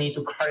urgent need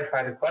to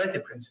clarify the quality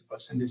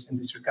principles in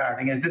this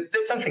regard. And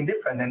that's something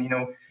different than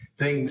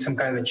doing some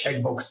kind of a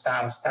checkbox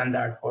style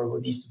standard for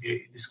what needs to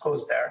be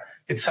disclosed there.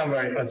 It's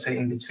somewhere, let's say,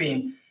 in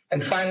between.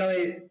 And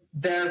finally,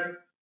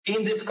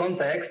 in this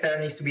context, there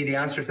needs to be the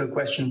answer to the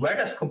question: where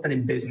does company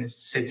business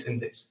sit in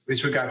this,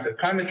 with regard to the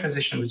climate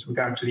transition, with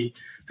regard to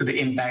the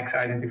impacts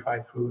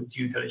identified through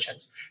due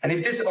diligence? And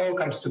if this all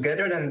comes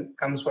together, then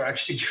comes where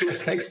actually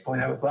Giulia's next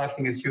point. I was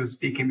laughing as she was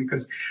speaking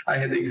because I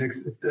had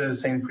the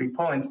same 3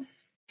 points.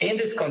 In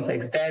this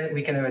context, then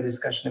we can have a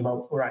discussion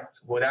about, all right,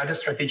 what are the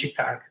strategic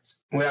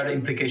targets? What are the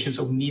implications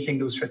of meeting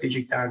those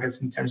strategic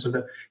targets in terms of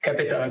the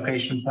capital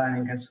allocation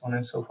planning and so on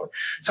and so forth?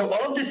 So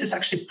all of this is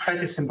actually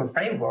pretty simple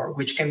framework,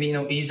 which can be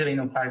easily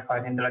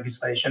clarified in the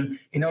legislation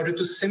in order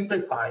to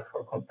simplify it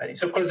for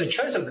companies. Of course, the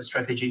choice of the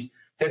strategies,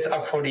 that's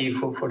up for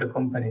the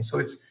company. So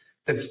that's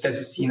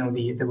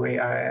the way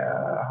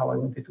how I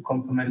wanted to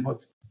complement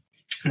what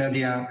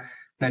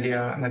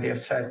Nadia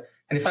said.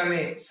 And if I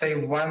may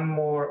say one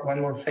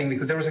more thing,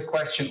 because there was a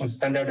question on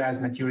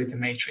standardized maturity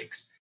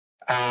matrix,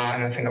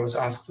 and I think I was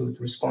asked to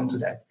respond to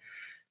that.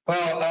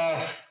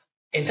 Well,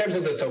 in terms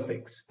of the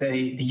topics, the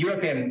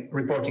European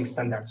reporting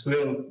standards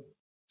will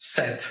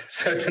set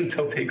certain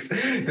topics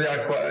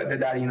that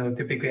are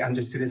typically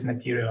understood as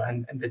material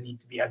and that need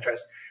to be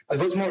addressed. But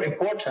what's more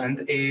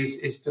important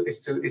is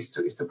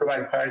to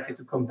provide clarity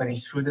to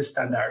companies through the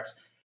standards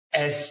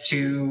as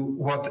to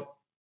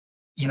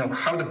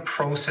how the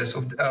process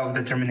of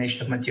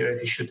determination of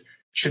materiality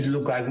should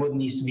look like, what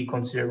needs to be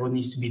considered, what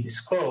needs to be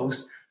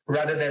disclosed,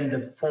 rather than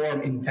the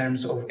form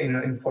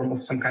in form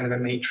of some kind of a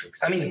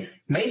matrix. I mean,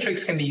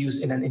 matrix can be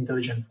used in an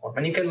intelligent form,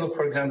 and you can look,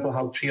 for example,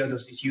 how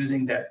Triodos is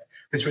using that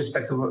with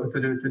respect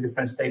to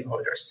different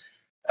stakeholders.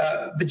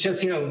 But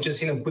just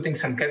putting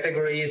some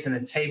categories in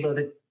a table,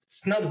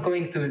 it's not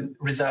going to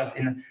result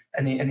in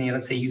any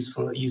let's say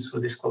useful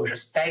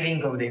disclosures.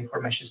 Tagging of the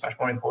information is much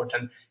more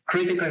important.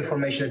 Critical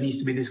information that needs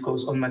to be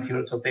disclosed on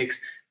material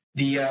topics.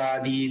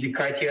 The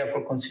criteria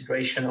for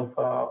consideration of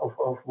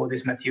what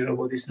is material,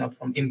 what is not,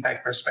 from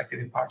impact perspective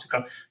in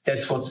particular.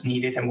 That's what's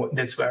needed, and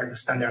that's where the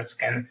standards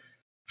can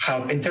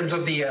help. In terms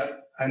of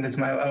and that's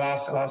my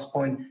last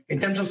point. In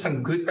terms of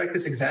some good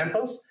practice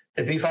examples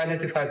that we've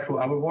identified through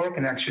our work,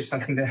 and actually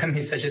something that I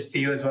may suggest to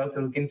you as well to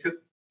look into.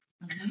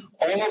 Mm-hmm.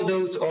 All of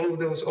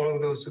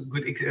those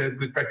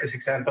good practice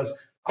examples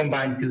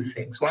combine two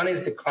things. One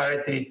is the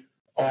clarity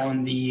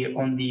on the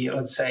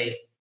let's say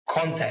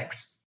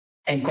context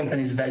and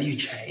company's value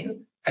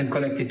chain, and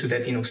connected to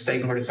that,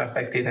 stakeholders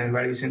affected and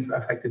values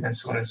affected, and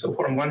so on and so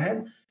forth. On one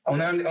hand, on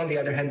the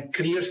other hand,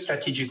 clear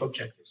strategic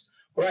objectives.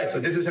 All right, so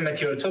this is a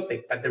material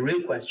topic, but the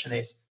real question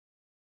is,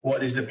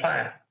 what is the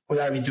plan? What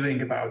are we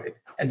doing about it?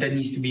 And that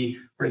needs to be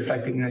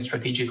reflected in a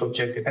strategic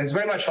objective. And it's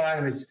very much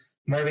aligned with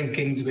Mervyn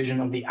King's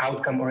vision of the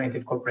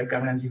outcome-oriented corporate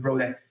governance. He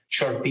wrote a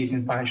short piece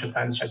in Financial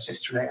Times just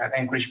yesterday. I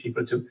encourage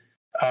people to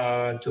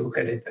look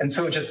at it. And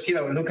so just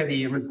look at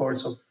the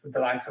reports of the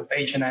likes of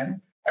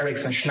H&M,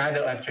 Ericsson,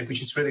 Schneider Electric,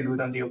 which is really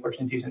good on the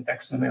opportunities in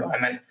taxonomy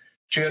alignment.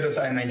 Triodos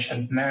I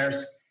mentioned,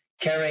 Maersk,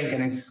 Caring,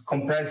 and its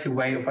comprehensive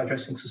way of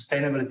addressing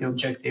sustainability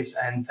objectives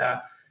and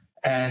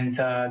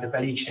the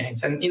value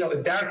chains. And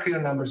if there are clear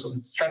numbers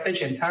of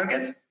strategy and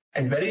targets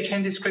and value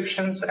chain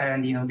descriptions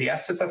and the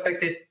assets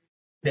affected,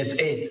 that's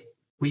it.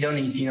 We don't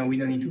need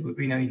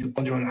to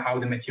ponder on how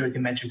the maturity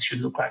metrics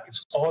should look like.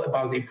 It's all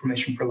about the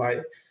information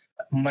provided,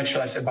 much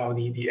less about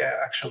the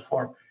actual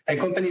form. And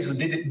companies who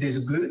did this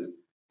good,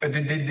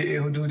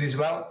 who do this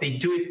well, they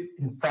do it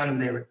in front of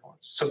their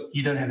reports. So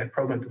you don't have a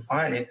problem to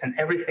find it, and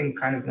everything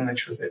kind of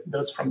naturally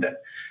builds from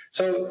that.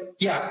 So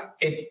yeah,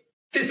 it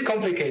is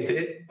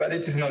complicated, but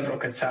it is not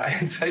rocket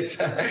science.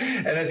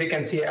 And as you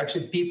can see,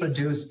 actually people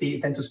do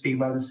tend to speak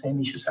about the same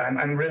issues.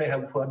 I'm really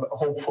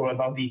hopeful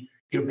about the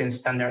European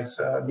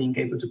standards being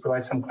able to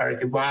provide some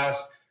clarity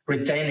whilst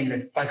retaining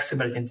that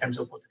flexibility in terms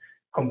of what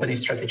company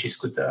strategies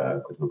could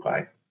look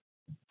like.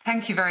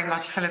 Thank you very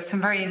much, Filip.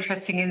 Some very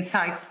interesting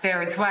insights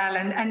there as well.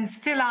 And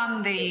still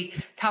on the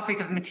topic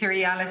of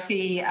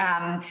materiality,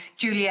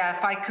 Giulia,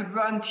 if I could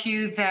run to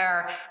you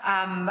there,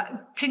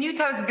 can you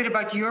tell us a bit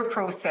about your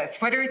process,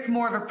 whether it's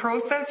more of a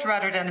process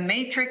rather than a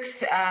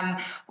matrix,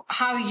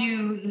 how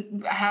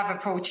you have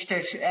approached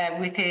it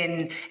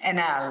within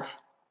Enel?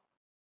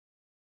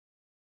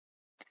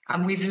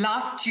 And we've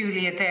lost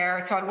Giulia there,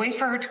 so I'll wait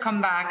for her to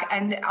come back.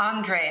 And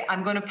Andre,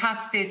 I'm going to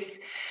pass this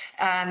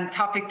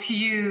topic to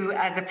you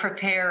as a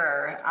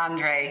preparer,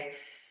 Andre.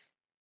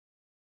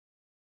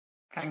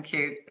 Thank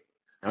you.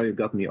 Now you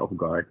got me off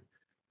guard.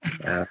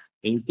 Can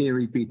you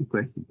repeat the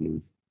question,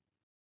 please?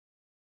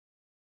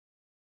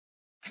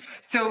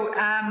 So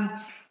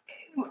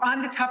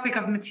on the topic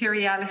of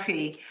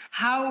materiality,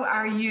 how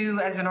are you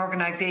as an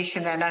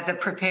organization and as a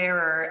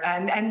preparer,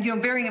 and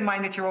bearing in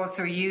mind that you're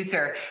also a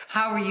user,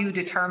 how are you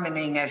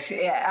determining it?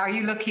 Are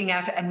you looking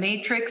at a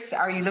matrix?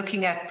 Are you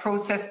looking at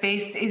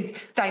process-based? Is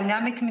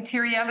dynamic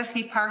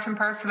materiality part and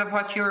parcel of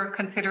what you're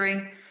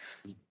considering?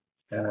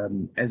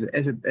 As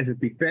a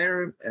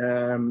preparer,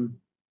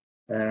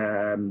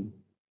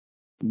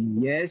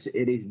 yes,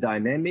 it is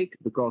dynamic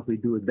because we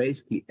do it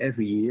basically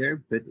every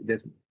year, but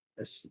there's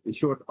a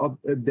short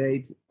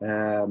update.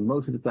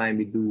 Most of the time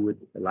we do it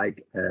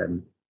like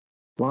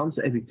once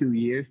every 2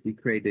 years. We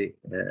create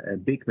a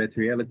big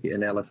materiality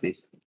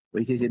analysis,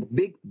 which is a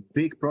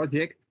big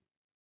project.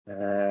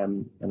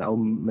 And our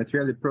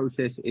materiality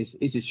process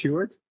is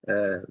assured.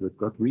 We've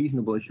got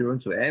reasonable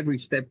assurance. So every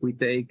step we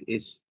take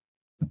is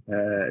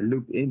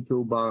looked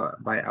into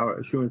by our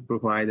assurance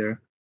provider,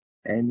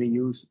 and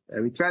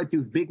we try to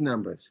use big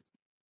numbers.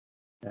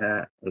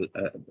 A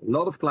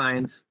lot of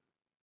clients,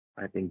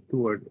 I think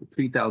 2,000 or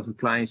 3,000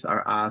 clients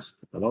are asked,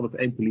 a lot of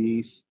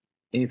employees,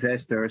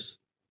 investors,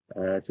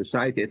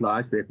 society at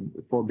large. We have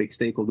 4 big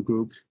stakeholder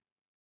groups.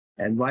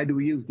 And why do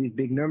we use these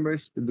big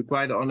numbers? To be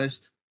quite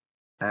honest,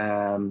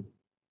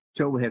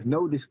 so we have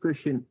no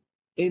discussion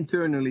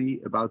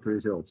internally about the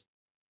results.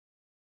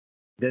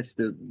 That's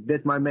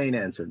my main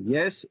answer.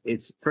 Yes,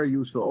 it's very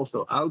useful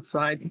also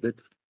outside, but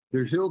the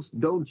results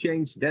don't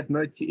change that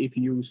much if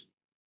you use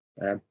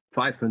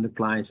 500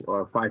 clients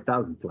or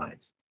 5,000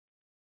 clients.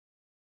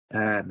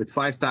 But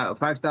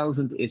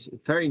 5,000 is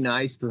very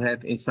nice to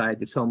have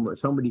inside if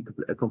somebody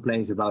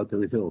complains about the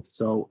results.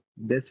 So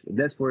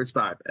that's for a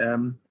start.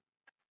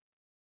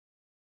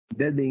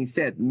 That being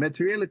said,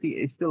 materiality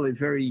is still a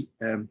very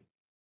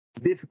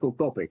difficult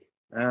topic.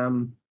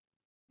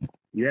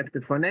 You have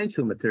the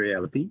financial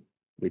materiality,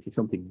 which is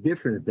something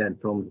different than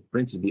from, for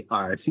instance, the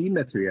RFC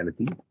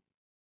materiality.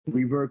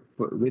 We work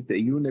with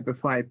the UNEP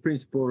 5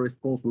 principle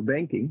responsible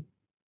banking,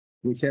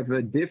 which have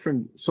a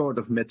different sort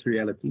of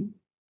materiality.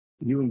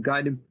 UN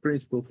Guiding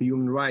Principle for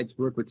Human Rights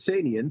work with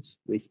salience,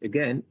 which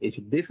again is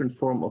a different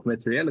form of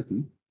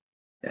materiality.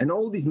 And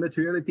all these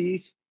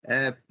materialities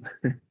have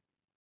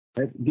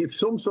give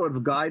some sort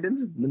of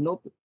guidance, but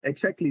not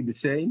exactly the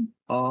same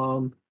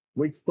on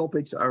which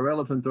topics are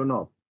relevant or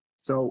not.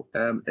 So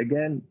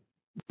again,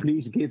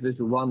 please give us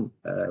one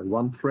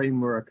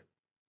framework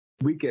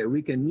we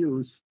can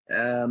use.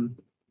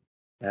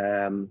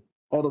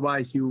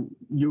 Otherwise, you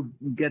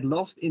get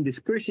lost in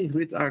discussions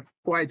which are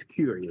quite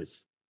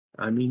curious.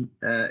 I mean,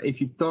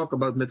 if you talk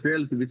about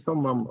materiality with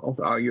someone of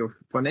your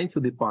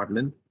financial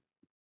department,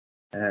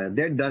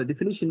 the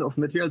definition of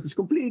materiality is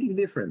completely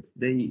different.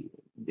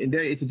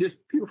 It's just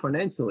pure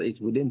financial.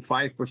 It's within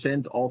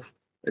 5% of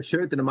a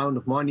certain amount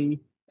of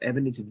money. And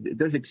when it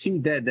does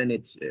exceed that, then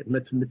it's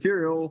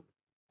material.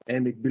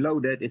 And if below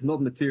that, it's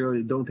not material.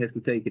 You don't have to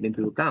take it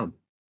into account,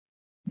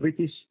 which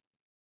is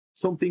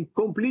something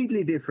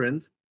completely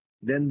different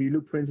than we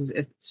look, for instance,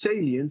 at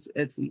salience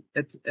at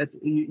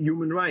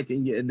human rights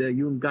in the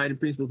human guiding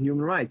principle of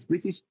human rights,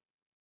 which is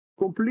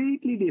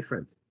completely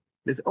different.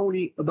 It's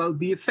only about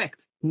the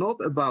effect, not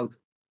about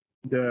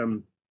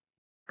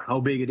how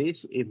big it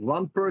is. If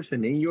one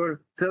person in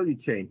your value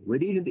chain,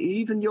 with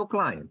even your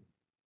client,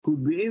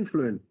 could be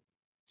influenced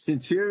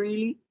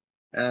sincerely,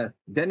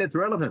 then it's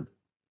relevant.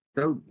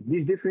 So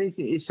this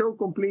differentiation is so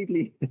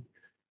completely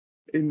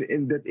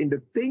in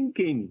the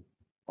thinking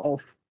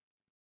of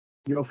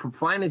your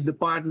finance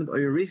department or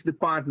your risk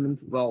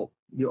department. Well,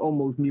 you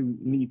almost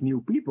need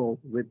new people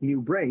with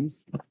new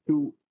brains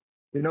to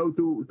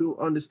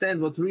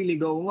understand what's really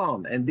going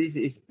on. And this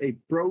is a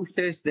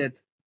process that,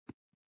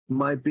 in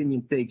my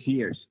opinion, takes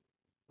years.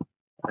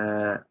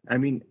 I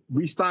mean,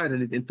 we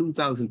started it in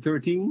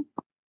 2013.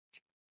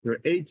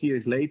 We're 8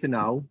 years later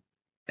now,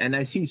 and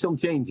I see some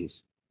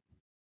changes.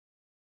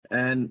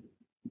 And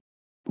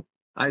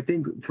I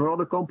think for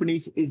other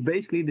companies, it's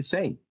basically the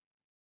same.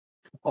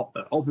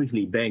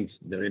 Obviously, banks,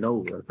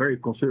 very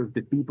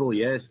conservative people,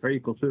 yes, very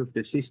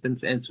conservative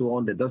systems and so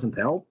on. That doesn't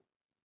help.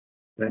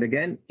 But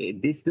again,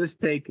 this does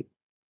take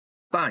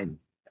time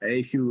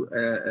if you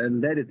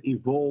let it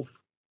evolve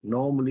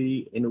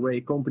normally in the way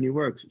a company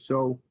works.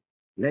 So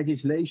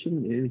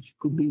legislation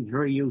could be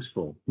very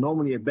useful.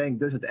 Normally, a bank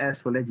doesn't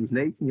ask for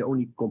legislation. You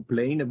only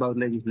complain about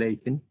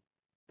legislation.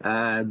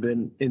 But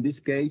in this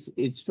case,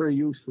 it's very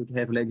useful to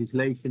have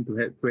legislation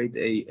to create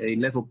a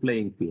level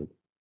playing field.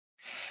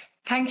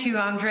 Thank you,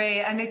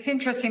 Andre. And it's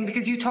interesting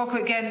because you talk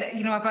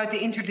again, about the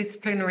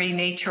interdisciplinary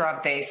nature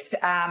of this.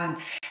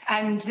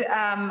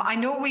 I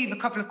know we have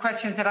a couple of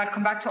questions that I'll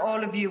come back to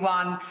all of you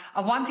on. I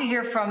want to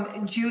hear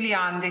from Giulia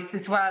on this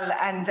as well.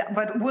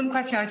 But one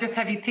question I just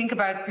have you think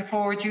about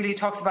before Giulia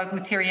talks about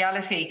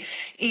materiality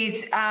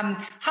is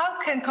how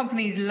can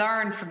companies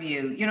learn from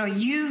you?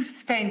 You've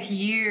spent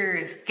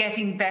years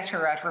getting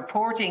better at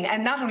reporting,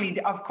 and not only,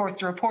 of course,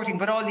 the reporting,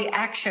 but all the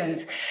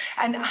actions.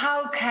 And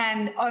how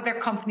can other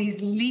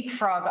companies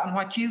leapfrog on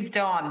what you've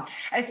done,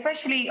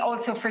 especially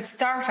also for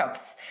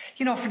startups?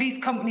 For these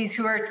companies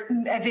who are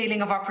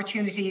availing of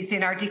opportunities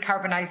in our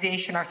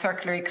decarbonisation, our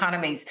circular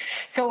economies.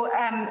 So,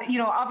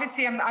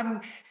 obviously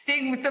I'm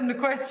staying with some of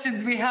the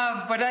questions we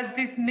have, but as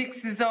this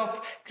mixes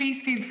up,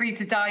 please feel free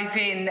to dive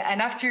in. And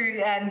after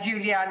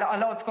Giulia,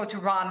 I'll also go to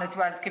Ron as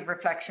well to give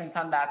reflections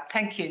on that.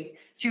 Thank you.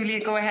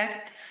 Giulia, go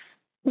ahead.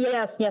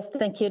 Yes,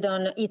 thank you,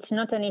 Don. It's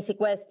not an easy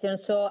question,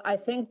 so I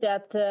think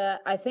that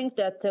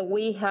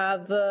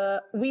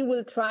we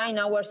will try in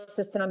our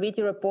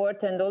sustainability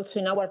report and also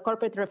in our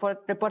corporate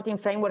reporting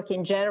framework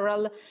in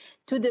general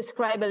to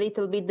describe a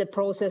little bit the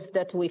process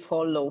that we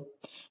follow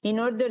in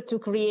order to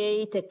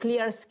create a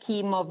clear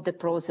scheme of the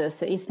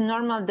process. It's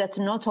normal that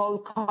not all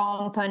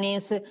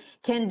companies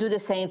can do the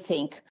same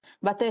thing,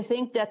 but I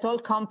think that all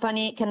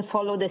companies can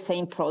follow the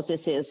same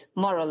processes,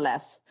 more or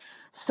less.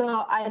 So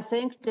I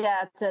think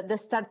that the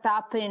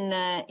startup,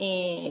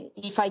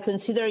 if I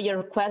consider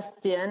your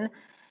question,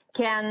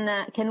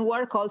 can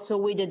work also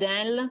with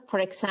Enel, for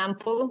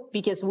example,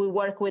 because we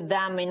work with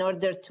them in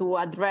order to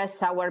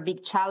address our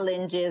big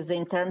challenges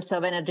in terms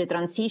of energy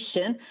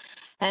transition.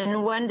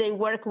 And when they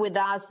work with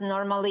us,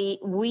 normally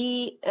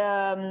we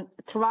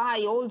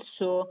try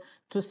also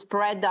to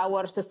spread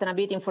our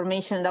sustainability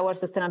information, our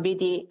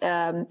sustainability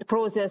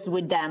process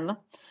with them,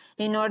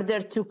 in order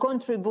to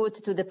contribute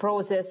to the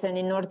process and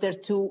in order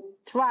to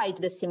try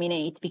to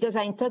disseminate, because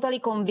I'm totally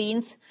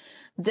convinced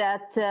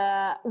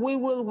that we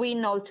will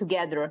win all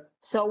together.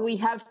 So we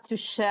have to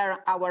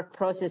share our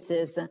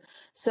processes.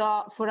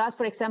 So for us,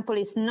 for example,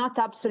 it's not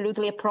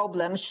absolutely a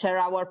problem share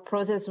our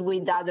process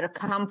with other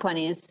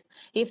companies.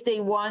 If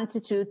they want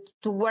to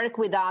work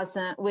with us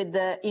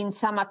in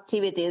some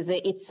activities,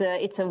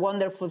 it's a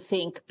wonderful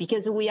thing,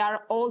 because we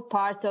are all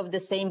part of the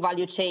same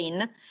value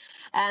chain.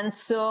 And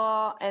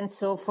so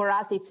for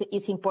us,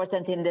 it's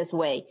important in this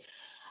way.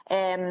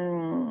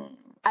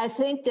 I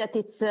think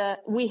that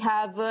we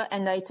have,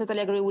 and I totally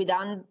agree with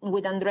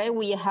Andre,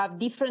 we have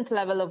different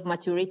level of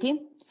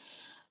maturity.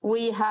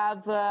 We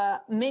have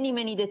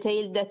many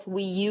details that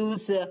we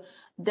use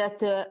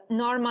that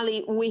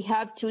normally we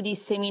have to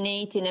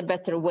disseminate in a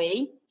better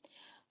way.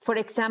 For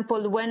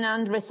example, when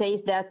Andre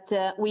says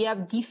that we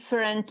have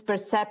different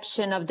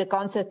perception of the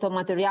concept of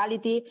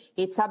materiality,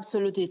 it's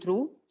absolutely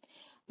true.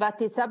 but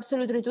it's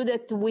absolutely true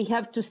that we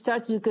have to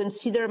start to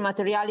consider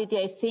materiality,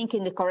 I think,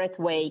 in the correct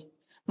way.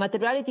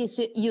 Materiality is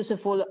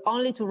useful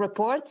only to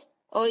report,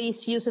 or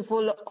is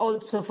useful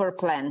also for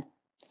plan?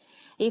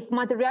 If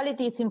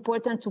materiality is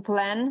important to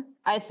plan,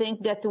 I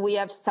think that we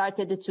have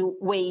started to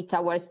weight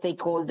our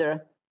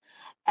stakeholder.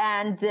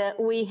 And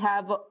we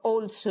have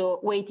also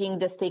weighting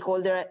the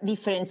stakeholder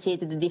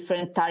differentiated the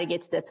different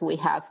targets that we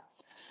have.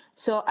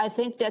 So I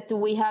think that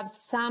we have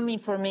some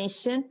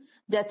information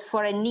that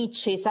for a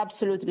niche is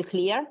absolutely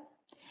clear,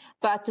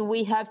 but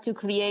we have to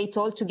create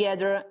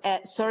altogether,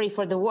 sorry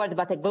for the word,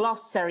 but a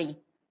glossary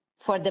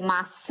for the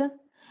mass.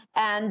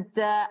 And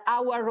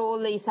our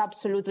role is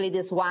absolutely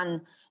this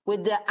one.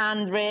 With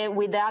Andre,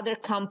 with the other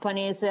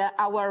companies,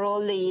 our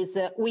role is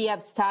we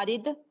have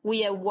studied,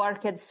 we have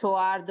worked so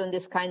hard on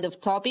this kind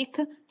of topic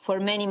for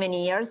many,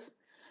 many years.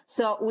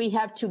 So we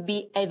have to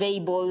be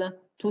available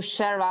to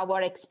share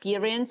our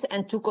experience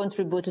and to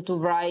contribute to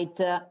write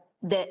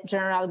the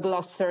general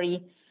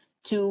glossary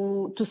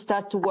to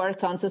start to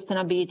work on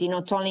sustainability,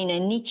 not only in a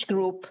niche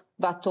group,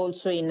 but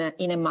also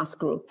in a mass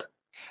group.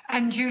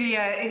 And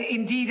Giulia,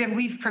 indeed, and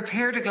we've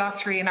prepared a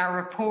glossary in our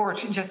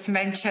report, just to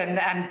mention,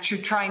 and to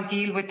try and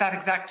deal with that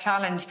exact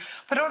challenge.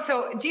 But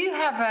also, do you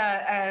have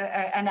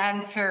an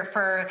answer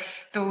for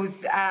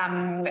those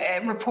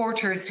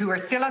reporters who are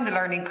still on the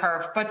learning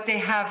curve, but they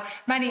have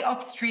many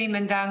upstream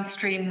and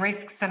downstream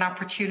risks and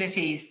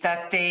opportunities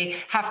that they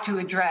have to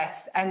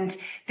address, and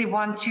they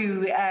want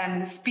to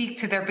speak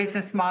to their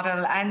business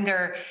model and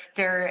their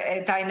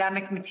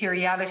dynamic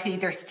materiality,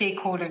 their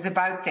stakeholders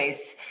about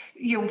this?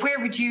 Where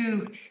would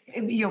you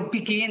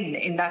begin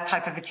in that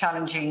type of a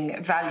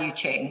challenging value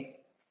chain?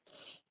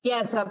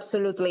 Yes,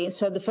 absolutely.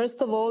 So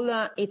first of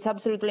all, it's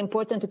absolutely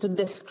important to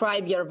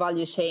describe your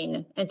value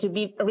chain and to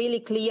be really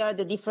clear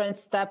the different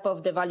steps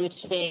of the value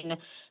chain.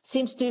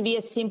 Seems to be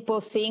a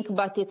simple thing,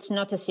 but it's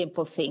not a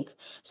simple thing.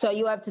 So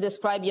you have to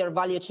describe your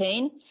value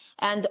chain,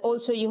 and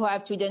also you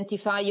have to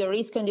identify your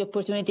risk and the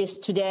opportunities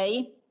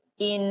today,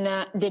 in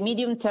the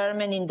medium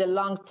term and in the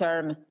long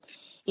term.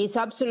 It's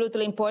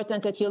absolutely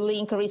important that you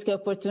link risk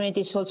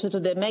opportunities also to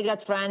the mega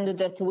trend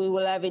that we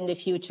will have in the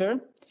future,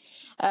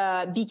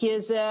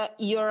 because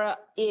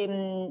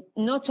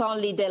not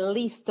only the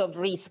list of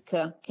risk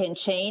can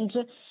change,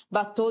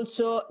 but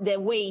also the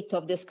weight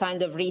of this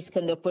kind of risk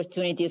and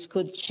opportunities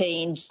could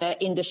change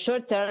in the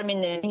short term,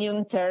 in the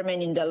medium term,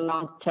 and in the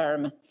long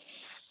term.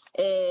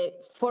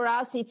 For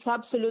us, it's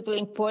absolutely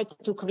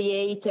important to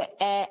create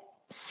a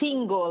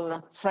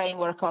single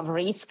framework of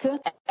risk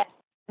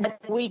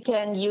that we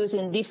can use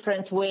in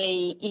different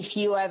way if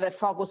you have a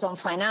focus on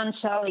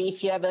financial,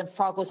 if you have a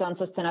focus on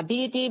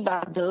sustainability,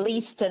 but the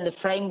list and the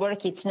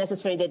framework, it's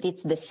necessary that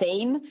it's the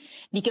same,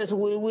 because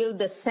we will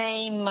the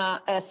same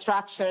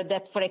structure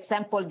that, for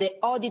example, the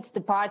audit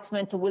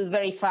department will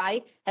verify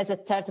as a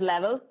third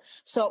level.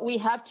 So we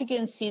have to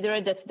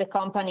consider that the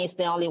company is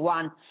the only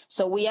one.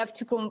 So we have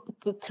to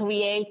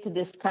create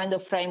this kind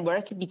of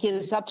framework,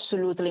 because it's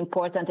absolutely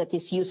important that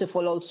it's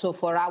useful also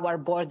for our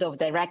board of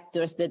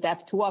directors that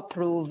have to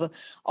approve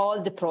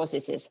all the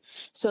processes.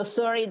 So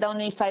sorry, don't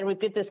know if I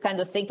repeat this kind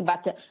of thing,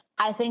 but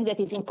I think that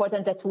it's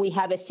important that we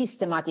have a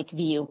systematic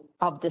view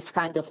of this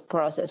kind of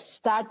process,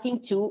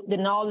 starting to the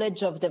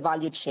knowledge of the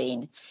value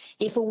chain.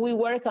 If we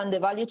work on the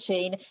value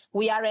chain,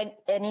 we are a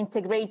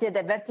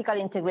vertical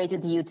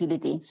integrated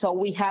utility. So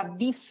we have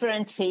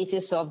different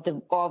phases of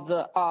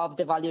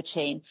the value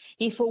chain.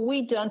 If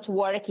we don't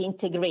work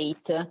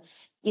integrate,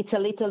 it's a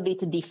little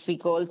bit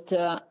difficult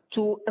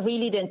to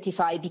really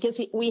identify,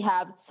 because we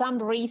have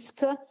some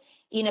risk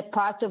in a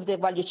part of the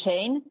value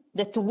chain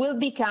that will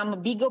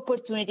become big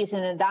opportunities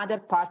in another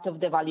part of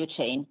the value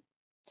chain.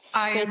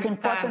 It's an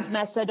important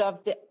method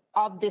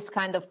of this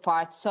kind of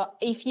part. So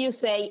if you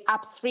say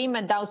upstream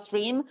and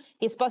downstream,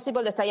 it's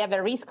possible that I have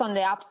a risk on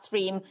the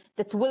upstream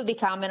that will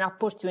become an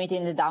opportunity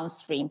in the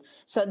downstream.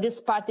 So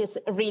this part is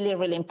really,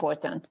 really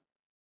important.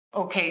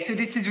 Okay, so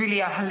this is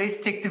really a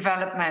holistic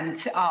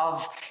development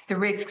of the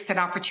risks and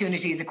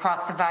opportunities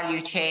across the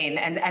value chain.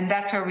 And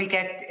that's where we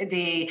get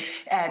the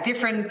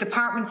different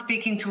departments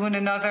speaking to one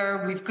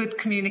another. We've good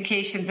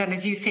communications, and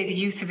as you say, the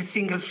use of a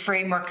single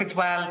framework as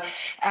well,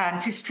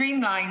 to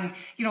streamline,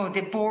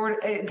 the board,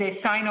 the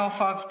sign off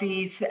of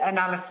these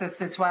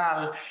analysis as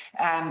well,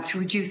 to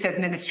reduce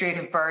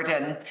administrative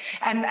burden.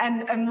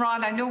 And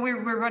Ron, I know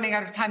we're running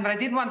out of time, but I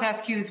did want to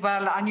ask you as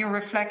well on your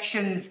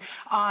reflections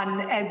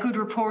on good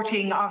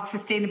reporting of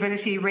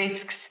sustainability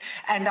risks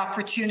and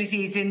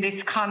opportunities in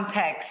this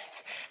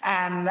context.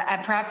 And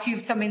perhaps you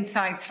have some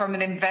insights from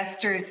an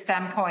investor's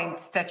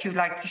standpoint that you'd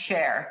like to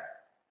share.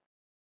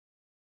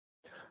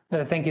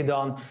 Thank you,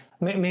 Dawn.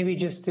 Maybe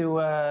just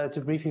to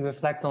briefly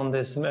reflect on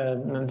this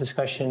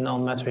discussion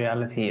on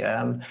materiality.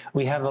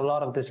 We have a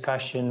lot of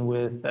discussion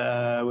with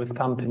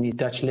companies,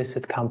 Dutch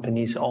listed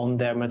companies, on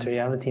their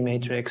materiality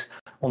matrix,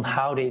 on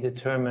how they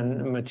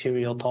determine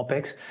material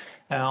topics.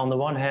 On the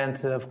one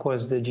hand, of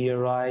course, the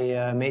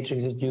GRI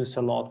matrix is used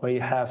a lot, where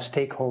you have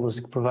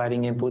stakeholders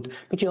providing input,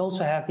 but you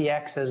also have the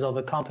access of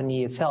a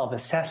company itself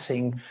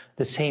assessing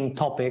the same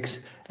topics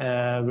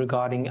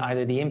regarding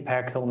either the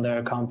impact on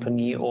their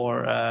company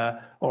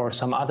or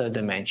some other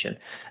dimension.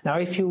 Now,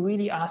 if you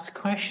really ask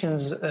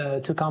questions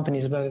to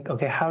companies about,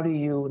 okay, how do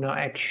you now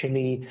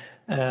actually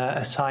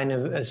assign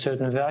a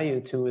certain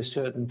value to a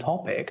certain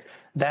topic,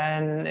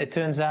 then it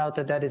turns out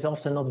that that is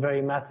often not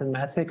very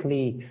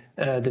mathematically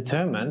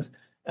determined,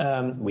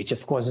 which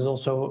of course is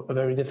also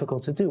very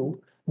difficult to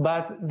do.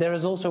 But there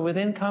is also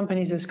within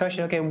companies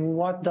discussion, okay,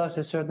 what does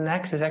a certain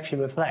axis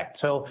actually reflect?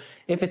 So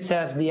if it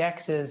says the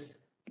axis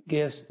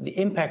gives the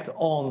impact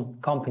on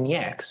company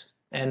X,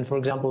 and for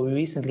example, we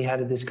recently had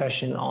a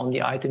discussion on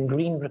the item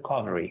green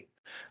recovery,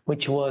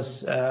 which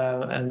was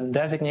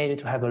designated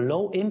to have a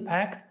low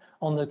impact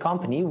on the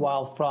company,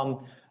 while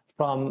from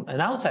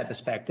an outside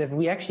perspective,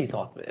 we actually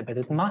thought, but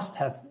it must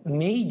have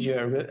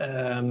major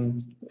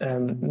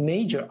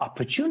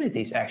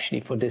opportunities actually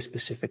for this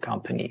specific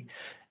company.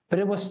 But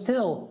it was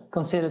still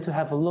considered to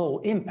have a low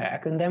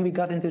impact. And then we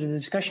got into the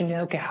discussion,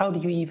 okay, how do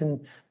you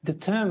even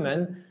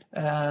determine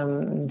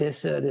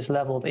this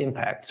level of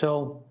impact?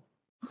 So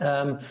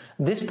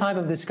this type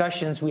of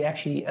discussions we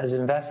actually, as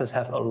investors,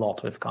 have a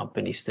lot with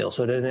companies still.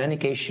 So that in any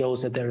case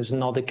shows that there is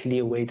not a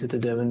clear way to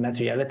determine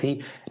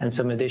materiality, and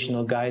some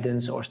additional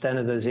guidance or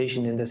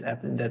standardization in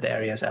that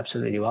area is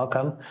absolutely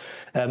welcome.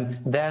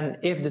 Then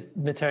if the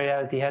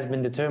materiality has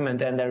been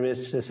determined and there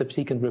is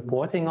subsequent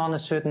reporting on a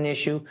certain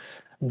issue,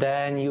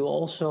 then you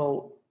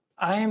also,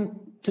 I am,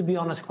 to be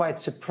honest, quite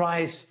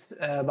surprised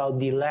about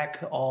the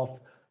lack of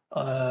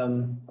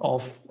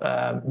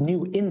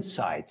new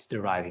insights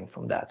deriving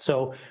from that.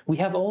 So we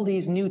have all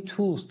these new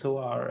tools to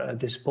our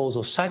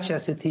disposal, such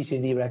as the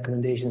TCFD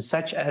recommendations,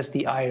 such as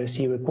the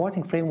IRC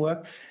reporting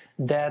framework,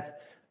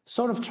 that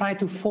sort of try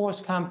to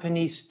force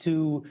companies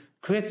to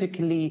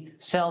critically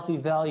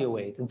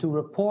self-evaluate and to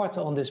report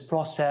on this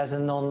process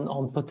and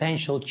on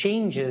potential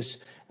changes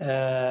in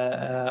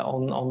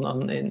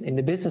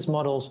the business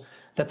models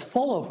that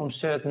follow from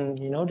certain,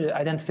 the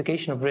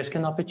identification of risk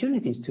and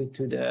opportunities to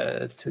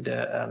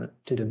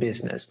the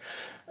business.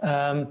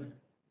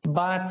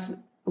 But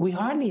we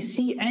hardly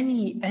see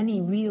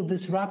any real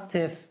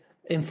disruptive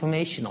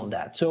information on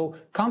that. So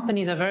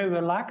companies are very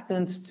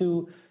reluctant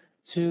to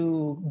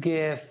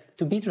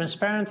be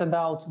transparent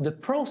about the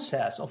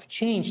process of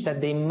change that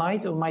they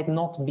might or might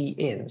not be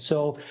in.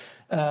 So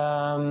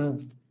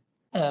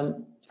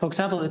for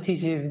example, the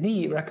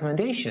TCFD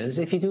recommendations,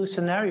 if you do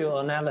scenario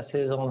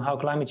analysis on how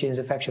climate change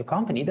affects your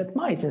company, that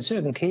might in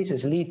certain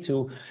cases lead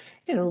to,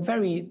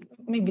 very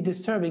maybe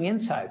disturbing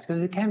insights,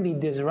 because it can be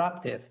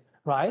disruptive,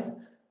 right?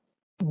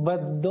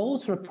 But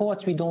those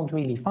reports we don't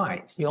really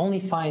find. You only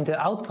find the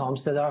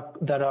outcomes that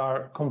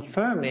are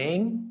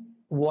confirming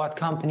what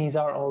companies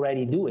are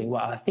already doing.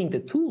 Well, I think the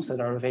tools that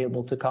are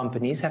available to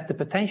companies have the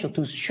potential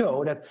to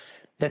show that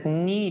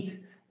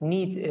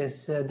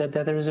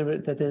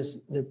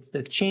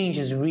change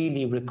is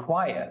really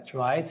required,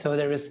 right?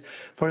 So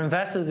for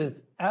investors, it's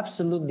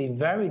absolutely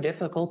very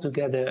difficult to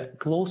get a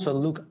closer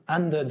look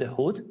under the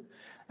hood,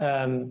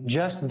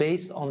 just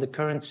based on the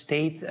current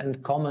state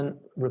and common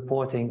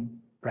reporting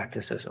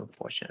practices,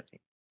 unfortunately.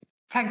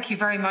 Thank you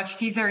very much.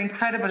 These are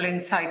incredible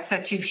insights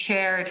that you've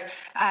shared,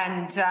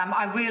 and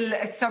I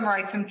will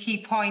summarize some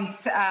key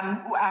points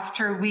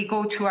after we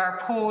go to our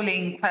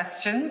polling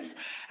questions.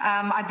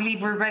 I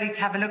believe we're ready to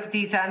have a look at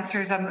these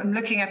answers. I'm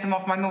looking at them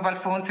off my mobile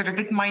phone, so they're a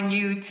bit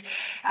minute.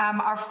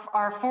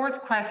 Our fourth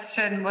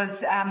question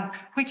was,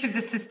 which of the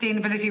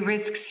sustainability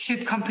risks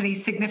should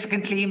companies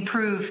significantly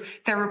improve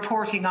their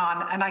reporting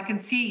on? And I can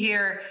see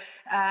here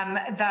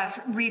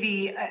that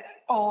really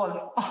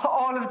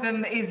all of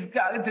them is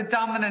the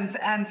dominant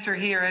answer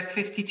here at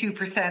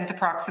 52%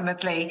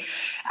 approximately.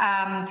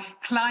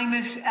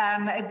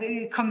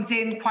 Climate comes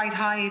in quite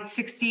high at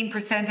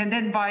 16%, and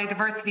then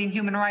biodiversity and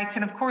human rights.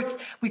 And of course,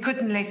 we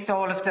couldn't list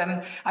all of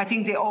them. I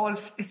think they all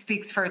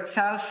speaks for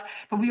itself,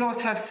 but we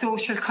also have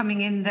social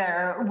coming in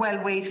there,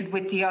 well weighted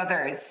with the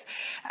others.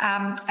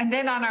 And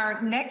then on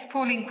our next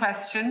polling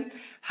question,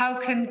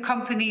 how can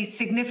companies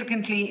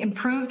significantly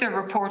improve their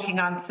reporting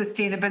on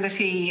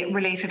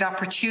sustainability-related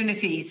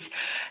opportunities?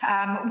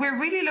 We're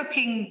really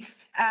looking,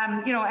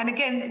 and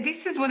again,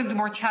 this is one of the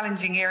more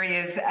challenging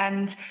areas,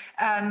 and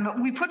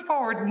we put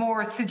forward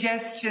more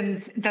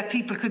suggestions that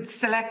people could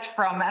select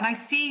from. And I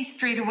see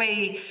straight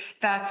away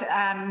that,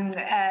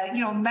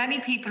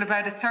 many people,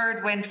 about a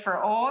third, went for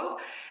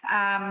all.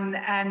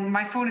 And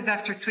my phone is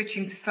after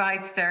switching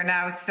slides there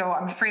now, so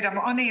I'm afraid I'm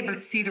unable to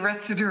see the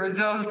rest of the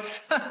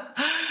results.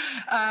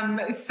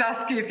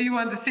 Saskia, if you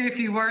want to say a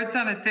few words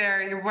on it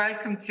there, you're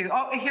welcome to.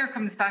 Oh, here it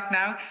comes back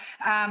now.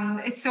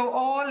 So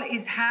all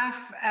is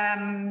half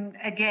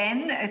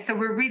again. So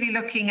we're really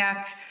looking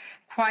at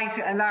quite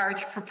a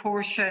large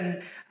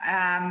proportion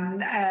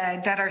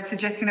that are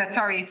suggesting that,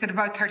 it's at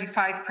about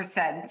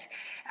 35%.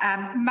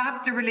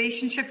 map the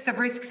relationships of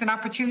risks and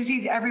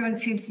opportunities. Everyone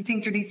seems to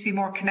think there needs to be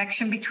more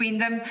connection between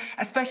them,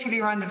 especially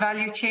around the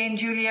value chain,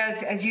 Giulia,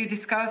 as you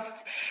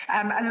discussed.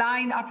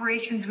 Align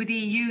operations with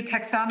EU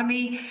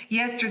taxonomy.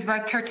 Yes, there's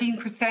about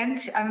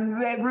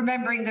 13%.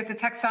 Remembering that the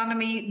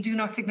taxonomy do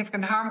no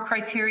significant harm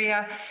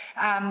criteria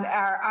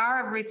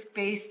are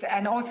risk-based,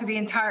 and also the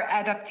entire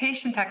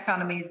adaptation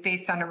taxonomy is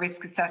based on a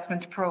risk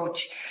assessment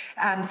approach.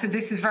 So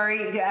this is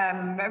very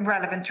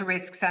relevant to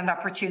risks and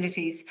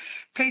opportunities.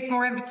 Place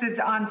more emphasis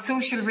on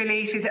social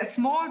related, a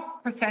small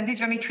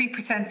percentage, only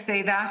 3%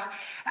 say that.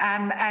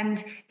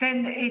 And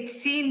then it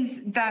seems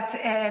that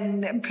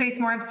place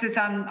more emphasis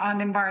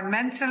on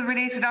environmental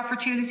related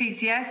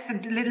opportunities, yes,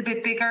 a little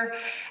bit bigger,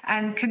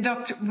 and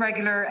conduct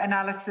regular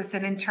analysis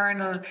and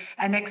internal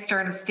and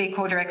external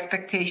stakeholder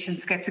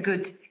expectations gets a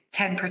good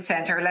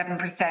 10% or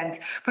 11%.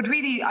 But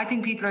really, I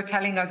think people are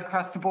telling us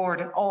across the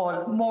board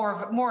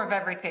more of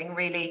everything,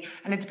 really,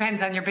 and it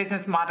depends on your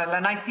business model.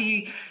 And I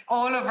see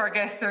all of our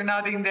guests are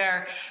nodding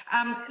there.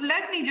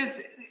 Let me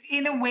just,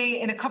 in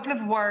a couple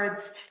of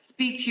words,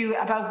 speak to you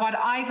about what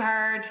I've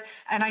heard.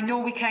 And I know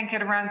we can't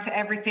get around to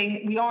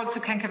everything. We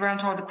also can't get around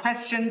to all the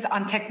questions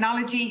on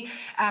technology.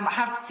 I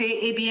have to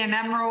say ABN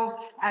AMRO,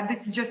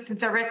 this is just to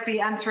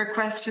directly answer a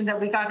question that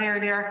we got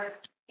earlier.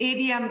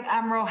 ABN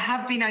AMRO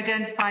have been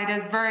identified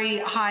as very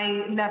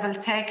high level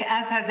tech,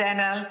 as has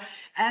Enel,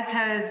 as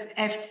has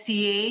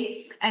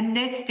FCA and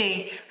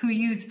Neste, who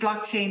use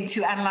blockchain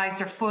to analyze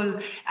their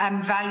full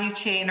value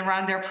chain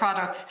around their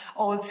products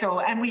also.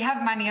 And we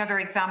have many other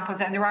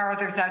examples, and there are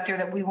others out there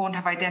that we won't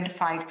have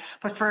identified.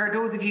 But for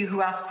those of you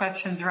who ask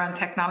questions around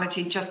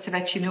technology, just to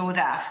let you know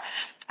that.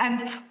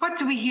 And what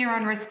do we hear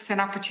on risks and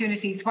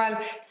opportunities? Well,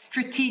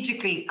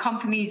 strategically,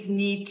 companies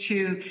need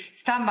to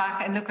stand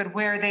back and look at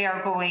where they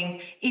are going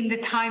in the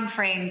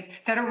timeframes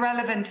that are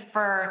relevant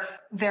for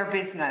their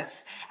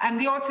business. And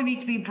they also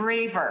need to be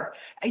braver.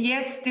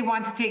 Yes, they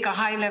want to take a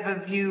high-level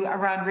view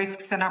around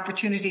risks and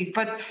opportunities,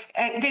 but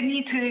they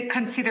need to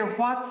consider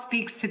what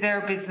speaks to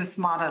their business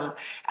model,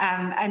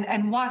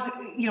 and what,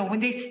 when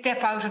they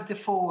step out of the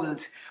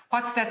fold,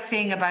 what's that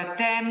saying about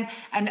them,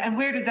 and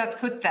where does that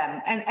put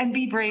them, and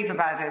be brave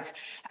about it.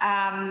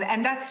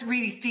 And that's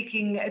really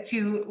speaking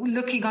to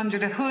looking under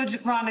the hood,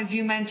 Ron, as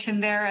you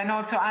mentioned there, and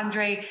also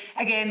Andre,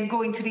 again,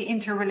 going to the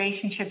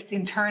interrelationships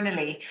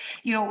internally.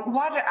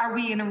 What are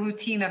we in a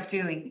routine of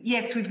doing?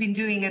 Yes, we've been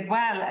doing it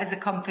well as a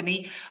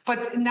company,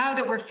 but now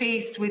that we're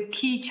faced with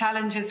key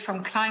challenges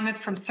from climate,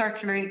 from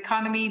circular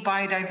economy,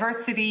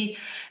 biodiversity,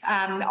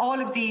 all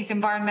of these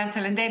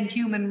environmental, and then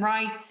human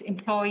rights,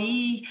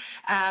 employee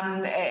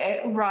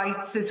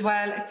rights as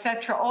well,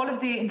 etc., all of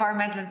the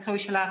environmental and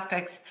social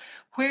aspects,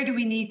 where do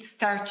we need to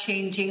start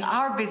changing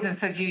our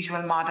business as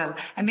usual model?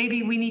 And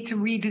maybe we need to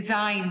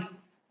redesign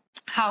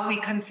how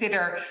we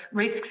consider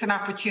risks and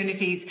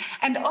opportunities,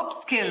 and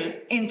upskill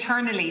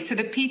internally so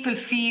that people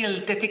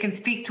feel that they can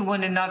speak to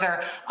one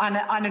another on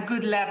a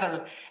good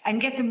level and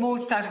get the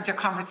most out of their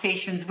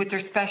conversations with their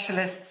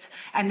specialists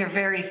and their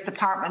various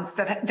departments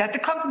that the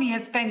company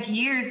has spent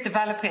years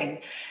developing.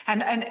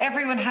 And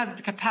everyone has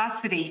the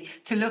capacity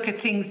to look at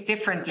things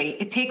differently.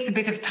 It takes a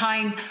bit of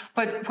time,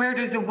 but where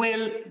there's a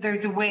will,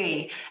 there's a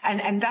way.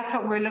 And that's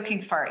what we're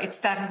looking for. It's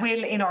that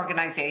will in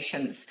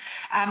organizations.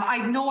 I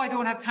know I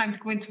don't have time to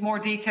go into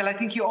more detail. I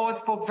think you all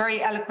spoke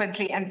very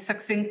eloquently and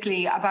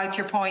succinctly about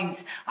your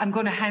points. I'm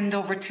going to hand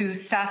over to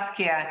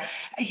Saskia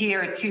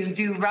here to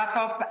do wrap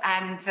up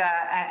and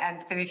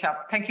finish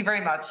up. Thank you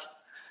very much.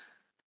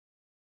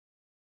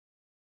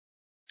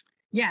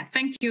 Yeah,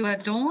 thank you,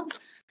 Dawn,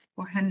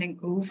 for handing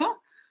over.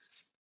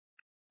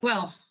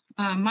 Well,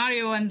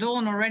 Mario and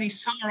Dawn already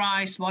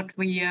summarized what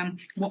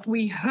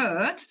we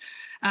heard.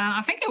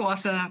 I think it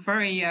was a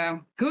very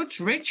good,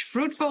 rich,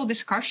 fruitful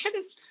discussion.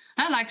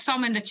 Like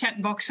some in the chat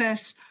box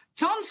says,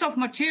 tons of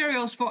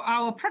materials for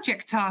our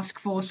project task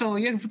force. So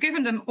you've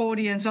given the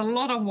audience a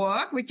lot of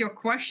work with your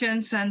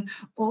questions, and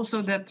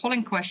also the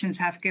polling questions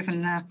have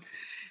given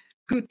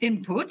good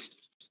input.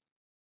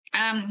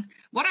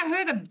 What I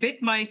heard a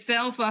bit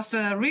myself was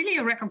really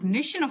a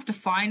recognition of the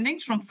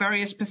findings from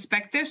various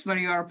perspectives, whether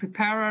you're a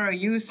preparer, a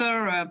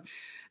user,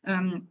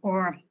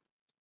 or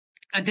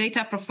a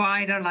data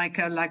provider like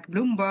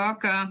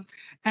Bloomberg.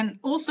 And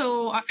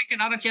also, I think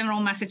another general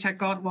message I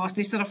got was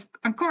these sort of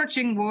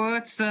encouraging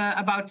words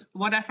about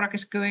what EFRAG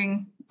is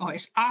going, or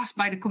is asked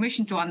by the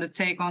Commission to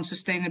undertake on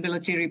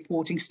sustainability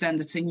reporting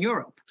standards in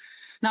Europe.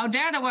 Now,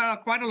 there were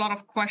quite a lot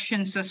of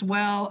questions as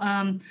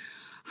well.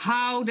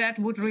 How that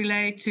would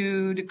relate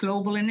to the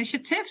global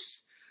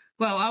initiatives.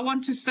 Well, I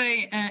want to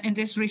say in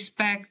this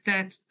respect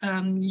that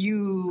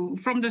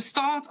from the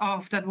start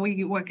of that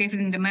we were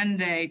given the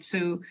mandate,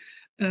 so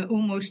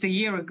almost a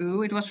year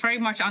ago, it was very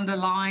much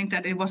underlined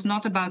that it was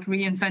not about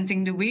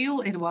reinventing the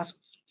wheel. It was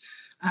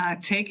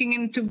taking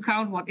into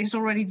account what is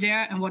already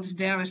there, and what is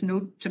there is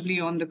notably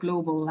on the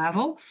global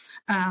level.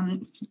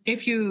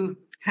 If you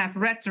have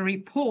read the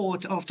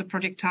report of the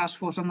Project Task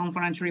Force on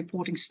Non-Financial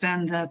Reporting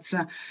Standards,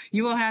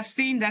 you will have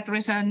seen that there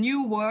is a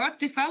new word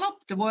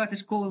developed. The word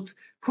is called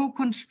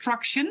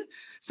co-construction.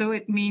 So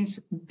it means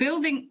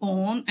building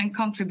on and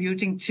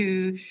contributing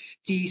to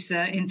these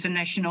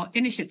international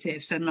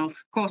initiatives. And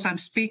of course, I'm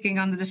speaking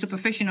under the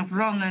supervision of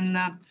Ron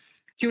and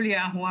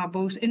Giulia, who are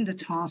both in the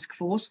task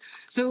force.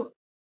 So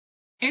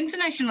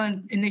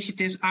international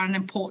initiatives are an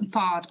important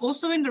part.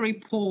 Also in the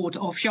report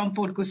of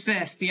Jean-Paul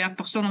Gauzès, the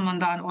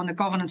Personenmandat on the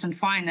governance and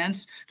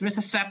finance, there is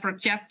a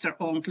separate chapter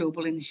on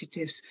global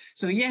initiatives.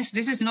 So yes,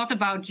 this is not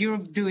about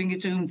Europe doing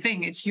its own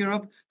thing. It's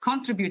Europe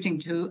contributing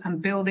to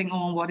and building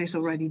on what is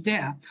already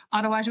there.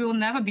 Otherwise, we will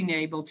never be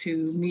able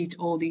to meet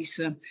all these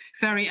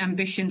very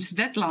ambitious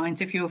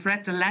deadlines. If you have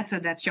read the letter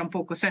that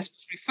Jean-Paul Gauzès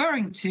was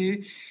referring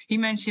to, he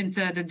mentioned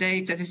the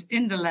date that is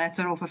in the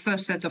letter of a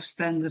first set of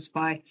standards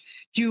by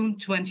June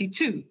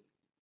 22.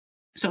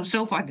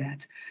 So far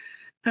that.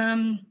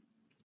 I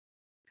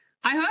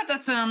heard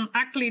that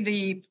actually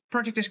the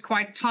project is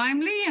quite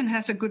timely and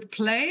has a good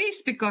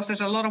place because there's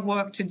a lot of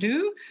work to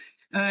do.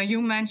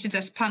 You mentioned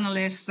as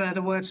panelists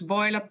the words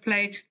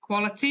boilerplate,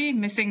 quality,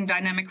 missing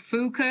dynamic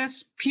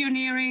focus,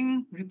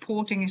 pioneering,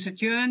 reporting is a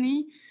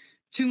journey,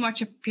 too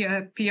much a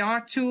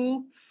PR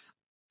tool,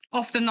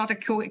 often not a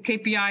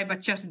KPI but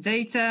just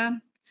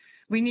data.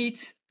 We need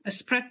a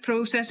spread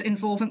process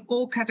involving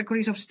all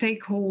categories of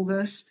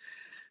stakeholders.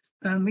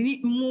 We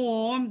need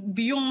more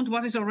beyond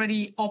what is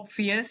already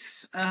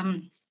obvious.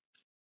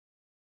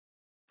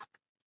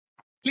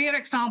 Clear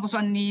examples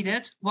are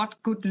needed, what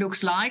good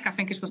looks like. I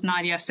think it was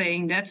Nadia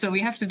saying that. So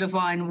we have to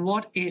define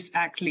what is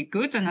actually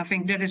good. And I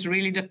think that is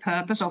really the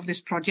purpose of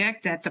this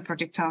project that the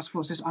Project Task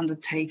Force is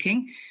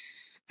undertaking.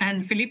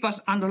 And Filip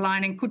was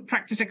underlining good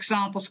practice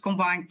examples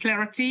combine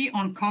clarity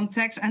on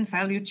context and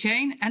value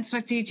chain and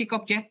strategic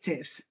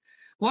objectives.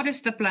 What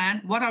is the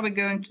plan? What are we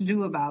going to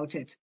do about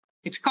it?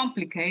 It's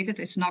complicated.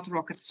 It's not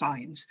rocket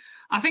science.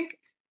 I think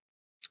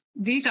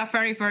these are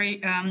very,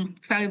 very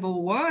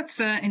valuable words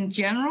in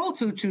general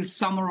to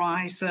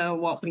summarize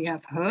what we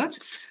have heard.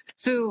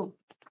 So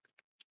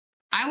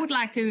I would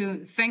like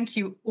to thank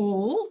you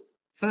all.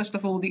 First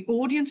of all, the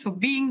audience for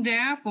being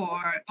there, for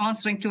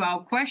answering to our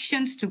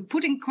questions, to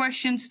putting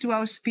questions to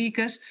our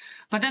speakers.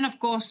 But then, of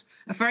course,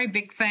 a very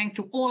big thank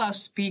to all our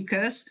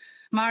speakers.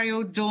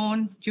 Mario,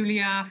 Dawn,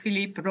 Giulia,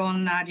 Filip,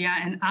 Ron, Nadia,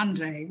 and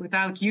Andre.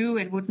 Without you,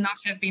 it would not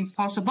have been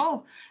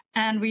possible.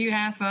 And we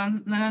have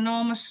an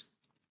enormous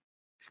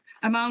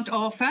amount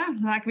of,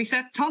 like we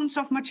said, tons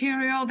of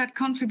material that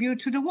contribute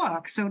to the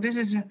work. So this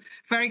is a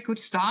very good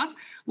start.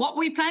 What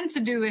we plan to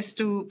do is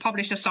to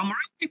publish a summary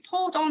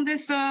report on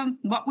this,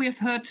 what we have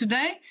heard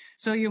today.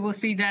 So you will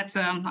see that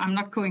I'm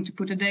not going to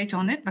put a date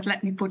on it, but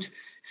let me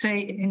say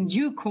in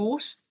due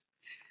course.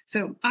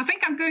 So I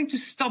think I'm going to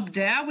stop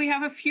there. We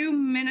have a few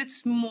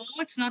minutes more.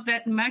 It's not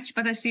that much,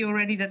 but I see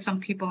already that some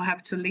people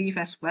have to leave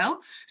as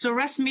well. So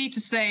rest me to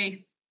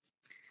say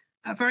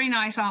a very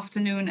nice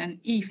afternoon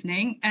and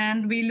evening.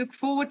 And we look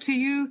forward to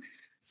you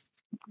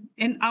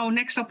in our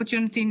next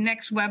opportunity,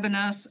 next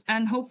webinars.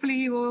 And hopefully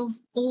you will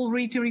all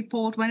read the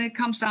report when it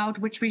comes out,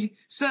 which we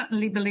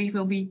certainly believe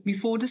will be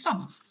before the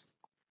summer.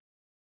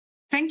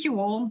 Thank you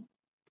all.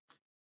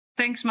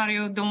 Thanks,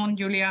 Mario, Dawn,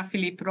 Giulia,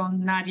 Filip,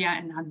 Ron, Nadia,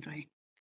 and Andre.